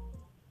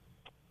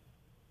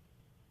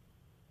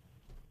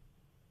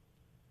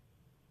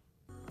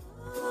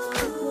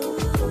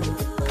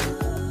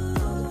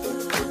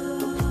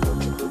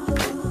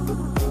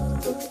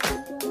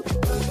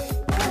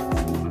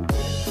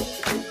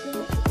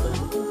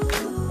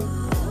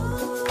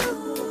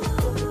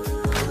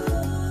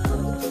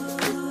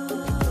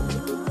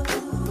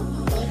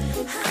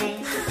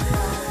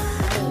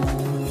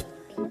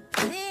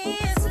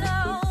 Please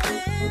know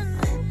in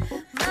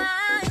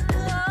my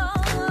glow.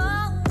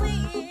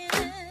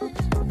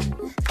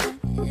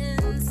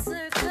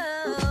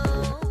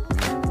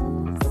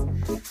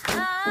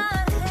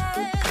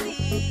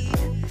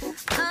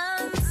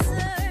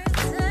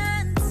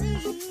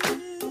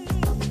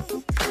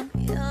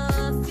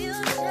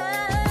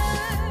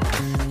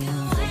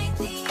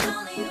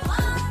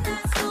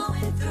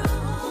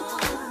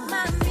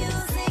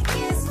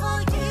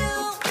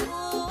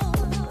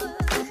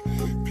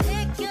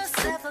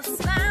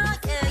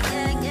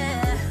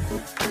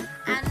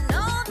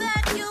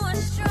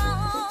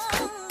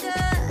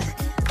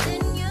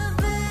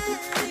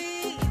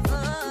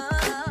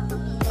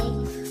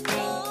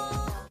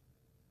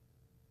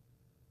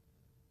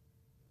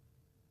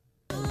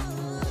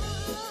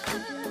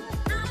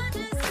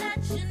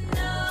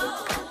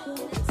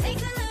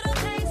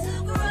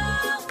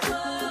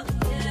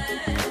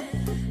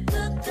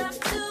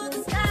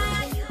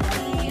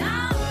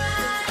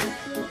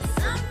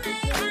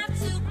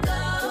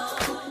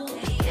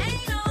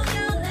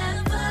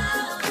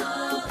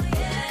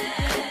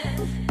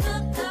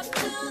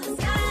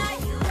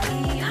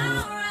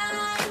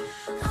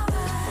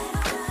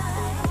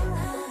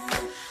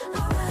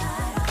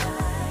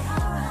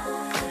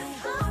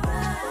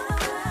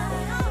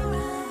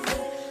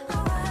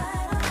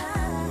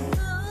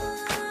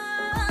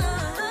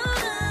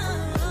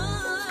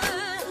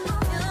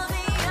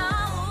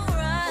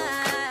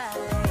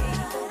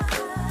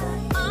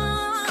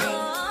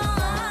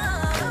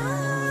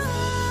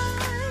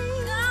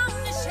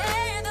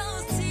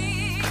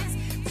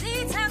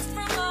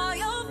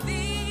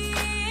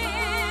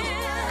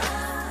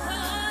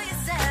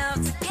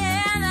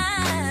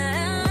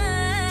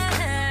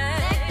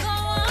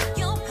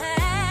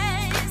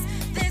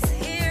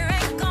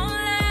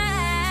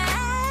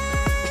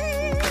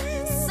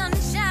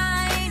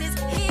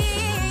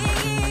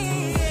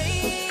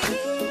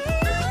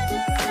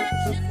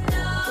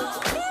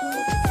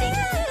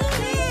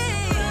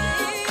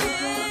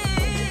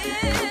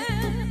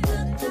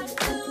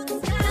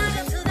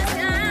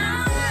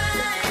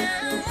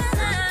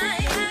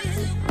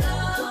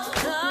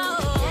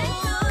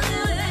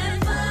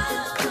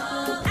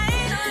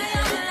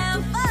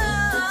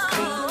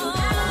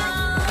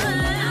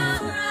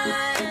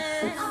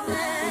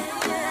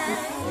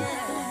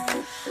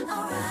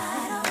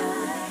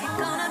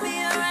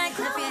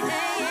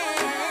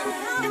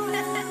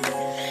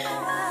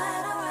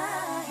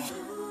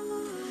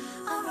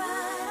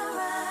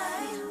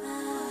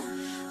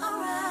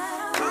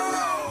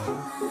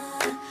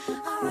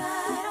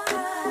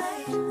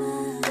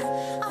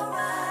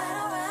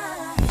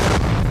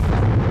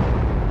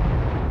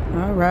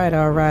 right.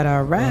 Oh,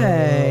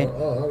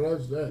 I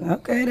like that.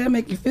 Okay, that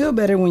make you feel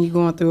better when you're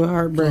going through a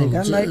heartbreak.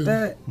 I like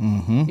that.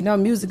 Mm-hmm. You know,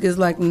 music is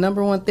like the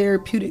number one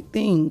therapeutic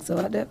thing, so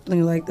I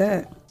definitely like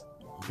that.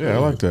 Yeah, I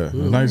like that.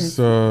 Nice,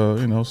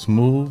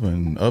 smooth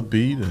and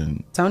upbeat.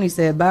 And Tony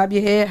said, bob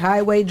your head,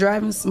 highway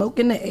driving, smoke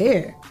in the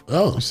air.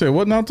 Oh, you said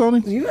what now,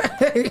 Tony? You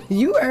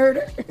heard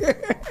her.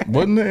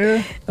 What in the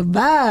air? A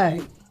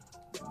vibe.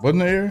 What in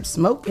the air?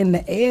 Smoke in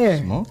the air.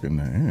 Smoke in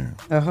the air.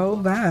 A whole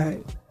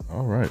vibe.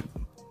 All right.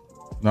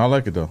 No, I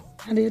like it though.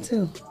 I did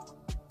too.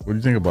 What do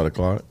you think about it,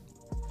 Clyde?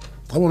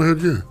 I want to hear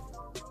it again.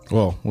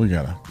 Well, we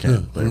gotta.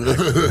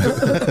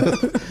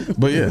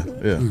 But yeah.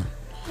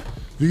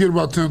 You get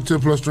about 10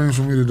 plus streams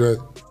from me today.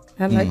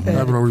 I like that.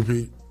 Have it on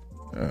repeat.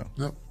 Yeah.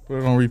 Yep. Put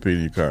it on repeat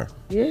in your car.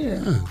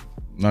 Yeah.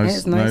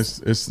 Nice.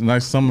 It's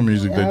nice summer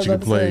music that you can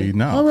play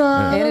now. All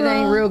right. And it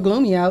ain't real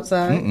gloomy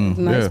outside. It's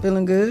nice,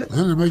 feeling good.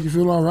 And it make you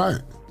feel all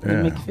right. Yeah.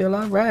 It make you feel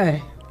all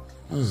right.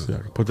 So I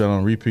can put that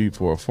on repeat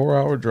for a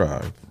 4-hour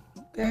drive.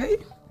 Okay.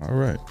 All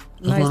right.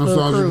 Nice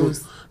little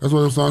cruise. That's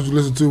one of the songs you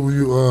listen to when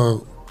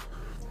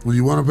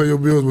you want to pay your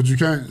bills, but you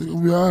can't. It's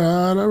gonna be all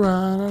right.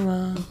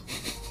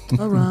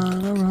 All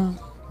right.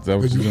 Is that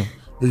what you do?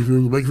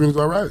 Make you feel it's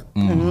all right.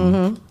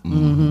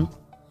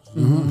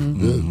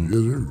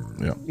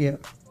 Yeah.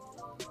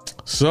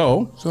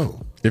 So,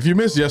 if you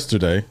missed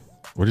yesterday,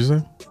 what did you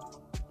say?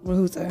 What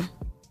who say?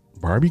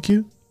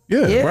 Barbecue?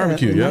 Yeah,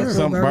 barbecue. Yeah,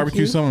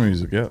 barbecue summer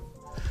music. Yeah,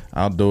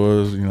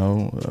 outdoors.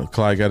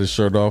 Clyde got his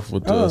shirt off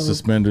with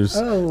suspenders.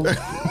 Oh,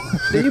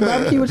 did you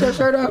barbecue with your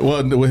shirt off?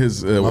 Well, with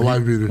his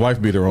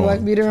wife beater on.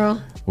 Wife beater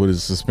on. With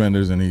his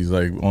suspenders, and he's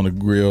like on the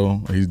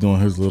grill. He's doing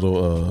his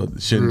little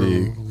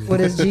shindig with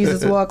his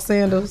Jesus walk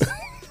sandals.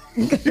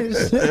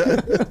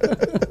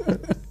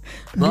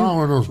 No, I don't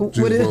want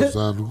those Jesus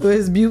walk sandals. With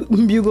his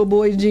Bugle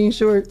Boy jean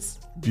shorts.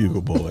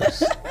 Bugle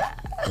Boys.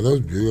 Are those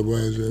Bugle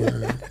Boys?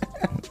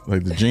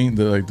 Like the jean,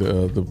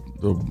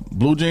 the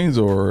blue jeans,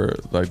 or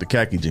like the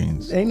khaki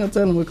jeans? Ain't no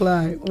telling with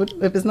Clyde.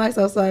 If it's nice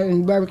outside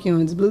and you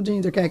barbecuing, it's blue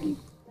jeans or khaki.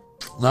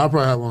 No, I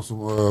probably have on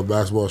some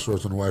basketball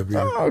shorts on the white beater.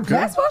 Oh, okay.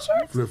 Basketball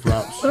shorts? Flip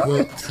flops.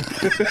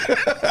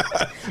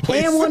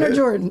 And one or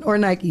Jordan or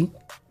Nike.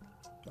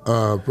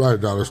 Probably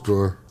dollar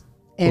store.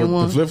 And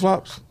one. The flip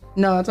flops?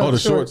 No, I told the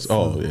shorts.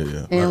 Oh,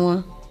 yeah. And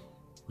one.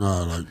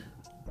 No, like.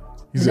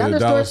 He said a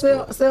dollar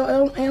store sell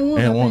and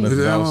one. And one at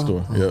the dollar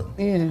store. Yeah.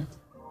 Yeah.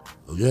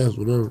 Yes,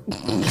 whatever.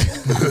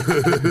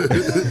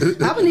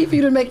 I would need for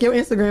you to make your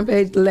Instagram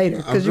page later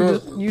because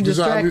you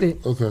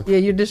distracted. Okay. Yeah,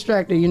 you're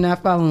distracted. You're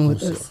not following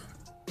with us.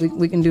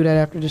 We can do that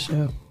after the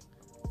show.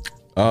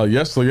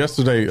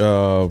 Yesterday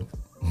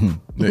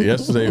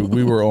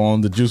we were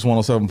on the Juice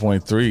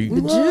 107.3.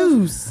 The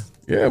Juice.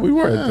 Yeah, we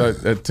were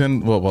at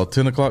 10. Well, about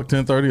 10 o'clock,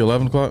 10:30,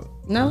 11 o'clock.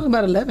 No,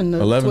 about 11.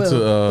 11 to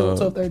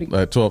 12:30.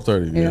 At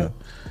 12:30. Yeah.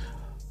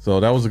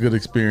 So that was a good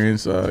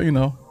experience.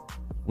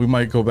 We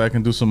might go back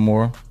and do some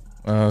more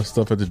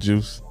stuff at the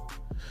Juice.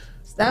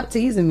 Stop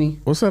teasing me.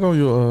 What's that on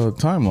your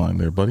timeline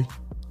there, buddy?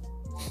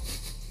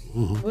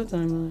 What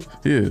timeline?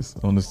 He is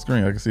on the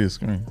screen. I can see his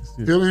screen.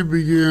 Healing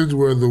begins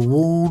where the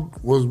wound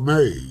was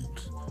made.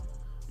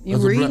 You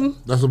reading?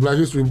 That's a Black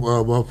History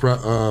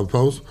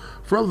post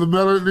from the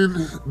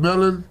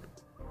Melanin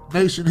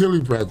Nation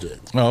Healing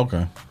Project. Oh,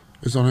 okay.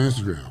 It's on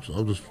Instagram, so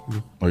I'm just.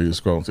 Oh, you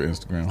scrolling to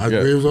Instagram?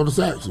 It was on the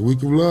site. A Week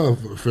of Love,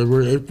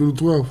 February 8th through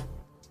the 12th.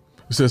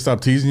 You said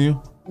stop teasing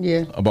you?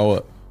 Yeah. About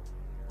what?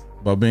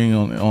 About being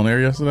on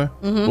air yesterday?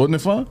 Mm-hmm. Wasn't it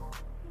fun?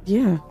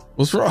 Yeah.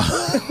 What's wrong?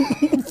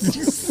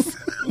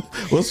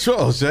 What's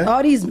wrong, Shay?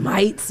 All these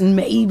mites and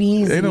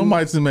maybes. Ain't no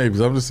mites and maybes.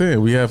 I'm just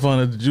saying we had fun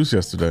at the Juice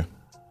yesterday.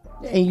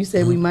 And you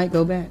said we might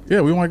go back.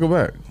 Yeah, we might go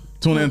back.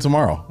 Tune in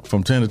tomorrow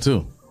from 10 to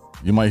 2.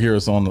 You might hear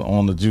us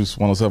on the Juice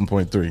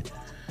 107.3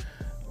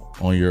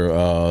 on your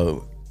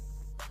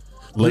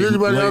Did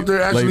anybody out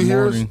there actually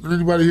hear us? Did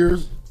anybody hear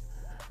us?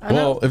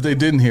 Well, if they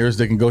didn't hear us,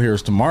 they can go hear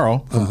us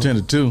tomorrow from 10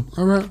 to 2.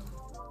 All right.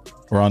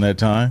 Around that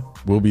time,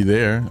 we'll be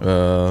there.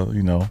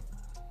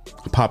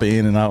 Pop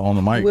in and out on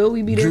the mic. Will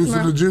we be there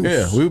tomorrow? The juice.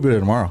 Yeah, we'll be there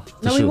tomorrow.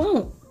 No, we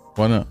won't.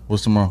 Why not?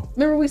 What's tomorrow?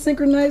 Remember we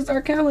synchronized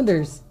our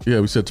calendars.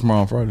 Yeah, we said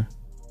tomorrow on Friday.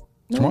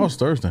 No. Tomorrow's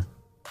Thursday.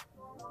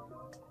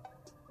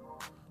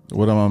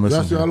 What am I missing?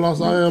 That's I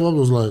lost. I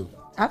was like.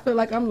 I feel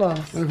like I'm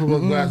lost. Let me put my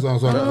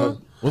glasses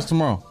on. What's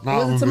tomorrow?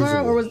 Was it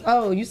tomorrow or was?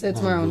 Oh, you said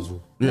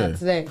tomorrow. Not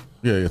today.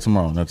 Yeah,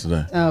 tomorrow, not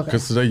today. Oh, okay.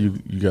 Because today you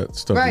got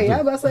stuff. Right. To do. I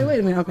was about to say, wait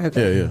a minute.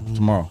 Okay. Yeah,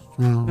 tomorrow.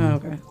 Oh,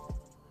 okay.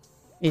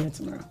 Yeah,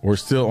 tomorrow. We're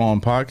still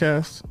on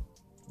podcast.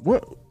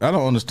 What? I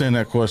don't understand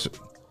that question,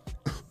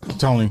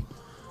 Tony.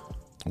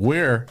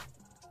 We're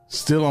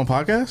still on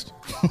podcast?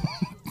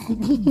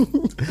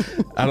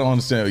 I don't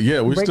understand.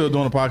 Yeah, we're still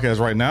doing a podcast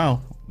right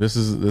now. This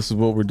is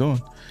what we're doing.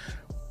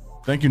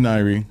 Thank you,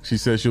 Nairi. She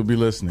said she'll be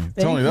listening.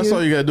 Tony, that's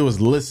all you gotta do is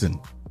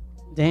listen.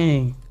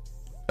 Dang.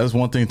 That's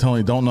one thing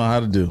Tony don't know how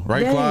to do.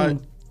 Right, Clyde?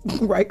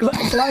 Right,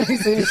 Clyde ain't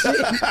saying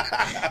shit.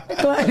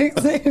 Clyde ain't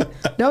saying.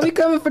 Don't be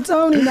coming for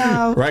Tony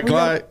now. Right,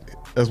 Clyde?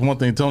 That's one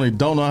thing Tony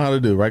don't know how to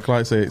do. Right,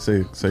 Clyde? Say put yeah.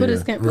 Put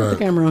the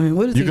camera on him.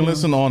 What is you can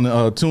listen on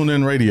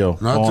TuneIn Radio.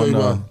 I'll tell you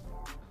what.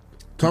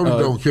 Tony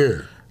don't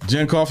care.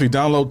 Jen Coffee,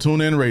 download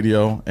TuneIn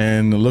Radio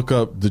and look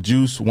up The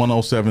Juice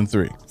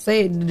 107.3.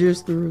 Say it, The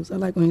Juice Cruise. I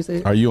like when you say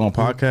it. Are you on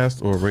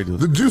podcast or radio?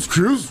 The Juice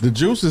Cruise? The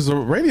Juice is a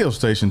radio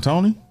station,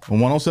 Tony, on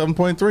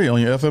 107.3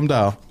 on your FM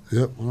dial.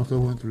 Yep,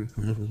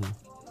 107.3.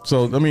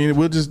 So, I mean,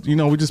 we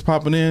just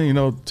popping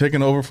in,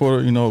 taking over for,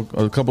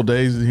 a couple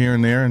days here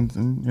and there and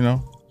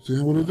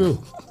seeing what it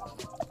do.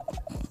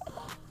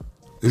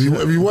 If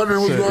you're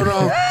wondering what's going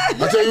on,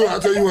 I'll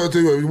tell you what.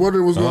 If you're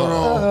wondering what's going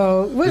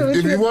on,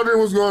 if you're wondering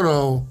what's going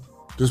on,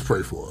 just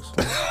pray for us.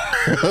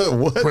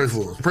 What? Pray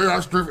for us. Pray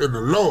our strength in the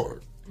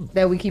Lord.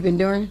 That we keep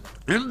enduring?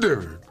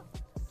 Enduring.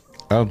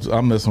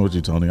 I'm messing with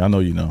you, Tony. I know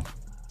you know.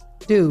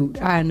 Dude,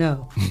 I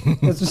know.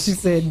 That's what she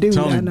said. Dude,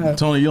 Tony, I know.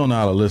 Tony, you don't know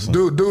how to listen.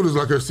 Dude is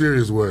like a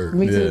serious word.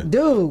 Me too.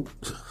 Dude.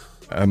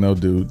 I know,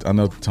 dude. I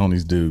know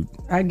Tony's dude.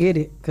 I get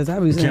it, because I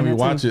be saying Can we that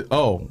watch too. it?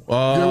 Oh.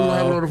 Yeah, we'll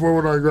have it on the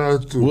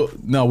 419 guys too.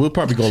 We'll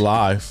probably go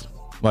live.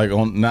 Like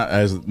on not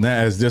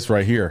as this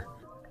right here.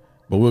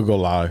 But we'll go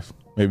live.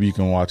 Maybe you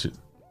can watch it.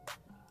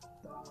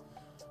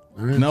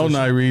 No,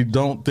 Nairi,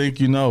 don't think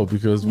you know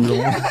because we don't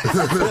want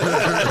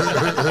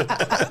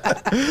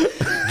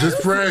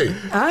Just pray.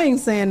 I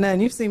ain't saying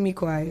nothing. You've seen me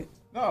quiet.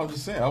 No, I'm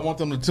just saying I want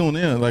them to tune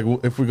in. Like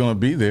if we're gonna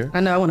be there. I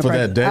know I want to for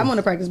practice. that day. I want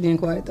to practice being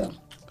quiet though.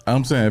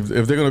 I'm saying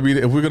if they're gonna be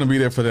there, if we're gonna be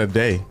there for that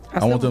day,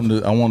 I want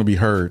to be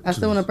heard. I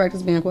still want to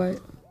practice being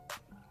quiet.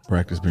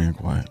 Practice being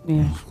quiet.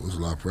 Yeah. There's a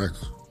lot of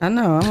practice. I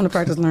know. I want to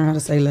practice learn how to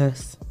say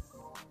less.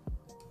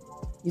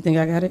 You think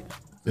I got it?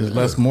 Is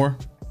less more?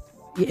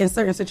 Yeah, in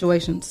certain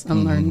situations,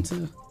 I'm learning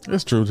to.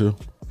 That's true too.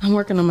 I'm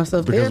working on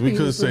myself. Because Therapy we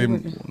could is say,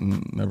 really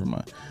working. never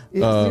mind.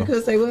 You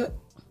could say what?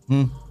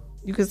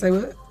 You could say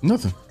what?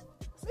 Nothing.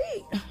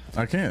 See,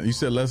 I can't. You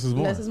said less is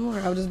more. less is more.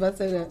 I was just about to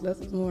say that. Less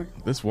is more.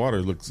 This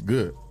water looks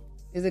good.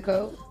 Is it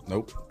cold?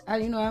 Nope.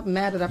 I'm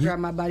mad that I forgot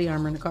my body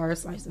armor in the car.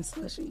 It's nice and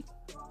slushy.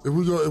 If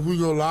we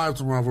go live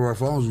tomorrow for our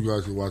phones, you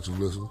guys can watch and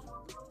listen.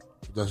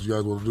 If that's what you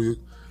guys want to do.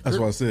 That's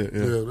what I said.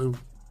 Yeah.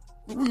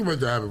 We can make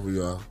that happen for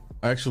y'all.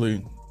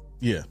 Actually,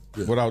 yeah.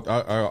 But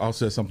I'll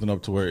set something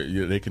up to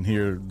where they can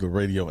hear the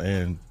radio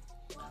and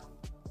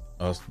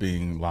us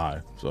being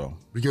live. So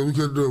because we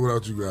couldn't do it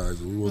without you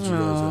guys. We want you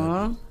guys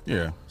happy.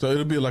 Yeah. So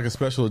it'll be like a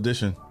special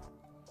edition.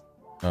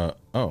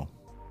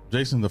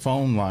 Jason, the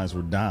phone lines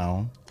were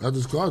down. I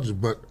just called you,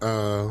 but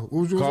what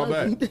was your call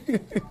saying? back?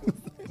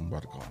 I'm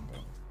about to call him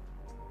back.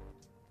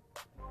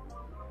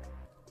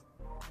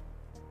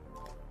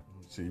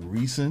 Let's see,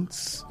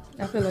 recents.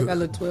 I feel like I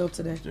look 12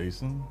 today.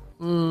 Jason.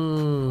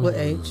 What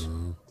age?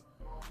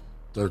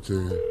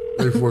 13.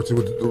 Maybe 14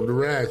 with the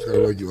rags kind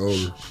of make you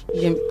older.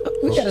 Yeah,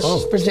 we got a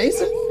for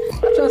Jason. I'm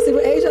trying to see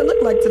what age I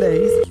look like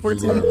today. He's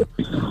 14.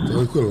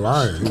 So quit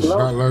lying. He's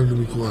not learning to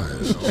be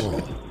quiet.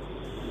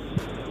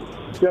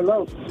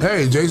 Hello.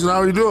 Hey, Jason, how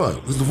are you doing?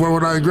 This is the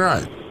 419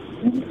 grind.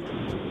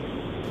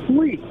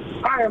 Sweet.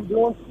 I am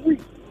doing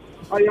sweet.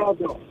 How y'all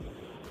doing?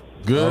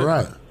 Good. All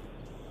right.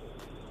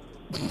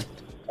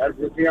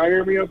 Can y'all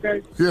hear me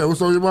okay? Yeah,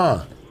 what's on your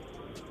mind?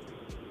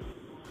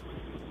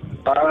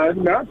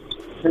 No.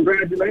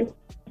 Congratulations.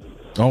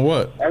 On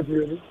what? That's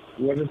really.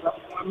 What is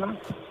up on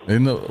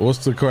that?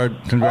 What's the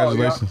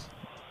congratulations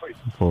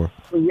for?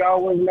 Because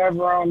y'all was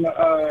never on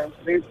the,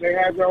 they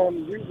had y'all on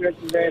the group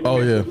yesterday. And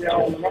Oh, yeah.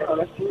 Y'all on tomorrow.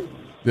 That's cool.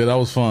 Yeah, that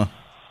was fun.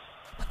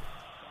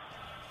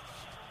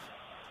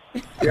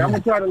 Yeah, I'm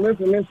going to try to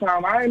listen this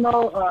time. I didn't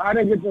know, I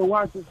didn't get to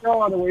watch the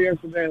show all the way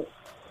yesterday.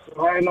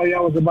 So I didn't know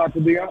y'all was about to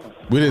be on.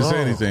 We didn't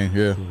say anything,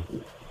 yeah.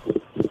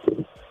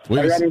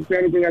 Y'all didn't say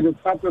anything, I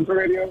just popped up the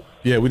radio?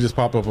 Yeah, we just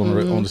popped up on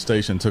the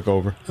station, took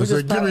over. I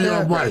said, give me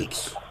your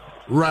mics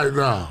right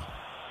now.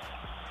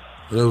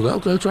 And they was like,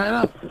 okay, try it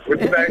out.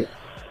 What you say?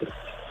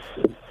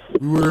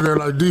 We went in there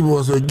like Debo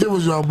and said, give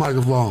us your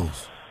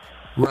microphones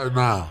right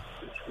now.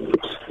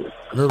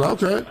 And they was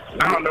like, okay.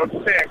 I don't know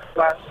what to say.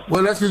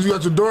 Well, that's because you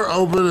got your door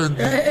open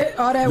and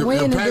all that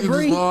wind and packages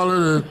debris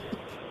falling and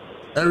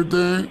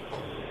everything.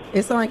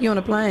 It sounds like you're on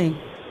a plane.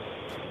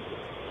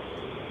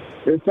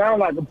 It sounds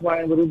like a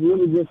plane, but it's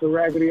really just a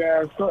raggedy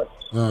ass truck.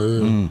 Oh,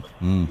 yeah.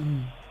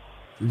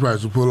 You probably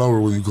should pull over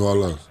when you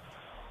call us.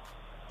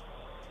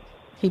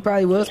 He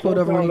probably was pulled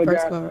over when he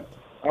first called.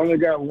 I only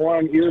got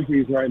one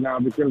earpiece right now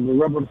because the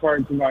rubber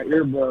part to my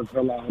earbud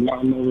fell out. I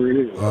don't know where it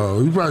is.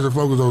 Oh, you probably should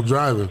focus on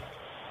driving.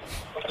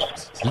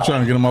 You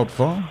trying to get him off the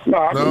phone? No,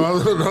 I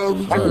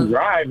can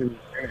drive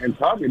and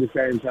talk at the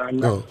same time.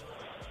 No.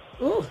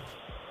 Ooh.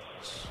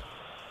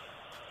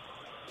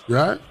 You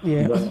all right?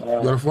 Yeah. You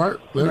got a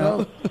fart? Let it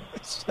out.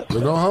 But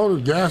don't hold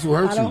it. Gas will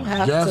hurt I you. don't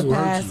have Gas to will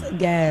hurt pass you.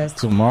 gas.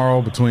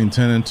 Tomorrow between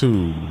 10 and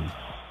 2.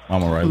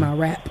 I'm all right. My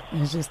rap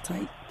is just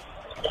tight.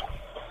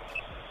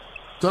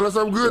 Tell us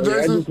something good, Yeah,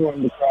 Jason. I just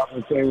wanted to call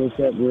and say what's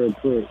up real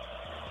quick.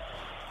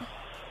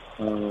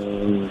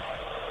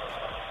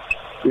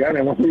 Yeah, I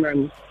didn't want to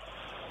nothing.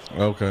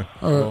 Okay.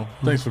 Well,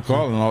 thanks for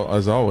calling,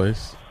 as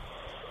always.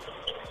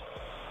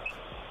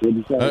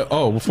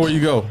 Before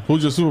you go,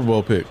 who's your Super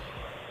Bowl pick?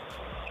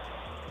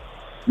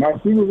 My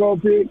Super Bowl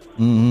pick?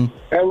 Mm-hmm.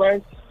 LA?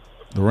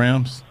 The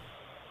Rams?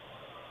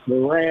 the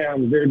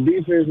Rams. Their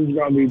defense is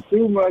going to be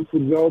too much for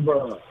Joe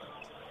Burrow.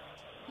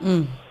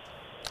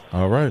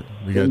 All right.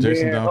 We got And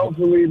Jason then down.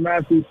 hopefully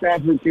Matthew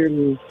Stafford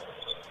can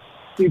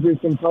keep his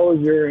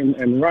composure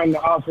and run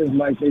the offense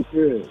like they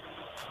should.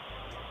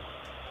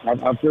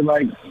 I feel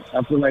like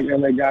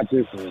LA got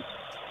this one.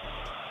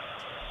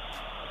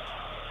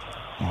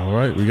 All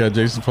right. We got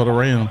Jason for the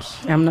Rams.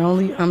 I'm the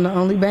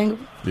only Bengal.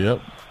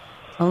 Yep.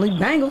 Only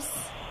Bengals.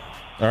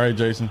 All right,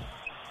 Jason.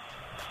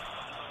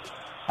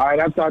 All right,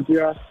 I'll talk to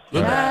y'all.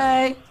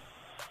 Bye.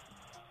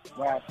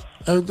 Bye.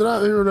 Hey, did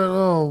I hear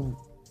that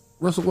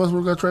Russell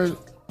Westbrook got traded?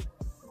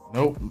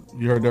 Nope.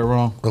 You heard that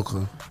wrong.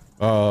 Okay.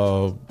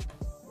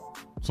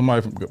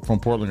 Somebody from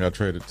Portland got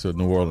traded to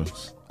New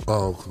Orleans.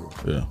 Oh,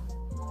 okay. Yeah.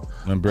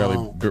 And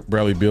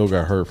Bradley Beal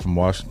got hurt from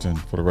Washington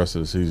for the rest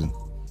of the season.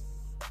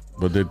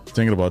 But they're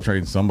thinking about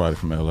trading somebody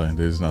from LA.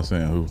 They're just not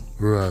saying who.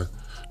 Right.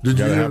 Did you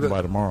Gotta hear have that it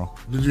by tomorrow.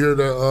 Did you hear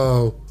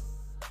that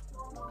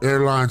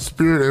airline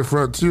Spirit and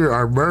Frontier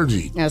are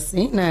merging? I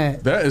seen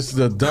that. That is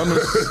the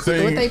dumbest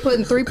thing. What they put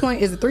in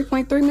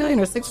 3.3 million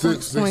or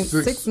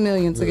 6.6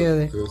 million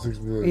together? Yeah, 6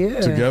 million.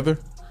 Yeah. Together?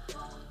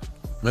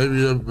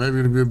 Maybe it'll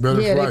be a better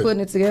Yeah, flight. they putting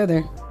it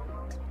together.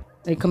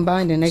 They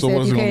combined it. They So said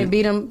what if is you it gonna can't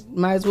beat them,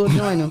 might as well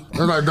join them.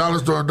 That's like Dollar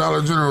Store and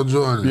Dollar General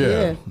joining.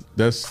 Yeah.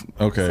 That's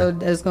okay. So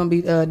that's gonna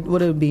be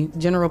what it would be?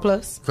 General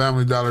Plus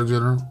Family Dollar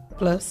General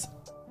Plus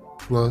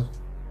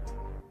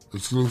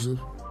exclusive.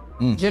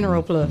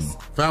 General Plus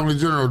Family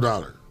General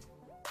Dollar.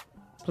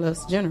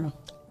 Plus General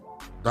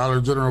Dollar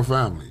General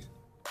Family.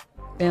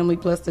 Family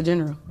Plus the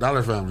General.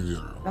 Dollar Family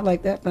General. I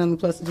like that. Family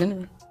Plus the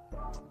General.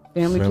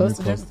 Family plus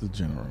the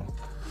General.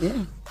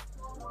 Yeah.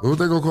 What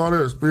they gonna call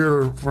that?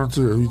 Spirit or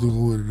Frontier? Who you think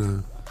will win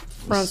now?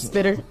 Front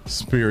spitter.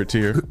 Spirit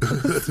tier.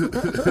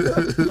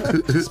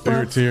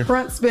 Spirit tier.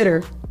 Front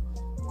spitter.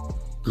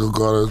 They'll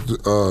call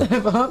it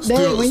Hump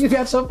day when you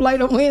got your flight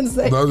on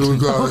Wednesday. That's what we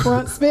call it.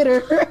 Front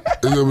spitter.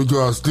 It's gonna be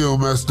called Still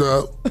Messed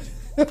Up.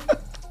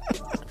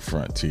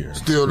 Frontier.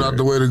 Still not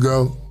the way to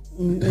go.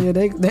 Yeah,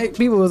 they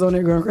people was on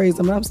there going crazy.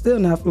 I'm still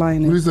not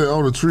flying it. What do you say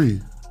on the tree?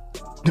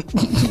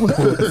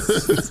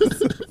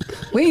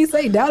 We didn't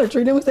say Dollar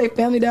Tree. Then we say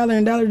Family Dollar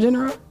and Dollar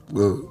General.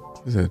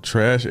 It's a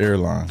trash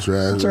airline.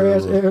 Trash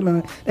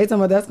airline. They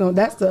talking about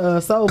that's the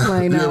Soul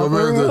Plane now. Yeah,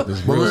 my man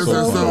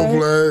said Soul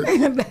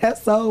Plane.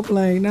 That's Soul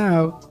Plane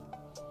now.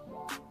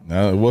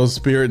 Now it was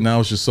Spirit. Now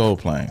it's just Soul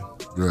Plane.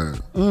 Right.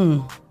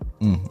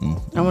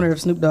 I wonder if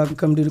Snoop Dogg can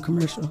come do the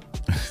commercial.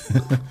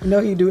 You know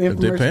he do If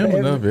they infomercials. pay him for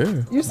enough,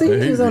 yeah. You see,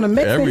 he was on the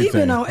Mexican. He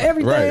been on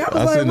everything. Right. I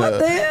was like, seen what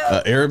the hell?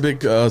 An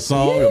Arabic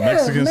song, a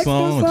Mexican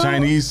song, a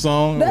Chinese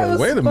song. That Like, was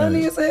wait a funny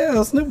minute. as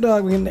hell. Think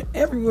Dogg been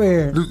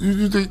everywhere. Did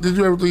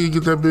you ever think he'd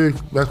get that big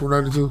back from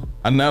 '92?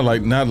 Not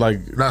like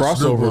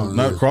crossover, Snoop,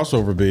 not yeah.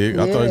 crossover big.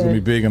 I thought he was gonna be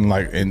big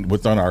and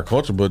within our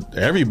culture, but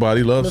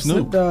everybody loves The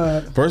Snoop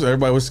Dogg. First,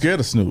 everybody was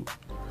scared of Snoop.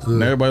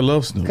 And everybody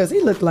loves Snoop. Because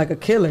he looked like a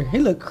killer. He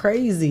looked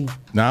crazy.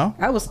 Now?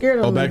 I was scared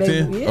of him. back when they-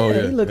 then? Yeah, Oh,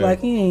 yeah, he looked yeah. like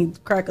he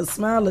ain't crack a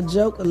smile, a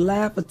joke, a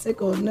laugh, a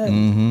tickle, or nothing.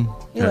 Mm-hmm.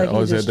 He like he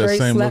always had just that straight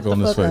same slapped look on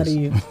the his fuck out face.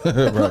 of you.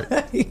 Right.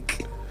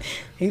 Like,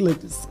 he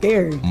looked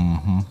scary.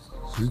 Mm-hmm.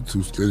 He's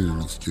too skinny to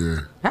look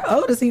scary. How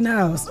old is he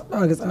now? Snoop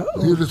Dogg is old.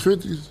 He in his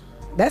 50s.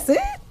 That's it?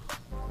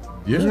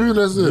 Yeah. Really,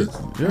 that's it.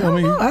 Yeah, I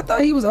mean, Oh, I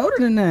thought he was older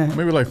than that.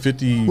 maybe like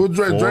 50. Well,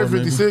 Dre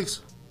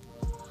 56.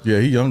 Yeah,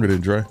 he younger than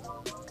Dre.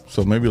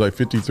 So maybe like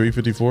 53,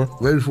 54.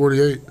 Maybe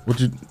 48. What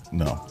you?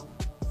 No.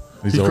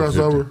 He crossed 50.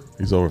 over?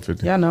 He's over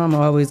 50. Y'all know I'm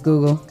always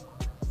Google.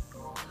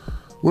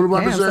 What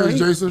about Damn, the so James,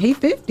 Jason? He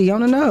 50 on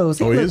the nose.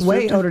 He Oh, he looks is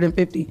way 50? older than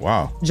 50.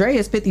 Wow. Dre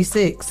is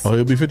 56. Oh,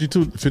 he'll be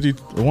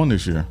 51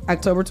 this year.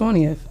 October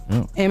 20th.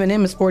 Yeah.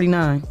 Eminem is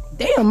 49.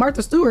 Damn,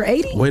 Martha Stewart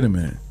 80? Wait a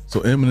minute. So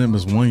Eminem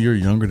is 1 year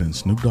younger than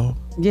Snoop Dogg?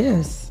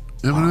 Yes.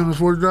 Eminem is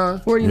 49?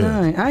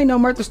 49. I didn't know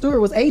Martha Stewart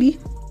was 80.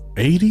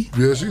 80?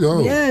 Yeah, she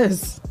old.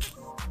 Yes.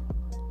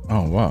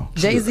 Oh, wow.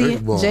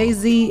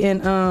 Jay-Z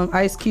and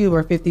Ice Cube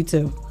are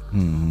 52.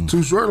 Mm-hmm.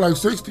 Too short, like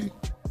 60.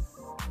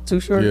 Too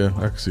short? Yeah,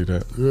 I can see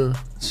that. Yeah.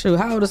 Shoot,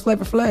 how old is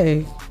Flavor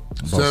Flav?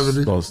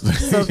 70.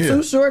 So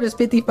Too Short is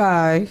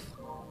 55.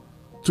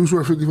 Too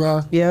short,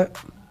 55? Yep.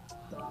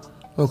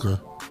 Okay.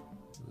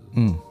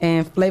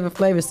 And Flavor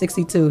Flav is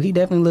 62. He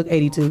definitely look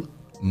 82.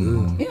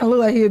 Mm-hmm. He don't look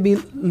like he would be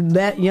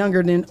that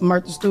younger than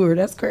Martha Stewart.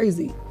 That's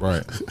crazy.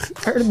 Right.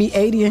 Her to be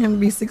 80 and him to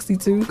be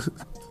 62.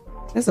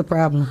 That's a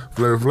problem.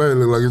 Flavor Flav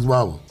look like his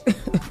mama.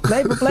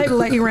 Flavor Flav look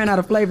like he ran out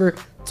of flavor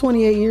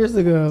 28 years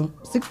ago,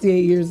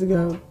 68 years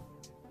ago.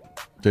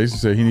 Jason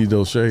said he need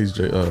those shades,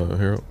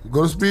 Harold.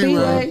 Go to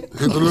Speedway. Hit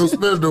the little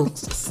spindle.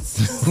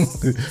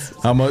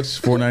 How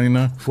much?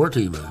 $4.99?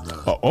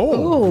 $14.99.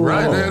 Oh,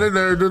 Right wow.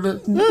 there,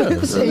 didn't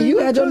it? Shit, you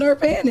had your nerve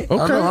panic. I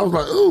know. I was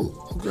like, ooh,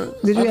 okay.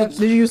 Did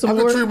you use some I can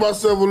reward? treat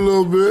myself a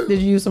little bit. Did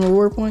you use some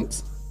reward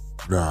points?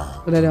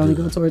 Nah. But that only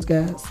go towards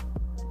gas.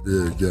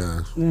 Yeah,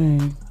 guys.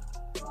 Dang.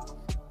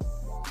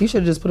 You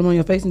should have just put them on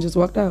your face and just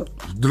walked out.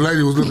 The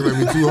lady was looking at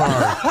me too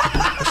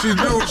hard. She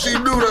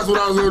knew that's what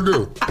I was gonna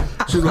do.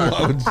 She's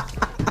like,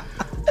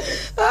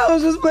 I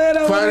was just playing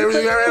over. Find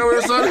everything I ran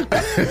with, son.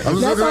 I'm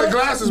just looking at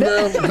glasses,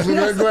 man. I'm just looking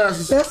at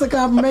glasses. That's a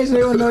confirmation.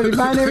 They want to know if you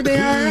find everything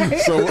all right.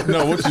 So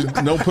no, what you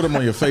don't put them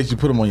on your face. You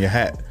put them on your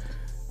hat.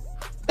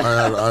 I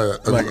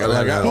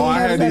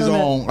had these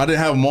on. I didn't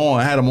have them on.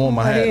 I had them on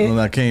my hat when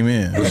I came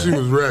in. But she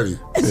was ready.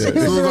 As soon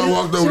as I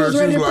walked over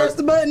there, she was like,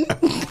 the button.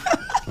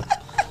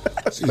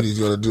 see what he's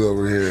gonna do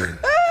over here.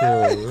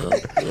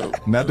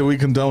 Not that we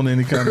condone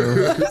any kind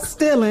of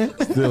stealing.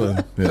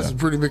 Yeah. That's some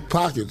pretty big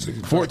pockets.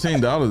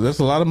 $14. That's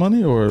a lot of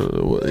money, or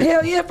what?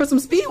 Hell yeah, for some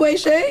Speedway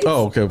shades.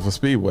 Oh, okay, for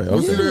Speedway.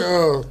 Okay.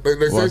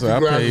 They safety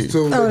glasses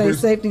too. Oh, they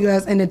safety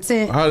glasses and the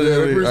tent. How are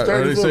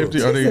they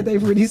safety? Are they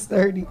pretty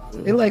sturdy?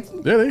 They like.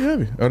 Yeah, they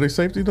heavy. Are they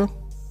safety though?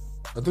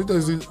 I think they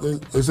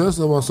said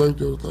something about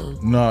safety all the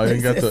time. No, it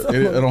ain't got the.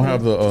 It don't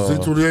have the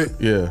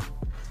Z28. Yeah.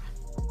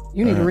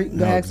 You need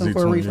to ask them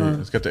for a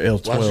refund. It's got the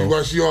L12.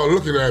 Why she all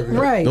looking at me?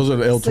 Right. Those are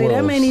the L12s. See,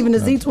 that ain't even the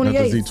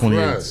Z28s. The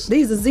Z28s.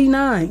 These are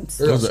Z9s.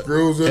 Those are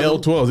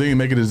L12s. They didn't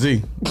make it a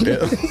Z.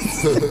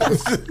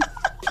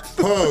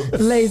 Pugs.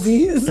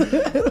 Lazy.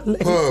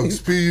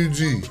 Pugs.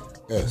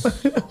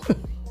 P-U-G-S.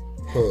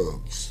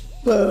 Pugs.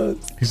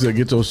 He said,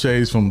 "Get those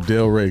shades from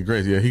Delray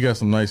Grace." Yeah, he got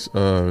some nice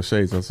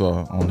shades I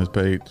saw on his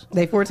page.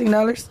 They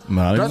 $14?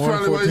 Nah, that's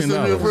probably why he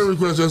sent me a friend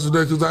request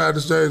yesterday because I had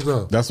the shades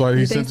on. That's why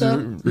he sent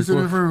you. He sent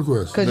me a friend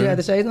request because you had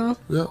the shades on.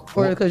 Yeah,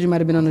 or because you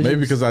might have been on the. Maybe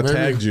because I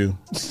tagged you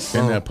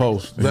in that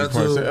post. And That's you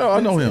probably said, "Oh, I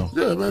know him."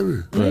 Yeah,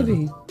 maybe.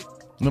 Maybe.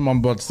 Then I'm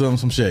about to sell him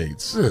some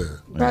shades. Yeah,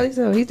 probably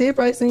so. He did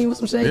probably send you with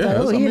some shades.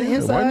 Yeah, like, he in the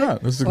inside. Why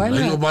not? Why not?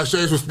 You gonna buy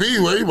shades for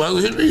Speedway? You might as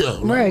well hit me up.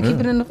 Right, keep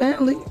it in the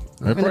family.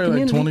 They're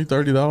probably like $20,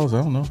 $30.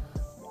 I don't know.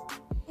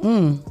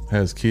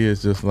 Has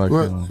kids just like.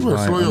 You better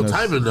slow your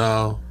timing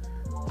down.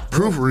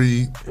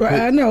 Proofread.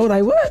 Right, I know.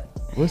 Like what?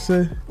 What's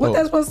that? What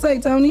that's supposed to say,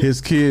 Tony?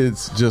 His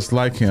kids just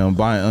like him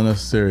buying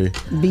unnecessary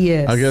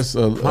BS. I guess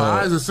my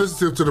eyes are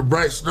sensitive to the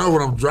bright snow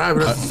when I'm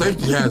driving. That's a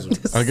safety hazard.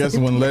 I guess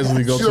when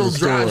Leslie goes to the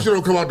store, she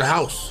don't come out the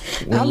house.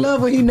 I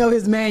love when he know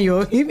his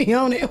manual. He be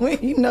on it when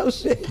he knows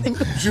shit.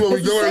 She won't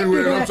be going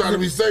anywhere. And I'm trying to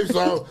be safe, so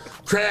I'll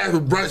crash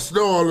with bright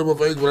snow all in my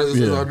face. But that's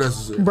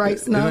unnecessary. Bright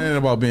snow. It ain't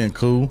about being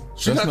cool.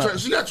 She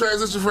got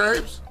transition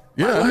frames.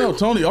 Yeah, I know.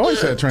 Tony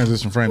always had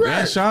transition frames. Right.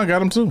 And Sean got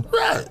them too.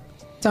 Right.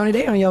 Tony,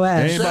 they on your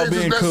ass. It ain't about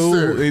being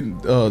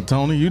cool.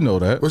 Tony, you know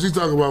that. What she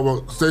talking about?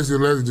 Well, Stacey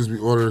and Leslie just be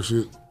ordering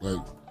shit.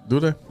 Like, do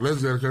they?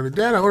 Leslie got to come to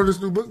Dad, I ordered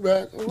this new book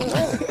bag. I'm like,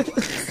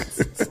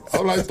 oh.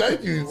 I'm like,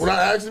 thank you. Without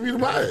asking me to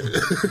buy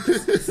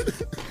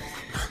it.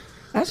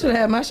 I should have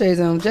had my shades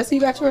on. Jesse,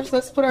 you got yours?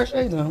 Let's put our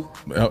shades on.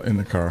 Out in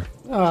the car.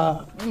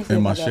 Let me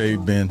in my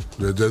shade bin.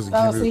 Yeah, Jesse,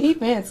 see, he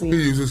fancy. He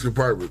uses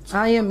compartments.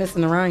 I am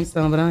missing the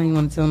rhinestone, but I ain't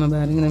want to tell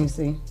nobody. Let me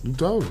see. You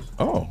told us.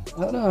 Oh.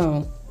 Hold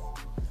on.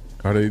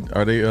 Are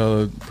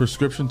they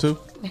prescription too?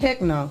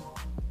 Heck no.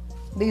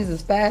 These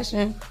is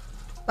fashion.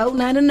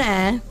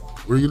 $4.99.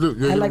 Where you look?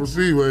 You like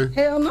Speedway?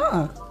 Hell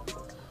no.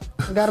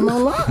 I got them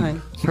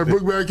online. Her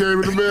book bag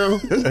came in the mail.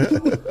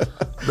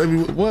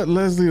 What,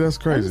 Leslie? That's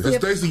crazy. And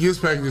Stacey gets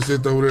packages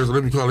sent over there, so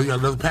let me call her. You got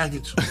another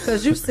package?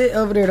 Because you sit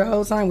over there the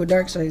whole time with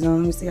dark shades on.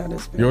 Let me see how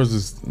this feels. Yours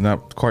is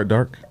not quite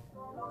dark?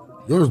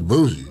 Yours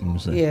bougie. Let me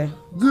see. Yeah.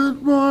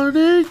 Good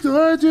morning,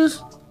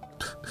 gorgeous.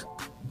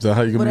 Is that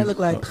how you gonna What I look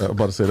like? I'm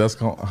about to say that's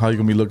how you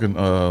gonna be looking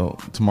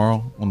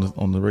tomorrow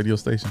on the radio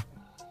station.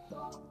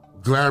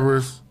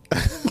 Glamorous.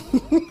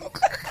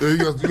 You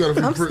got to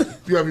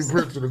be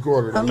print to the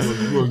corner.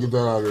 You want to get that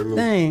out of there. Look.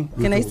 Dang,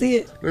 can they see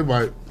it? They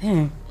might.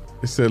 Dang.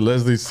 It said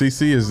Leslie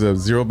CC is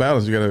zero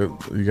balance.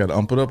 You gotta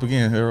ump it up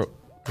again, Harold.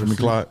 Let me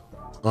Clyde.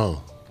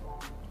 Oh.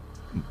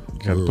 You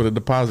gotta put a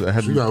deposit.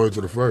 You gotta wait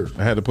till the first.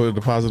 I had to put a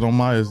deposit on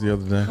Maya's the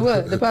other day.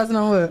 What? Deposit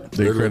on what?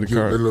 Their credit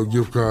card. Their little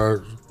gift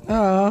cards.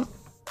 Oh.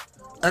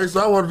 Hey,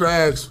 so I wanted to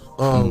ask,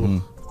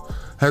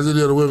 has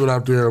any of the women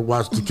out there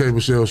watched the K.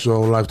 Michelle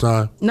show on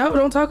Lifetime? No,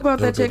 don't talk about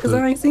that yet because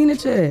I ain't seen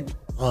it yet.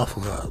 Oh, I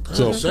forgot.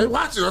 So, Shay,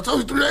 watch it. I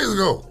told you 3 days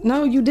ago.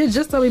 No, you did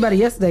just tell me about it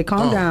yesterday.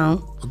 Calm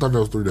down. I thought that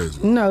was 3 days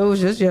ago. No, it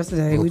was just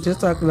yesterday. We just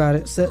talked about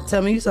it. So,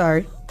 tell me you're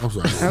sorry. I'm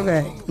sorry.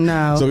 Okay,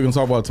 no. So we're gonna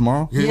talk about it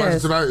tomorrow? You watch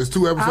it tonight? It's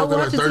 2 episodes. They're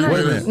like 30 minutes.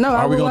 Wait a minute. No,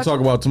 are we gonna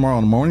talk about it tomorrow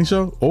on the morning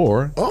show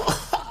or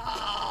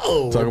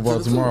talk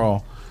about it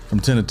tomorrow from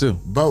 10 to 2?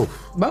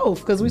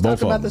 Both, because we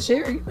talked about the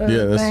Sherry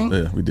thing.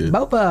 Yeah, we did.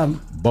 Both of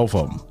them. Both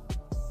of them.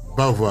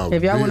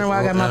 If y'all wondering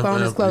why I got my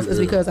phone this close, it's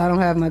because I don't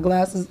have my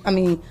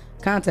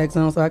contacts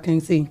on, so I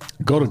can't see.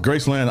 Go to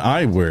Graceland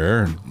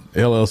Eyewear,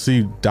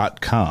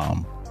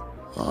 LLC.com.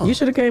 You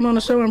should have came on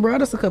the show and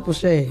brought us a couple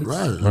shades.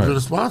 Right. You've been a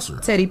sponsor.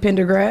 Teddy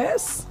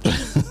Pendergrass.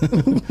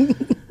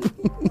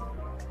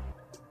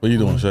 What you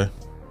doing, Shay?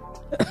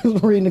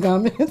 Reading the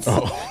comments.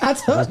 Oh. I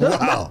told you.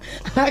 Wow.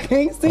 I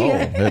can't see it.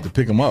 I had to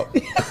pick them up.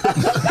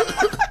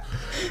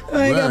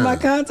 I ain't got my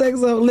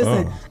contacts on.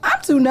 Listen,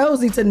 I'm too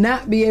nosy to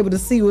not be able to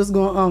see what's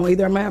going on.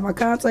 Either I'm going to have my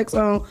contacts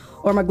on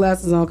or my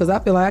glasses on because I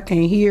feel like I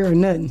can't hear or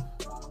nothing.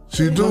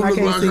 She do look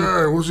like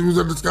her when she was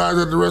at the Skies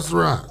at the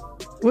restaurant.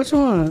 Which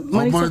one?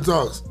 Money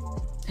Talks.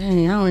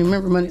 Dang, I don't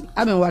remember Money.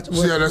 I've been watching.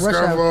 She had that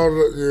scarf on.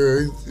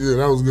 Yeah,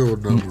 that was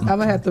good. I'm going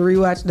to have to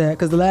rewatch that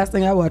because the last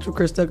thing I watched with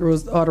Chris Tucker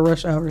was all the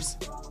Rush Hours.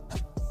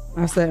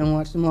 I sat and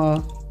watched them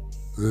all.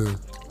 Yeah.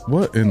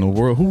 What in the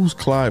world? Who's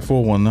Clyde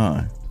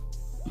 419?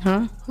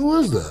 Huh? Who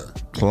is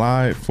that?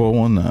 Clyde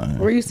 419.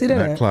 Where you see that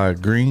Not at?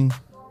 Clyde Green.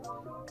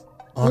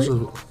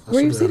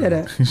 Where you see that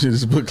at? You should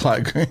just put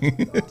Clyde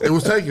Green. It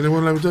was taken. They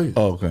wouldn't let me take it.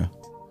 Oh, okay.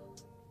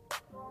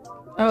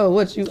 Oh,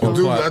 what you?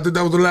 Dude, I think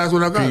that was the last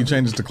one I got. Can you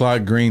change this to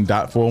Clyde Green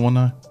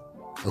 .419?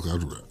 Okay, I'll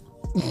do that.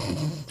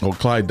 Or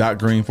Clyde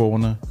 .Green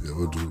 419? Yeah,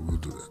 we'll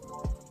do that.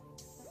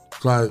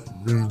 Clyde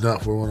Green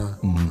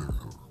 .419.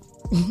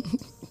 You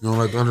don't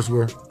like the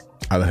underscore?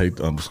 I hate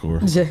the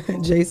underscore.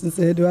 Jason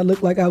said, "Do I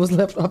look like I was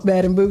left off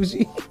bad and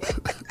bougie?"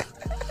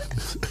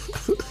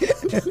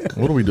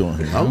 What are we doing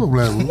here? I'm gonna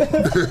blame you.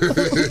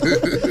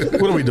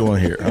 What are we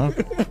doing here? Huh?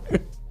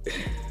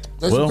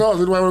 Let's call.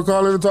 Anybody want to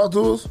call in and talk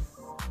to us?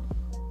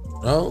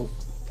 No.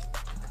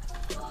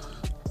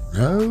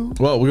 No.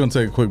 Well, we're gonna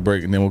take a quick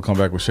break and then we'll come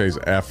back with Shay's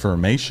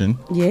affirmation.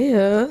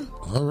 Yeah.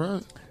 All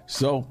right.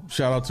 So,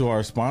 shout out to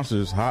our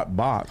sponsors, Hot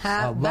Box,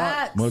 Hot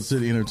Box. Mud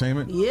City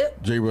Entertainment,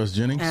 Yep. J. Russ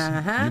Jennings,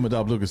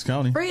 Umadop Lucas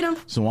County, Freedom,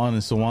 Sawan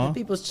and Sawan,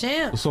 People's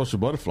Champ, The Social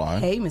Butterfly,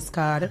 Hey, Miss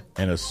Carter,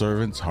 and A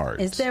Servant's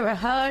Heart. Is there a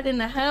heart in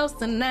the house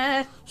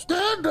tonight?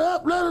 Stand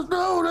up, let us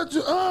know that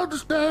you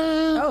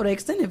understand. Oh, the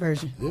extended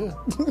version. Yeah.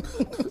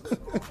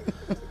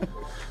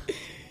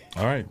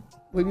 All right.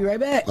 We'll be right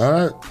back. All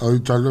right. Oh, you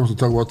trying to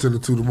talk about 10 to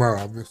 2 tomorrow.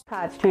 I missed.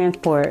 Tots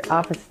Transport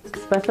offers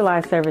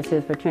specialized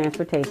services for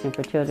transportation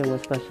for children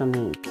with special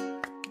needs.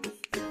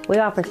 We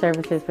offer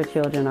services for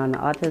children on the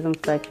autism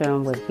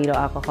spectrum with fetal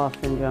alcohol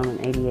syndrome and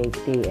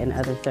ADHD and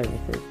other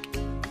services.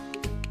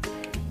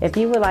 If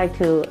you would like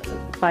to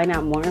find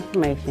out more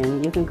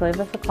information, you can give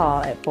us a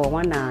call at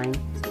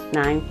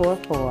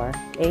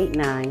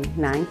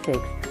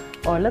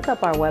 419-944-8996 or look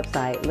up our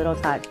website,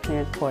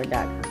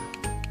 littletotstransport.com.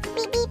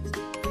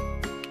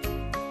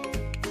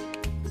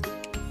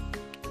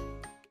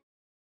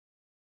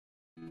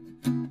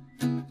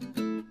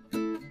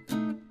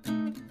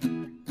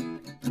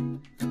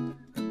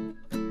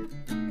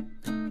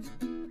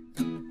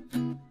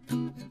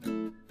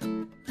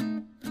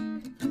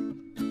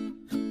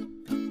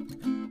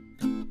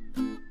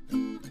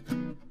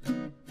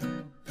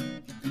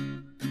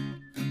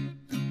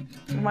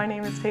 My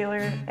name is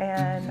Taylor,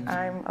 and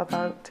I'm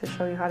about to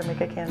show you how to make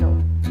a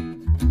candle.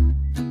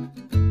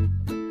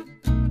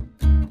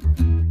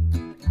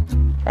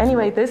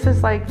 Anyway, this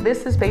is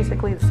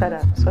basically the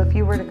setup. So if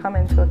you were to come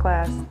into a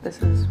class,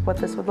 this is what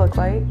this would look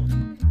like.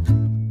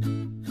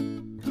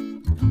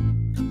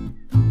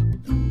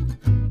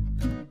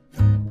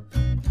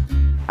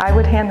 I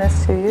would hand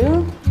this to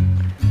you,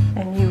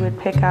 and you would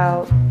pick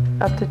out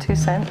up to 2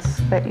 scents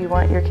that you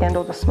want your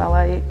candle to smell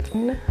like.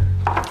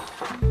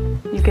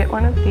 You get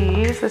one of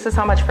these. This is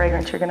how much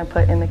fragrance you're gonna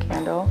put in the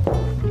candle.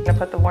 You're gonna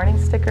put the warning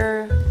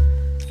sticker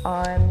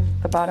on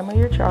the bottom of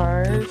your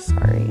jar.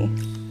 Sorry.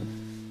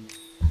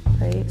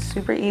 Right,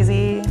 super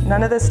easy.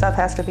 None of this stuff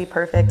has to be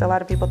perfect. A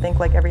lot of people think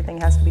like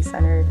everything has to be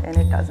centered, and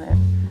it doesn't.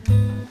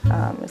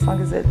 As long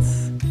as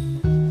it's,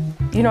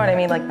 you know what I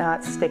mean, like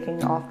not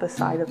sticking off the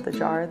side of the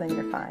jar, then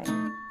you're fine.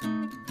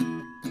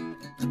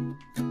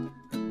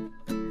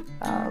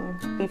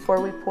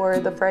 Before we pour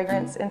the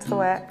fragrance into the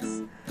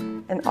wax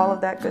and all of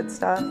that good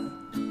stuff,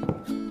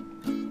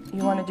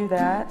 you want to do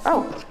that.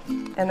 Oh,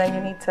 and then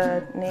you need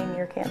to name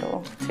your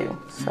candle too.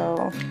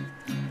 So,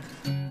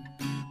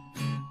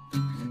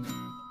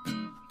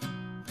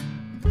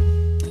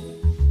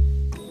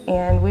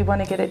 and we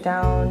want to get it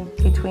down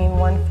between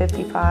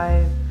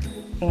 155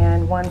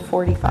 and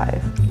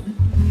 145.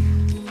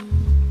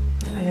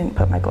 I didn't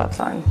put my gloves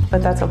on,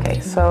 but that's okay.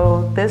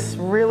 So this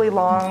really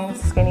long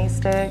skinny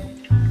stick,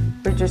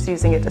 we're just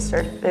using it to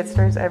stir. It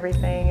stirs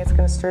everything. It's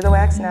gonna stir the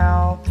wax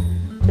now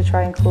to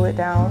try and cool it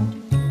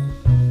down.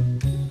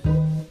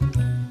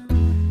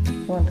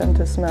 You want them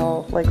to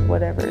smell like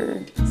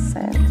whatever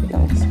scent you want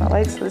them to smell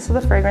like. So this is the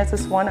fragrance,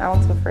 this 1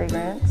 ounce of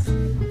fragrance.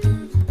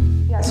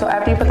 Yeah, so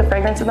after you put the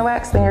fragrance in the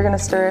wax, then you're gonna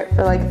stir it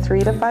for like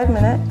 3 to 5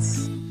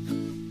 minutes.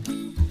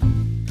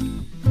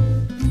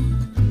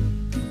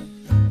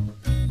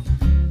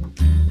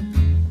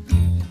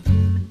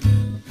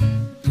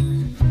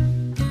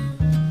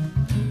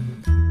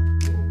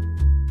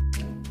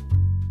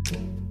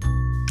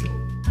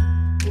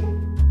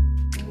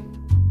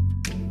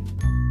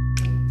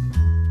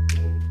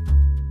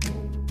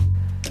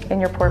 In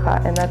your pour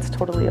pot, and that's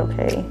totally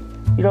okay.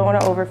 You don't want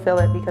to overfill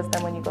it because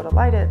then when you go to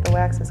light it, the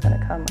wax is going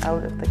to come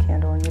out of the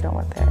candle, and you don't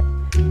want that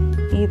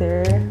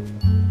either.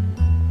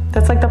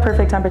 That's like the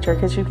perfect temperature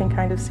because you can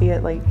kind of see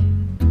it like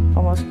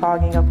almost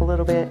fogging up a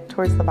little bit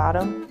towards the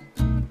bottom,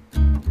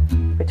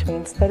 which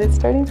means that it's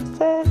starting to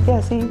set. Yeah,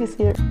 see, you can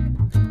see it.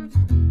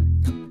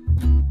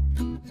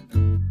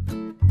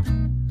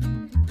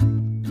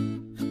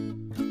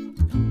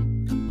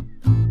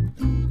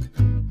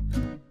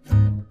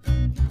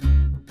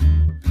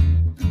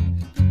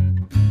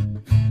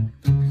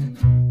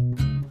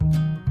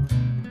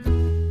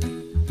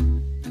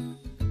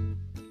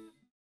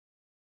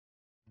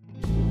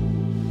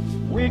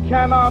 We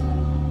cannot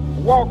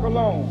walk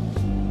alone.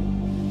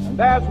 And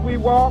as we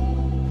walk,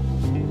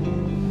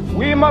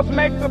 We must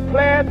make the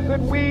pledge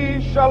that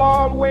we shall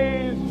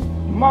always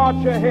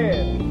march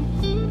ahead.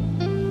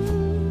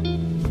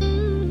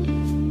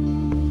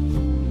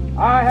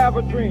 I have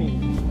a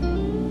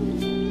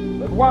dream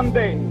that one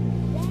day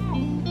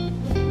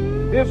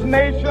this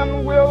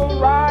nation will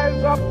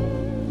rise up,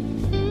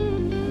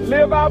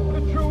 live out the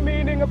true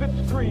meaning of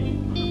its creed.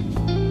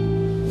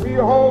 We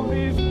hold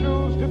these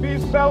truths to be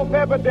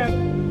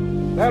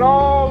self-evident that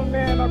all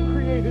men are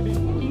created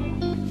equal.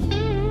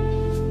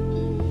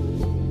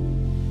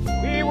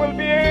 We will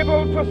be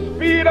able to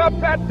speed up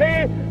that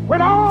day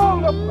when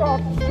all of our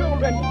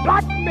children,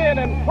 black men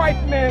and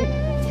white men,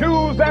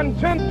 Jews and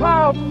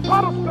Gentiles,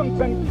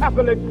 Protestants and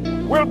Catholics,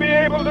 will be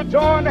able to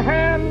join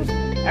hands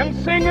and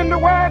sing in the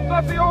words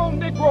of the old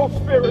Negro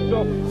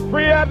spiritual,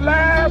 free at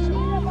last,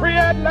 free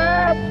at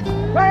last.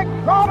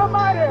 Thank God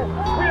Almighty,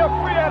 we are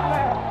free at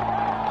last.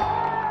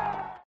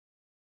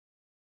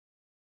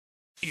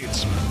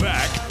 It's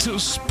back to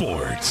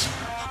sports.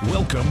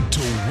 Welcome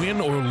to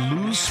Win or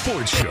Lose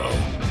Sports Show,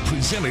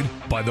 presented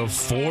by the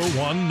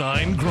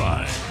 419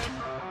 Grind.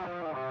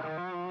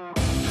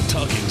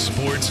 Talking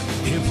sports,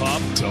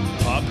 hip-hop to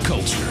pop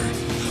culture.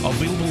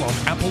 Available on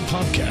Apple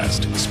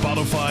Podcast,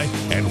 Spotify,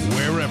 and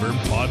wherever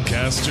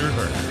podcasts are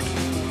heard.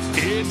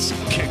 It's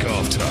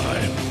kickoff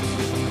time.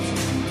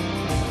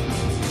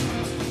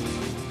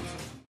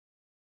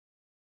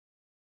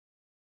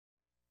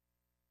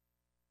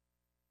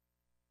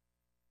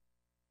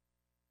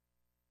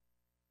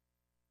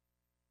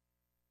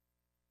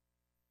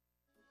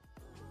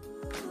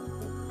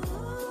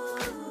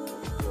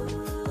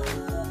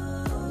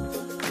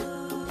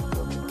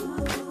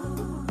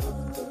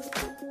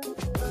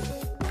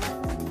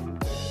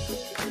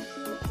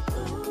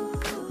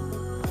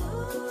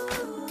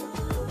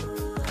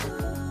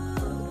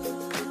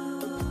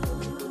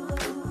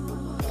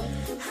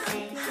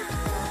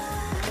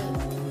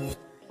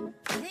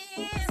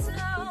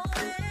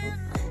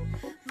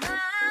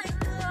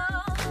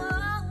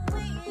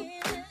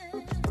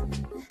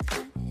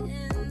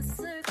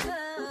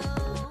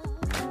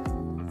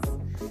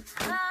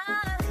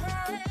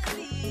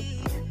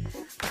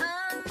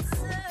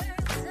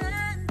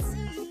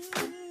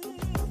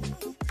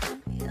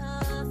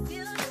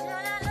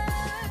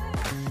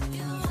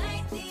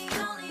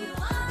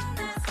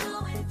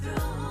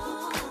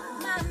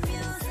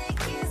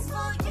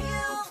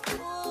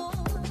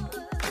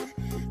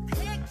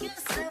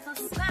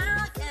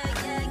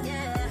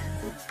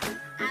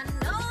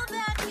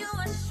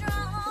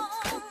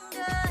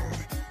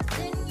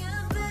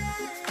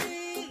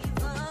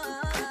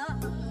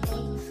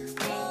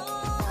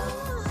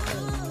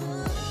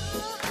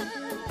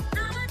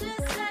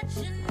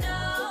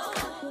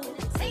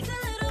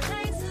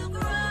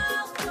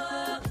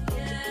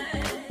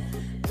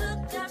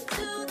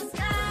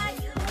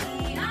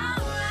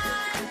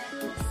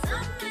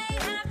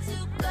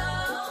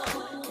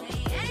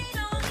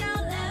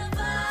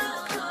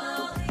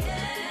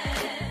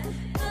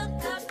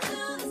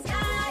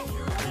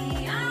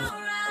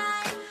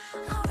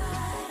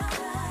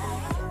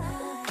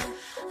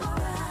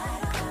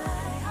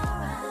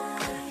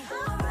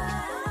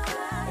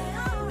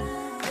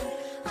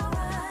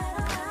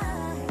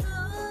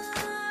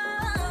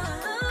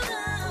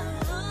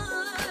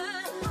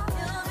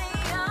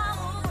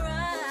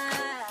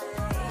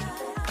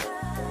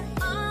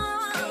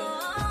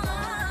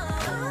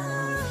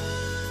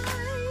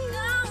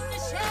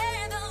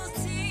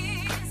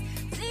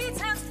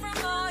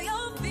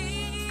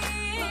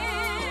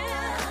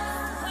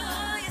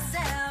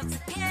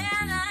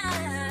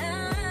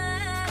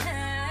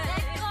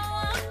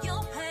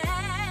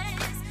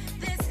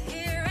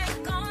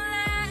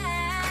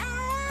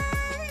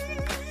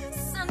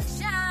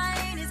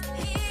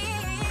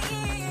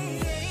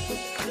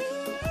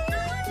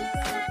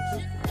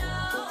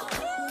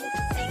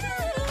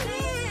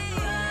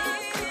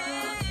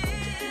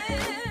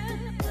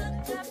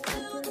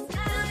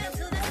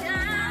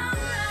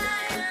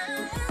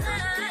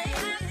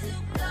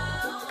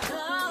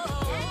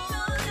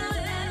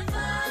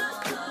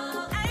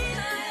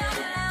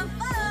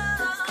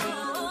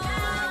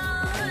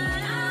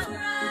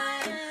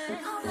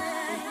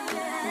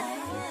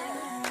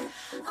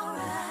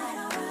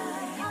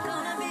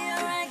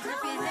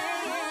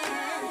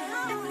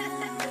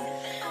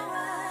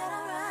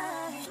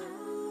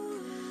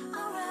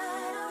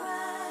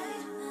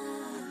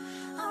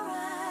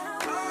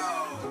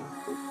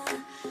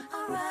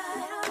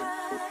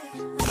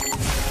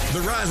 The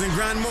Rise and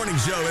Grind Morning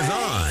Show is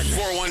on.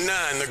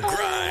 419 The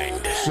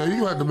Grind. So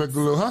you had to make a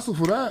little hustle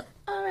for that.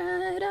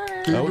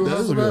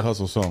 That's a good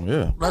hustle song,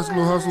 yeah. That's a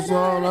little hustle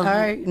song. All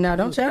right, now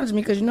don't challenge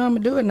me because you know I'm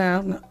going to do it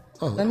now. No,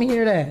 let me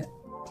hear that.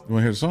 You want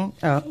to hear the song?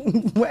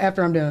 Oh,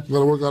 after I'm done. You got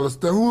to work out a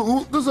step.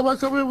 Did somebody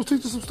come in and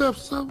teach you some steps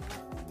or something?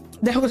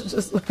 That was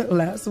just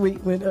last week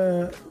when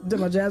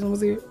my Jasmine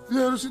was here.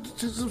 Yeah, she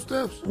teach you some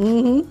steps.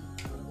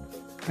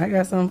 Mm-hmm. I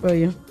got something for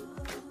you.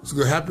 It's a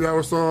good happy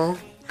hour song.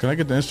 Can I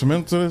get the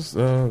instrumental to this?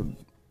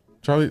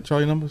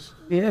 Charlie Numbers?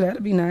 Yeah,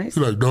 that'd be nice.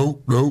 She's like,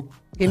 nope.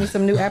 Give me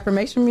some new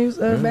affirmation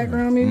music,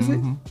 background music.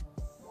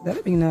 Mm-hmm.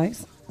 That'd be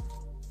nice.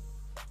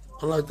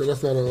 I like that.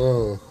 That's not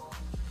a.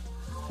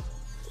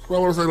 I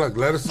want to say like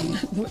lettuce.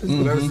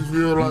 Lettuce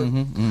feel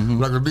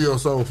like a neo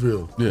soul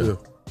feel. Yeah.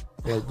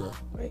 I like that.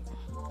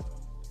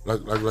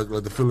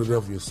 Like the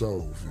Philadelphia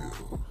soul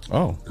feel.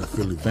 Oh, that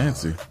Philly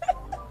fancy.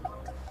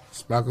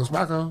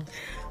 Spackle.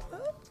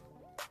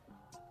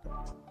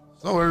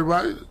 So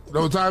everybody,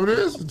 know what time it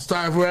is? It's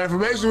time for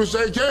affirmation with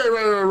Shay K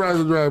right on the Rise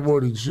and Grind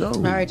Morning Show.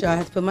 All right, y'all. I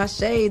have to put my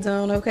shades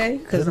on, okay?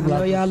 Because I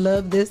know y'all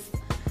love this.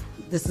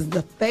 This is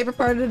the favorite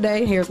part of the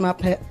day. Here's my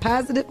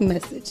positive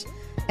message.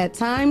 At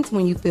times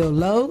when you feel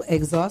low,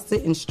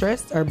 exhausted, and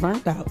stressed or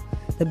burnt out,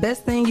 the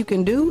best thing you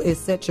can do is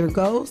set your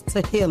goals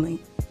to healing.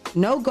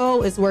 No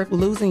goal is worth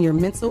losing your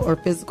mental or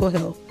physical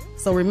health.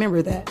 So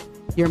remember that.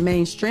 Your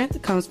main strength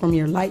comes from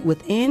your light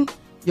within,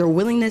 your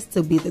willingness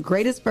to be the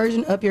greatest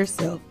version of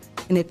yourself.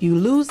 And if you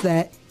lose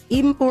that,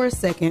 even for a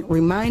second,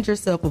 remind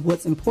yourself of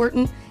what's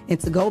important and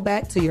to go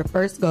back to your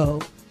first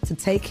goal, to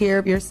take care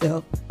of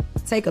yourself.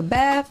 Take a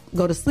bath,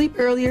 go to sleep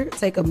earlier,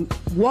 take a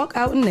walk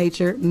out in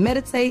nature,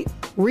 meditate,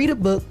 read a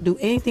book, do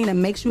anything that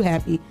makes you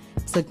happy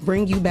to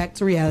bring you back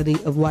to reality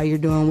of why you're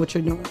doing what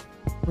you're doing.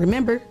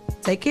 Remember,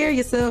 take care of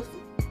yourself.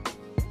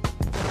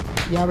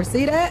 Y'all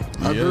receive that?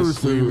 I do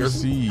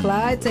receive.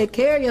 Clyde, take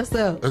care of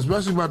yourself.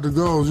 Especially about the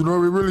goals. You know,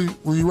 really,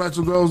 when you write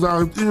your goals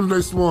down, even if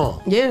they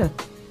small. Yeah.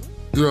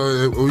 You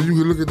know, when you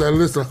can look at that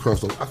list, I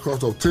crossed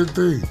off 10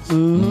 things.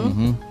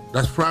 Mm-hmm.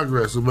 That's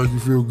progress. It'll make you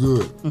feel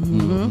good.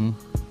 Mm-hmm.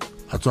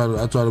 I try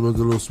to make a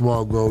little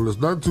small goal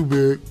list. Not too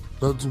big.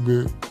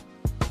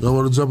 You don't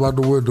want to jump out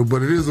the window,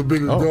 but it is a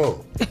bigger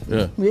goal.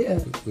 Yeah. Yeah.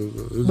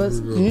 But,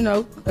 you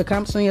know,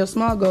 accomplishing your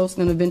small goals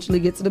can eventually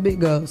get to the big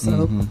goal.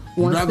 So,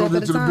 You're not going to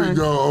get to the big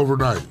goal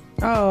overnight.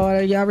 Oh,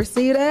 y'all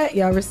receive that?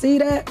 Receive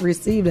that?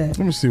 Let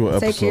me see what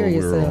Take care episode of we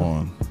were yourself.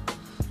 on.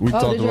 We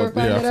talked about,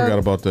 I forgot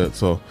about that.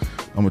 So,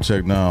 I'm going to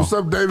check now. What's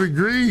up, David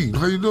Green?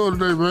 How you doing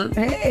today, man?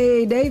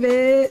 Hey,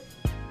 David.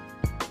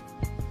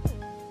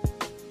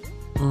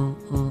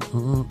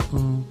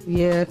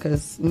 Yeah,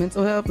 because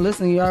mental health,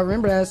 listen, y'all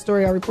remember that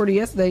story I reported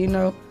yesterday, you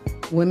know,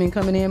 women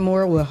coming in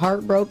more with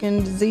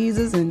heart-broken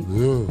diseases and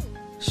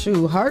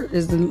heart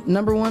is the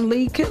number one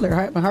lead killer,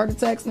 heart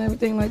attacks and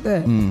everything like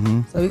that.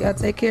 So we got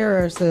to take care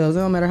of ourselves. It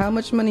don't matter how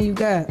much money you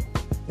got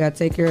to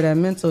take care of that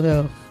mental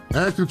health.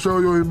 And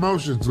control your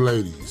emotions,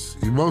 ladies.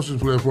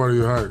 Emotions play a part of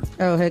your heart.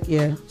 Oh, heck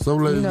yeah. Some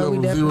ladies go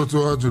from 0 to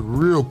 100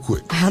 real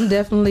quick. I'm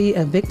definitely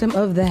a victim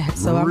of that.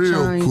 So I'm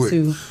trying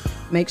to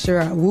make sure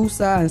I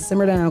woosah and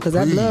simmer down because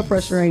that blood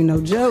pressure ain't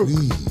no joke.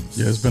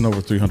 Yeah, it's been over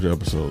 300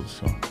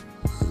 episodes. So.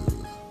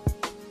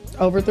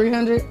 Over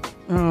 300?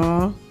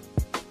 Aw.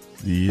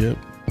 Yep.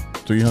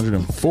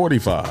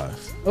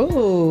 345.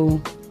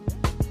 Ooh.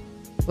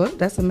 Well,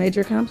 that's a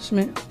major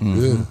accomplishment.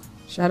 Yeah.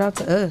 Shout out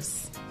to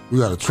us. We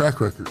got a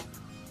track record.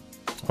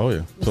 Oh,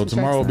 yeah. So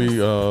tomorrow will be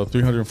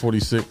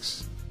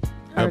 346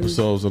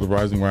 episodes of the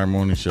Rising Grind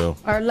Morning Show.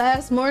 Our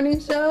last morning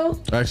show?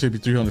 Actually, it'll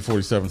be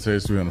 347. Today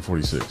it's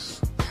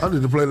 346. I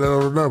need to play that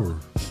on the number.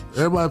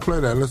 Everybody play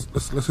that.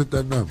 Let's hit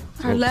that number.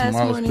 Our last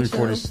morning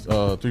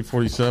show.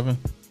 347.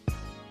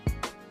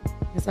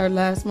 It's our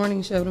last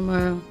morning show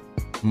tomorrow.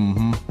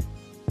 Mm-hmm.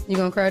 You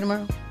gonna cry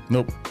tomorrow?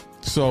 Nope.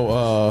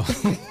 So,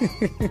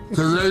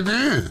 because they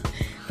did.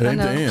 It ain't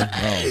the end.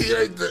 It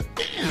ain't the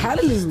end.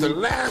 Hallelujah. It's the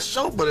last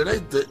show, but it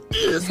ain't the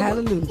end.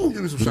 Hallelujah.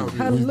 Give me some shout music.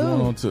 Hallelujah.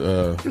 Going on to,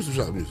 give me some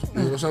shout music.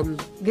 You got shout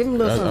music? Give him a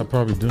little I something.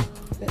 probably do.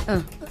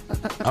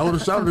 I would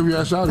have shouted if you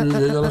had shout music.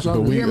 You got shout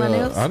But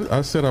music.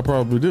 I said I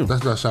probably do.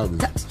 That's not shout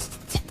music.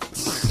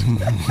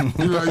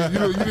 you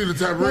need a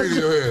tambourine in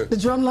your head. The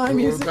drum line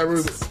music.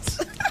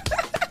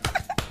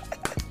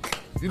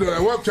 You know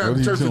that one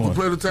time church used to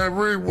play the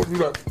tambourine. What you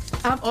like?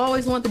 I've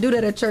always wanted to do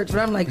that at church, but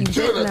I'm like, you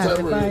kill better that not if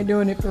tambourine. I ain't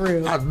doing it for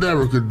real. I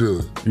never could do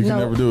it. You can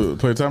never do it.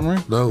 Play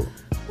tambourine? No.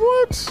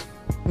 What?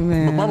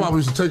 Man. My mom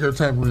used to take her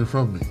tambourine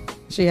from me.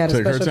 She had a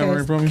Take her special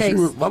tambourine from you? case.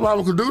 My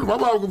mama could do it. My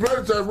mama could play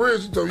the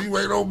tambourine. She told me, you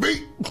ain't on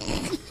beat.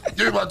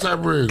 Give me my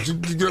tambourine. She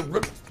get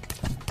up.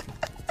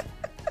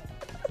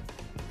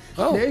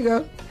 Oh. There you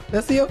go.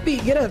 Let's see your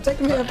feet. Get up. Take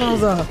the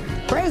headphones off.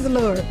 Praise the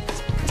Lord.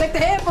 Take the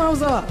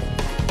headphones off.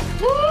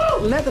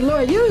 Woo! Let the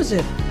Lord use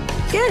you.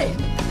 Get it.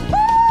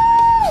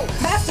 Woo!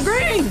 Pastor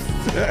Green.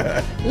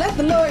 Let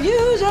the Lord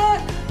use you.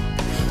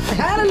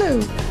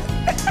 Hallelujah.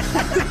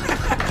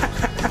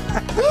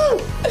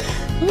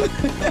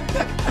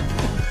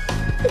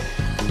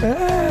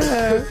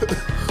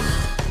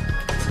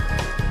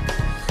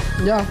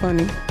 Y'all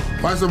funny.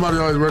 Why somebody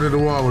always run in the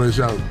wall when they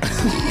shout?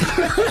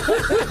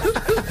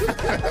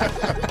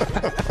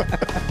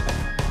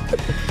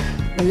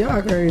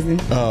 Y'all crazy.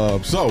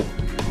 So,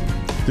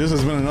 this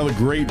has been another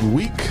great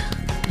week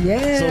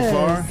Yes. so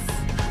far.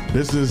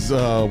 This is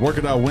Work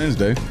It Out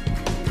Wednesday.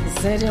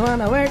 Said you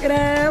wanna work it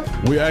out.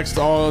 We asked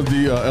all of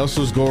the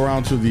Elsters go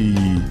around to the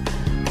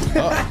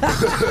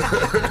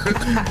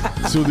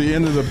to the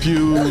end of the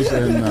pews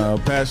and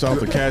pass out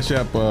the Cash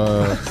App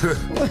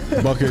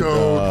bucket.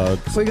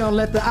 We're gonna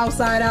let the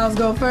outside owls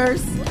go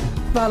first.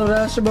 Follow the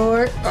usher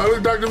board. I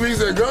look, Dr. B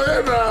said, go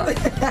ahead now.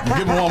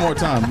 Give them one more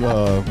time.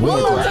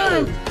 One more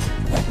time.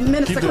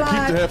 Minister Keep the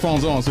Clyde.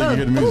 headphones on so you can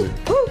hear the music.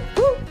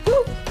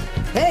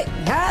 Hey,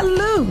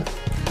 hallelujah.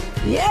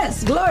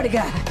 Yes, glory to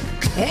God.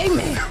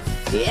 Amen.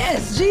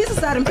 Yes,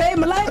 Jesus, I done paid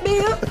my light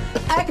bill.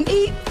 I can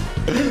eat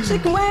them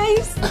chicken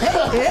wings.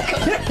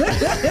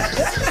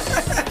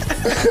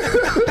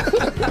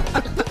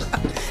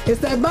 It's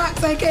that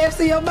box. Ain't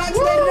KFC your box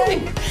day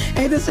today?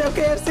 Ain't this your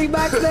KFC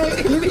box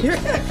day?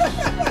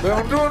 They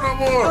don't do it no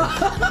more.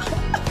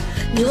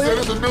 You said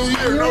it's a new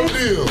year, no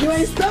deal. You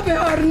ain't stuffing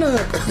hard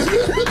enough.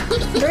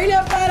 Bring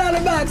that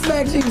 $5 box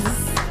back,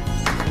 Jesus.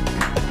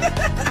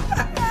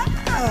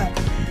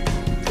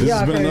 This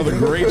has been another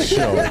great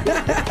show.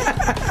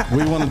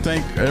 We want to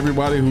thank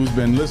everybody who's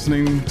been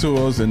listening to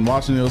us and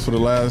watching us for the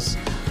last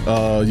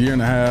year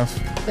and a half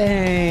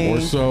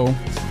or so.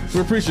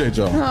 We appreciate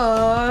y'all.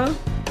 Aww.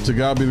 To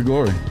God be the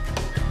glory.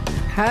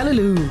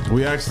 Hallelujah.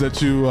 We ask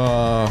that you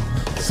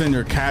send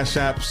your cash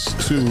apps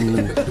to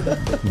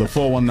the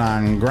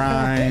 419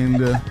 grind.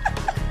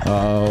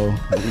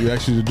 We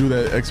ask you to do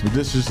that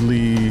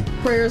expeditiously.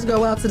 Prayers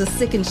go out to the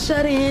sick and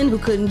shut in who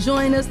couldn't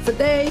join us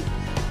today.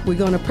 We're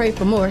going to pray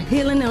for more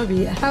healing over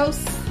your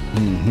house.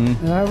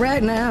 Mm-hmm. All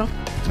right now.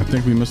 I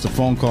think we missed a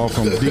phone call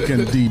from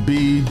Deacon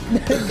DB.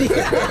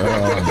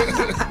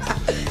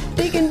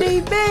 Deacon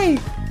DB.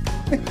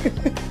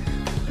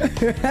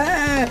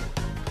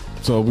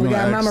 So we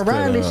got Mama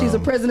Riley. She's the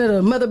president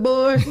of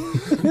Motherboard.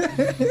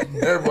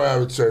 Everybody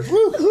have a church.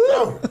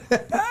 Woo.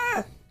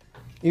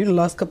 You done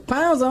lost a couple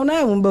pounds on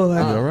that one, boy.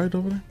 You all right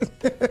over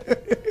there?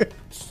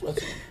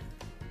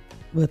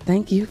 Well,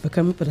 thank you for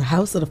coming for the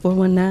House of the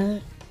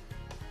 419.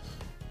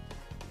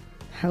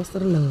 House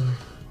of the Lord.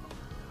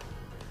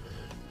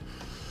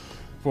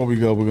 Before we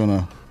go, we're going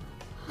to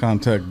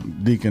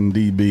contact Deacon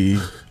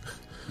DB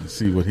and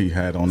see what he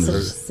had on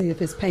his... See if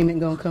his payment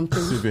going to come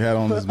through. See if he had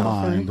on his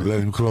mind.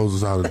 Let him close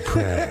us out in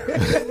prayer.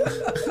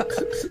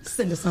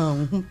 Send us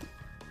home.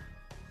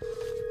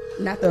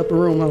 Not the upper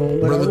room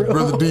home. But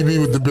Brother DB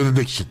with the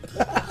benediction.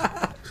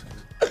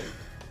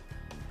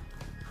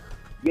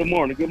 Good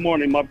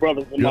morning, my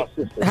brothers and my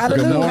sisters.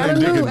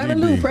 Hallelujah,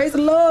 hallelujah. Praise the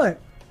Lord.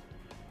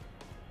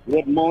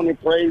 Good morning,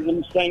 praise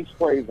Him, saints,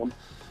 praise Him.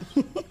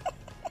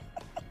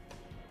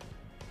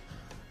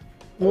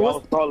 Well, I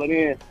was calling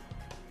in.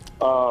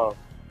 I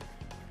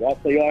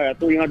say I had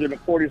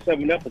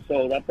 347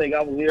 episodes. I think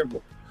I was here for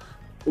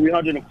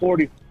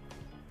 340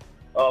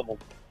 of them.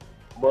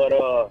 But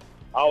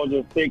I was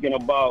just thinking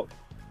about,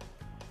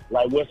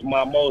 like, what's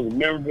my most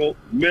memorable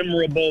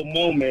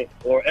moment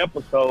or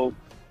episode.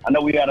 I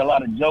know we had a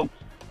lot of jokes,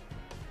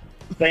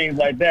 things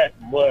like that,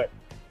 but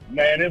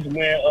man, this is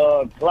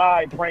when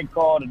Clyde prank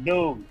called a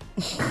dude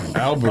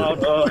Albert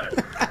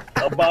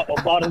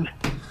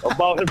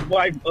about his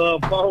wife's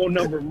phone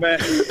number, man.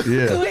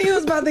 Yeah. He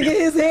was about to get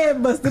his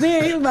head busted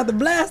in. He was about to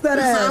blast that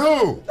ass.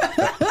 Who?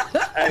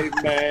 Hey,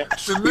 man.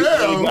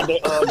 Chanel. He got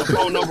the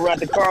phone number at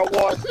the car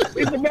wash.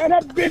 He said, man,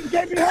 that bitch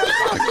gave me her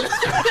phone.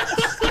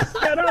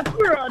 And I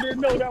swear I didn't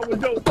know that was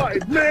your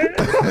wife, man.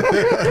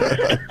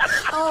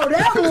 Oh,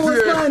 that one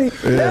was funny.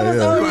 That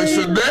was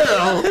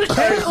Chanel.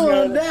 That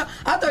one down.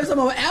 I thought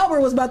someone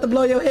Albert was about to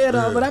blow your head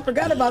off, but I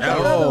forgot about that.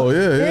 Oh,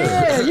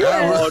 yeah.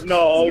 Oh,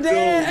 no, dude,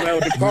 man,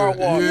 with the car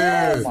wash.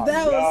 Yes,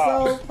 that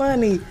was so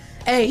funny.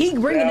 Hey, he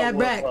bringing that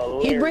back.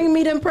 Hilarious. He bringing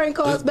me them prank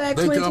calls back.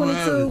 They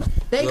 2022.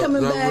 They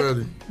coming back.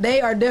 Ready.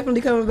 They are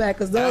definitely coming back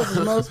because those are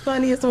the most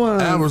funniest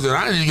ones. Albert said,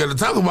 I ain't even got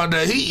to talk about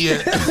that heat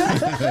yet.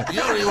 You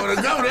don't even want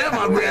to go there,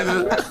 my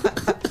brother.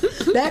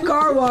 That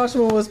car wash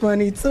one was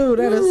funny too.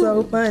 That is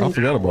so funny. I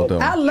forgot about that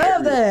one. I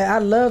love that. I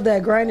love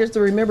that. Grinders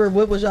to remember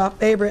what was your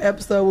favorite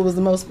episode, what was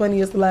the most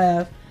funniest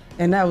laugh.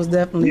 And that was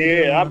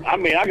definitely I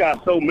mean, I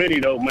got so many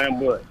though, man,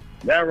 but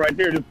that right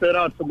there just stood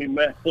out to me,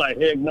 man.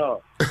 Like, heck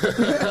no.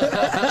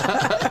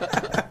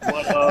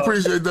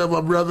 Appreciate that,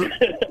 my brother.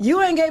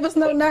 You ain't gave us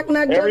no knock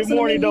jokes every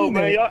morning in a minute though,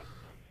 man. Y'all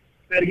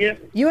say it again.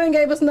 You ain't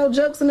gave us no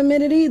jokes in a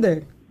minute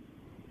either.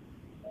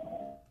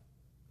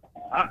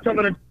 I'm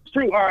telling the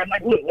truth. All right,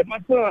 like, look, like my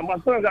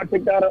son got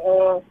kicked out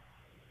of,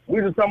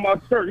 we was talking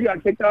about church. He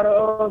got kicked out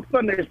of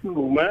Sunday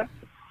school, man.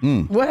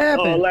 What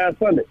happened? Last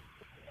Sunday.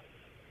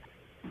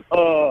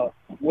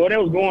 Well, they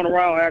was going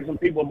around asking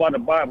people about the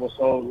Bible.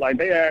 So, like,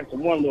 they asked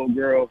one little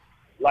girl,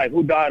 like,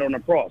 who died on the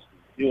cross.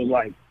 He was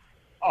like,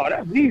 oh,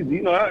 that's easy.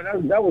 You know,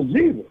 that was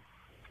Jesus.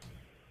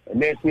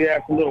 And then she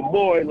asked the little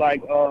boy,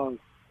 like, who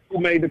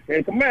made the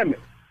Ten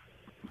Commandments?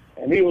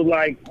 And he was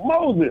like,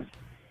 Moses.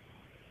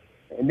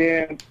 And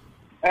then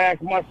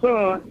asked my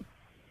son,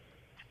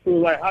 he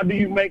was like, how do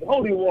you make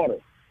holy water?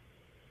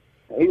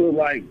 And he was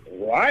like,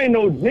 well, I ain't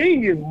no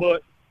genius,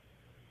 but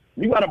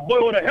you got to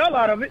boil the hell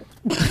out of it.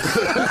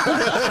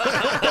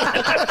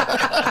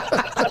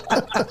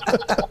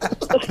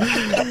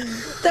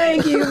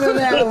 Thank you for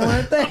that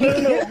one. Thank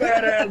you.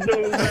 Badass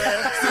dude,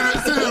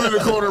 man. Sit him in the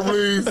corner,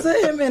 please.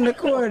 Sit him in the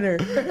corner.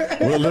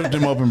 We'll lift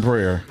him up in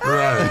prayer.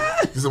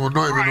 Right. He said, well,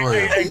 no,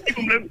 Hey,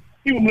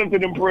 keep him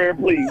lifted in prayer,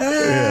 please.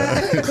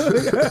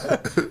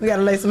 We got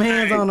to lay some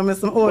hands on him and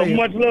some oil. Well,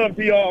 much love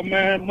to y'all,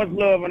 man. Much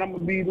love, and I'm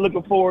going to be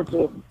looking forward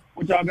to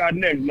what y'all got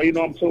next, man. You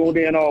know I'm tuned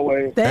in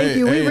always. Thank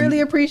you. We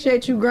really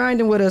appreciate you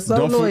grinding with us.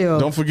 So loyal.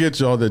 Don't forget,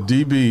 y'all, that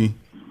DB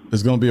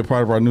is going to be a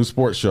part of our new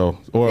sports show.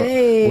 Or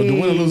the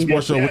Win or Lose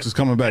Sports Show, which is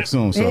coming back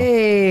soon. So.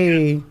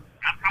 Hey. I'm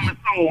coming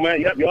soon,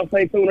 man. Yep, y'all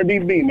stay tuned to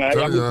DB, man.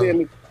 Y'all can see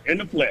me in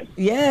the flesh.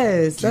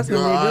 Yes, that's what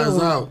we're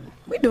doing. out.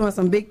 We're doing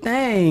some big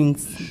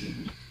things.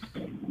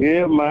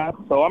 Yeah, man.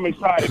 So I'm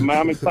excited, man.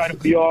 I'm excited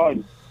for y'all.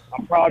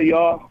 I'm proud of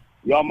y'all.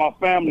 Y'all my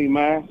family,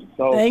 man.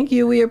 So thank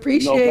you. We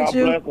appreciate God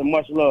bless and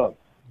much love.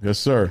 Yes,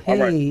 sir. Hey. All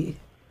right.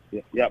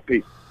 Yeah,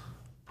 peace.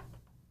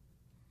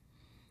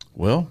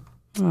 Well.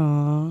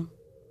 Aww.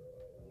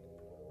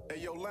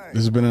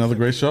 This has been another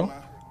great show.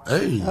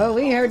 Hey. Oh,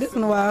 we ain't heard this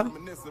in a while.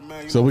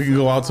 So we can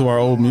go out to our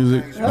old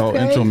music, our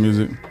intro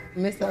music.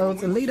 Mr. O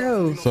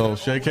Toledo. So,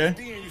 Shay K?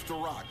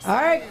 All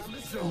right.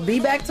 Be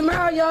back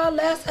tomorrow, y'all.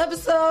 Last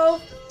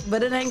episode.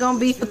 But it ain't going to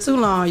be for too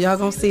long. Y'all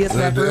going to see us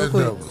back real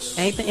quick.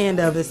 Ain't the end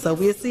of it. So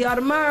we'll see y'all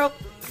tomorrow.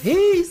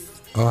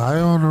 Peace. I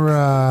on the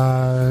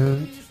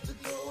ride.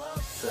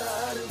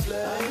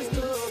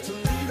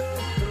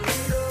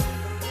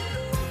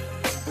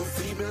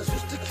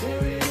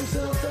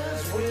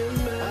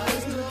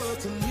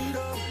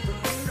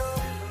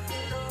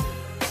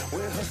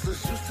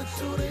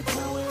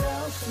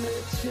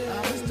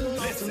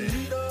 Listen,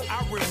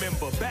 I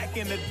remember back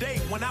in the day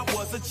when I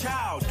was a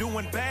child,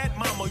 doing bad,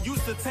 mama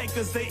used to take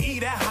us to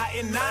eat at Hot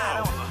and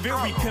Now.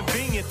 Very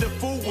convenient, the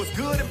food was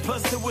good and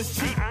plus it was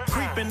cheap.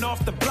 Creeping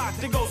off the block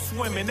to go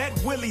swimming at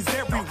Willie's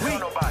every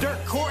week.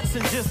 Dirt courts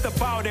in just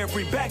about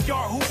every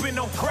backyard, hooping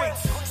on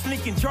crates.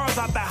 Sneaking jars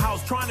out the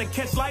house, trying to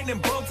catch lightning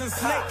bugs and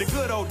snakes. The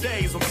good old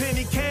days when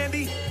penny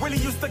candy really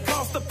used to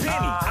cost a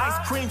penny.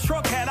 Ice cream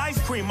truck had ice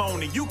cream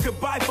on it, you could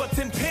buy for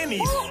 10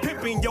 pennies.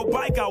 Pimping your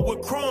bike out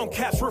with chrome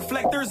caps,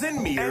 reflectors,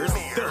 and mirrors.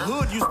 The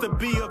hood used to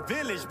be a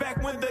village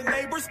back when the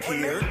neighbors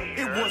cared.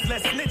 It was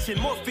less snitching,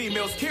 more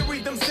females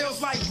carried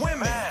themselves like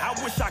women. I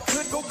wish I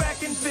could go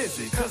back and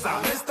visit, cause I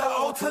miss the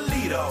old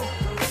Toledo.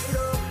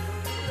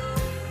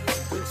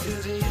 When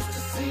children used to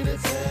see the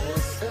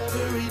test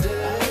every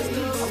day.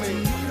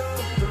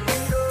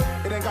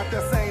 It ain't got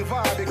that same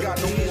vibe, it got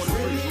no more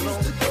really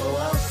used to go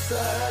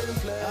outside and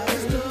play.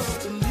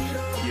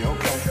 Yeah,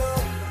 okay.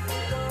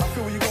 I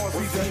feel where you going,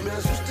 CJ.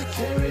 Females used to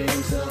carry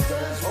themselves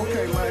as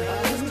okay, man.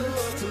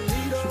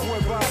 It's your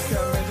boy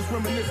Bobcat, man. Just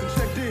reminiscing,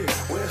 check this.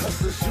 Where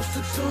hustlers used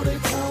to chew their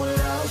town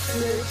without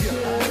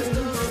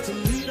snitching.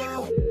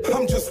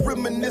 I'm just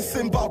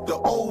reminiscing about the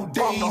old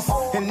days.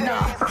 And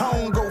nah, I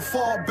don't go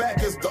far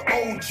back as the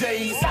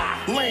OJs.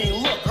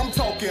 Lane, look, I'm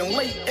talking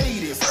late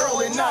 80s,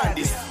 early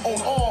 90s.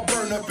 On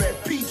Auburn up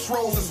at Peach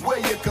Rose is where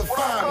you could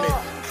find me.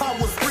 I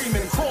was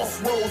screaming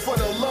Crossroads for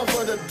the love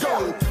of the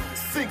dough.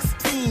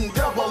 16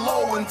 double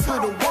O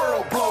until the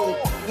world blow.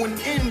 When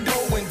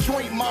Indo and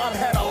Joint Mob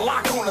had a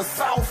lock on the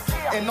South.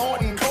 And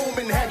Orton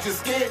Coleman had you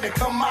scared to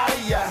come out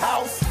of your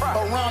house.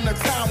 Around the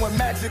time when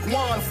Magic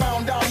Wand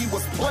found out he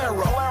was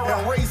Plera.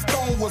 And Ray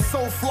Stone was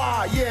so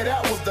fly, yeah,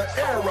 that was the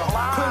era.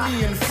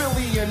 Philly and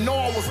Philly and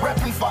all was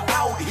repping for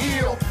Out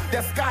Hill.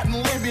 That Scott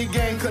and Libby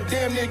gang could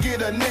damn near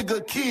get a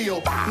nigga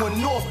killed. When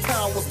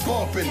Northtown was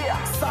bumping,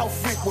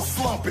 Southwick was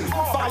slumping.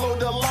 Follow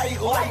the light,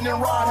 lightning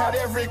rod had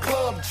every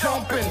club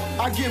jumping.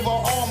 I give her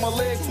arm, a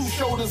leg, 2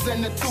 shoulders,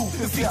 and a tooth.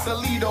 To see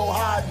Toledo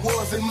how it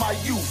was in my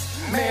youth.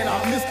 Man,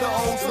 I miss the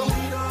old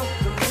Toledo.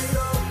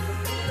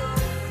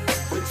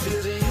 When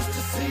children used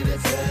to see the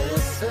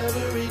test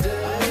every day.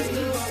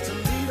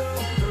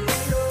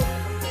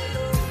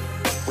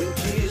 When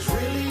kids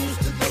really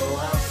used to go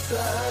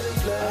outside and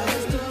play.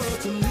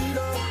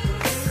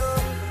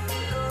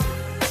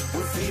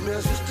 When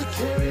females used to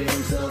carry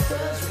themselves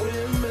as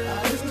women.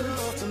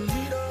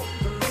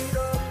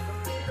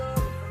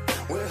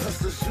 When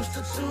hustlers used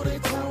to chew their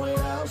tongue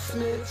without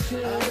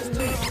snitching.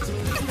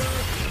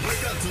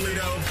 Wake up,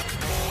 Toledo.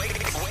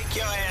 Wake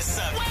your ass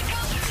up.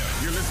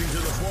 You're listening to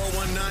the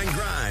 419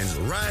 Grinds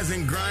Rise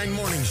and Grind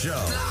Morning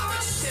Show.